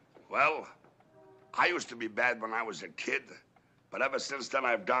 Well, I used to be bad when I was a kid, but ever since then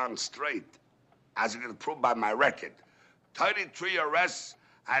I've gone straight, as it is proved by my record. 33 arrests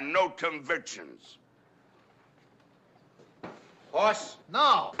and no convictions. Horse?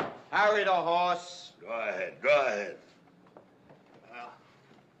 No. Harry the horse. Go ahead, go ahead.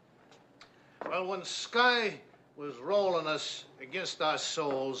 Well, when Sky was rolling us against our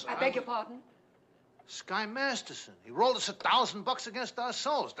souls... I beg your pardon? Sky Masterson. He rolled us $1,000 against our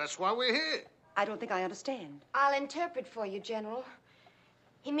souls. That's why we're here. I don't think I understand. I'll interpret for you, General.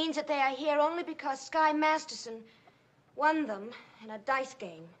 He means that they are here only because Sky Masterson won them in a dice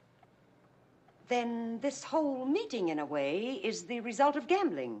game. Then this whole meeting, in a way, is the result of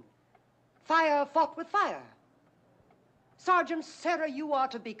gambling. Fire fought with fire. Sergeant Sarah, you are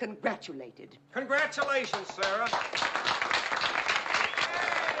to be congratulated. Congratulations, Sarah.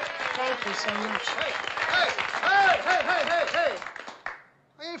 Thank you so much. Hey!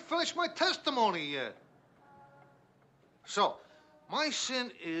 I ain't finished my testimony yet. So, my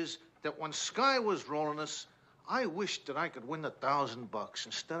sin is that when Sky was rolling us, I wished that I could win $1,000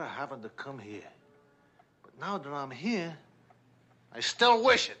 instead of having to come here. But now that I'm here, I still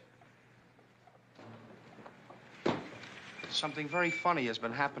wish it. Something very funny has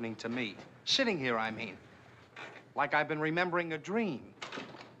been happening to me. Sitting here, I mean. Like I've been remembering a dream.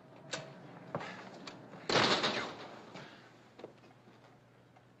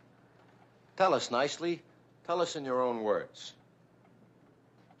 Tell us nicely. Tell us in your own words.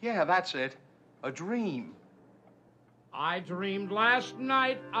 Yeah, that's it. A dream. I dreamed last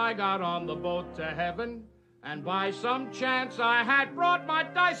night I got on the boat to heaven, and by some chance I had brought my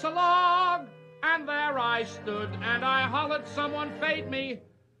dice along, and there I stood and I hollered someone fade me,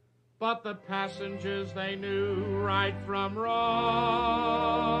 but the passengers, they knew right from wrong.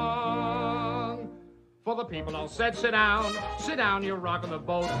 For the people all said, sit down, you're rocking the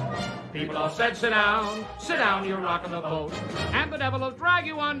boat. People all said, sit down, you're rocking the boat. And the devil will drag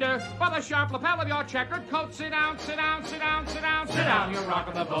you under by the sharp lapel of your checkered coat. Sit down, you're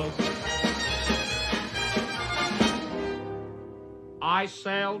rocking the boat. I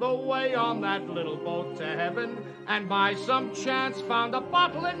sailed away on that little boat to heaven, and by some chance found a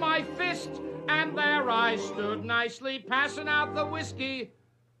bottle in my fist, and there I stood nicely passing out the whiskey.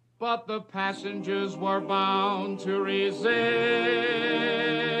 But the passengers were bound to resist.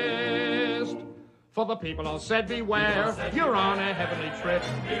 For the people all said, beware, you're on a heavenly trip.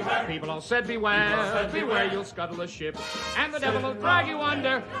 People all said, beware, you'll scuttle the ship. And the devil will drag you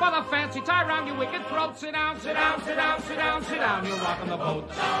under by the fancy tie round your wicked throat. Sit down, you're rocking the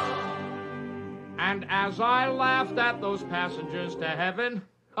boat. And as I laughed at those passengers to heaven,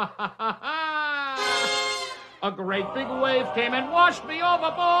 a great big wave came and washed me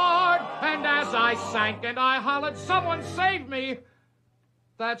overboard. And as I sank and I hollered, someone save me,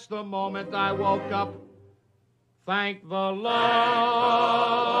 that's the moment I woke up. Thank the Lord.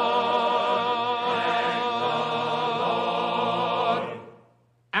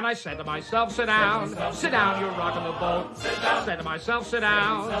 And I said to myself, sit down, you're rocking the boat. Said to myself, sit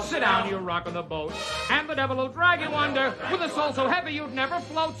down, you're rocking the boat. And the devil will drag you under with a soul so heavy you'd never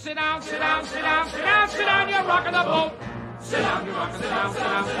float. Sit down, you're rocking the boat. Sit down, you're rocking, you're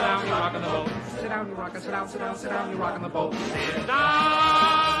rocking the boat. Sit down, you're rocking, you're rocking the boat. Sit down, you're rocking the boat.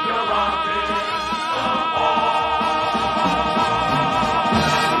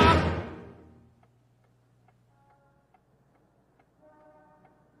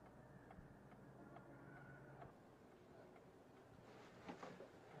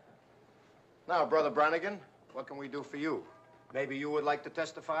 Now, Brother Brannigan, what can we do for you? Maybe you would like to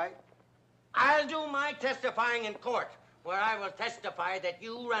testify? I'll do my testifying in court, where I will testify that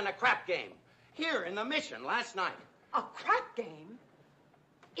you ran a crap game here in the Mission last night. A crap game?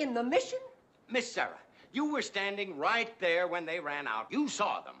 In the Mission? Miss Sarah, you were standing right there when they ran out. You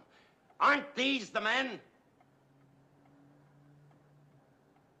saw them. Aren't these the men?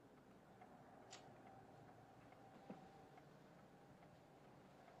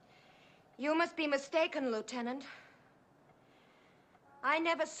 You must be mistaken, Lieutenant. I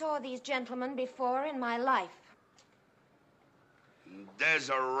never saw these gentlemen before in my life. There's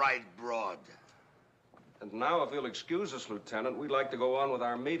a right broad. And now, if you'll excuse us, Lieutenant, we'd like to go on with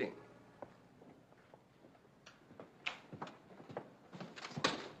our meeting.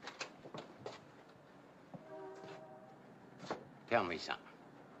 tell me something.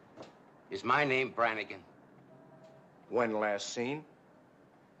 Is my name Brannigan? When last seen?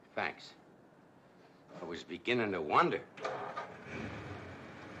 Thanks. I was beginning to wonder.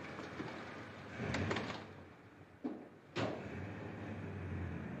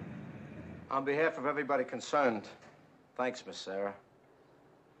 On behalf of everybody concerned, thanks, Miss Sarah.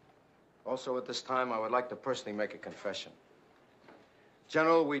 Also, at this time, I would like to personally make a confession.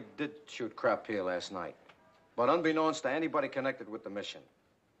 General, we did shoot crap here last night, but unbeknownst to anybody connected with the mission.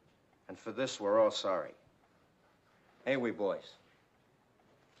 And for this, we're all sorry. Ain't we, boys?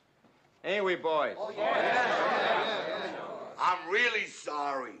 Ain't we, boys? Oh, yeah. I'm really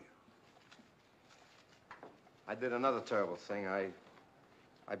sorry. I did another terrible thing. I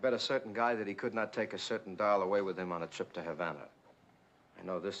bet a certain guy that he could not take a certain doll away with him on a trip to Havana. I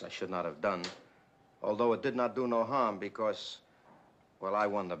know this I should not have done, although it did not do no harm because, well, I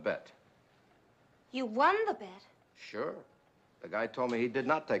won the bet. You won the bet? Sure. The guy told me he did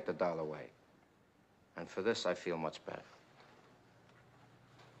not take the doll away. And for this, I feel much better.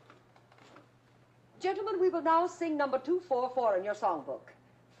 Gentlemen, we will now sing number 244 in your songbook.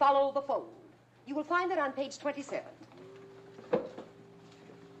 Follow the Fold. You will find it on page 27.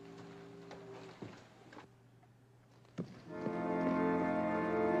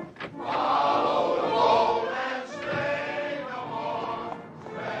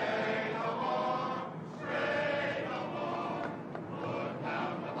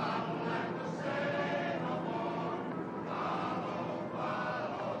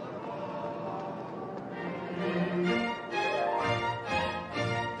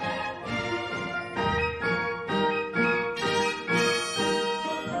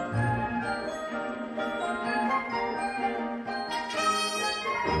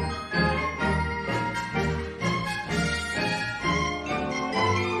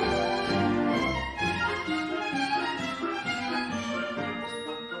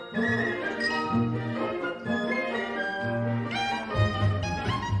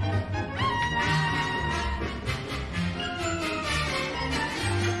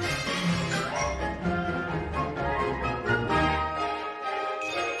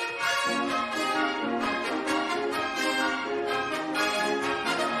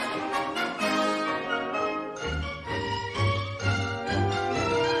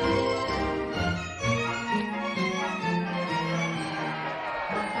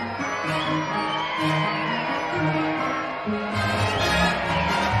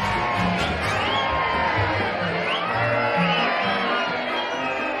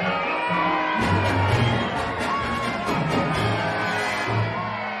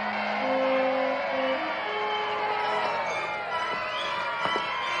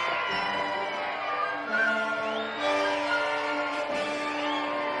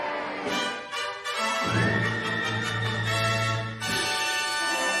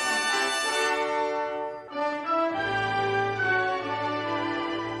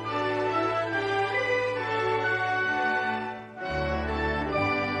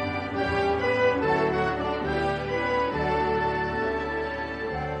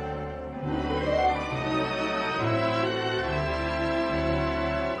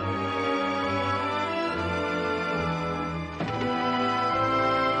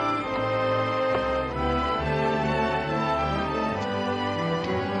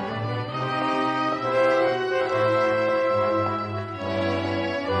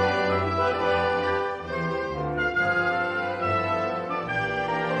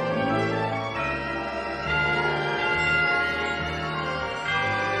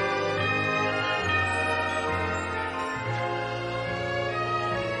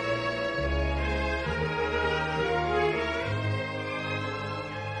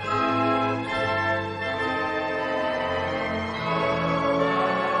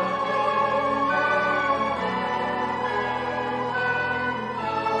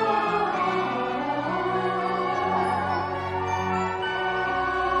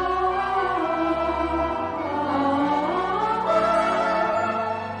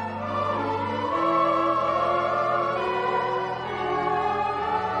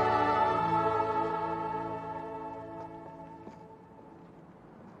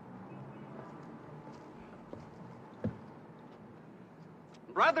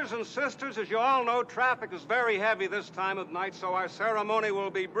 Brothers and sisters, as you all know, traffic is very heavy this time of night, so our ceremony will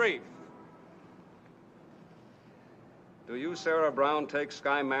be brief. Do you, Sarah Brown, take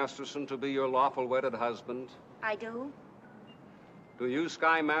Sky Masterson to be your lawful wedded husband? I do. Do you,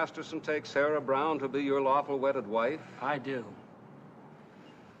 Sky Masterson, take Sarah Brown to be your lawful wedded wife? I do.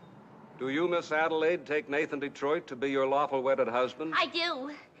 Do you, Miss Adelaide, take Nathan Detroit to be your lawful wedded husband? I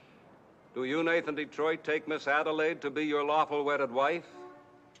do. Do you, Nathan Detroit, take Miss Adelaide to be your lawful wedded wife?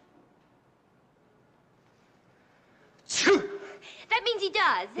 That means he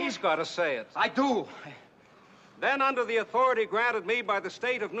does. He's got to say it. I do. Then, under the authority granted me by the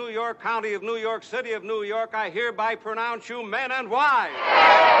state of New York, county of New York, city of New York, I hereby pronounce you men and wives.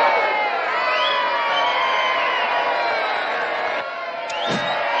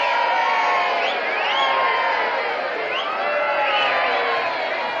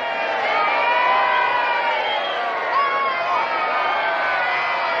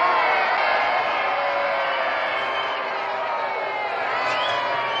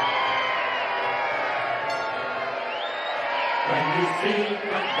 When you see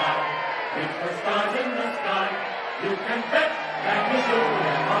a guy with the stars in the sky, you can bet that he's doing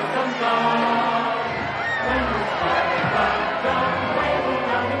an awesome job. When you spot a black dog waving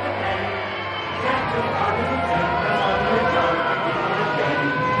down in the plain, chances are that he's in on your job to give it a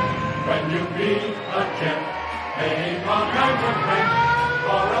game. When you meet a gent paying all kinds of pay,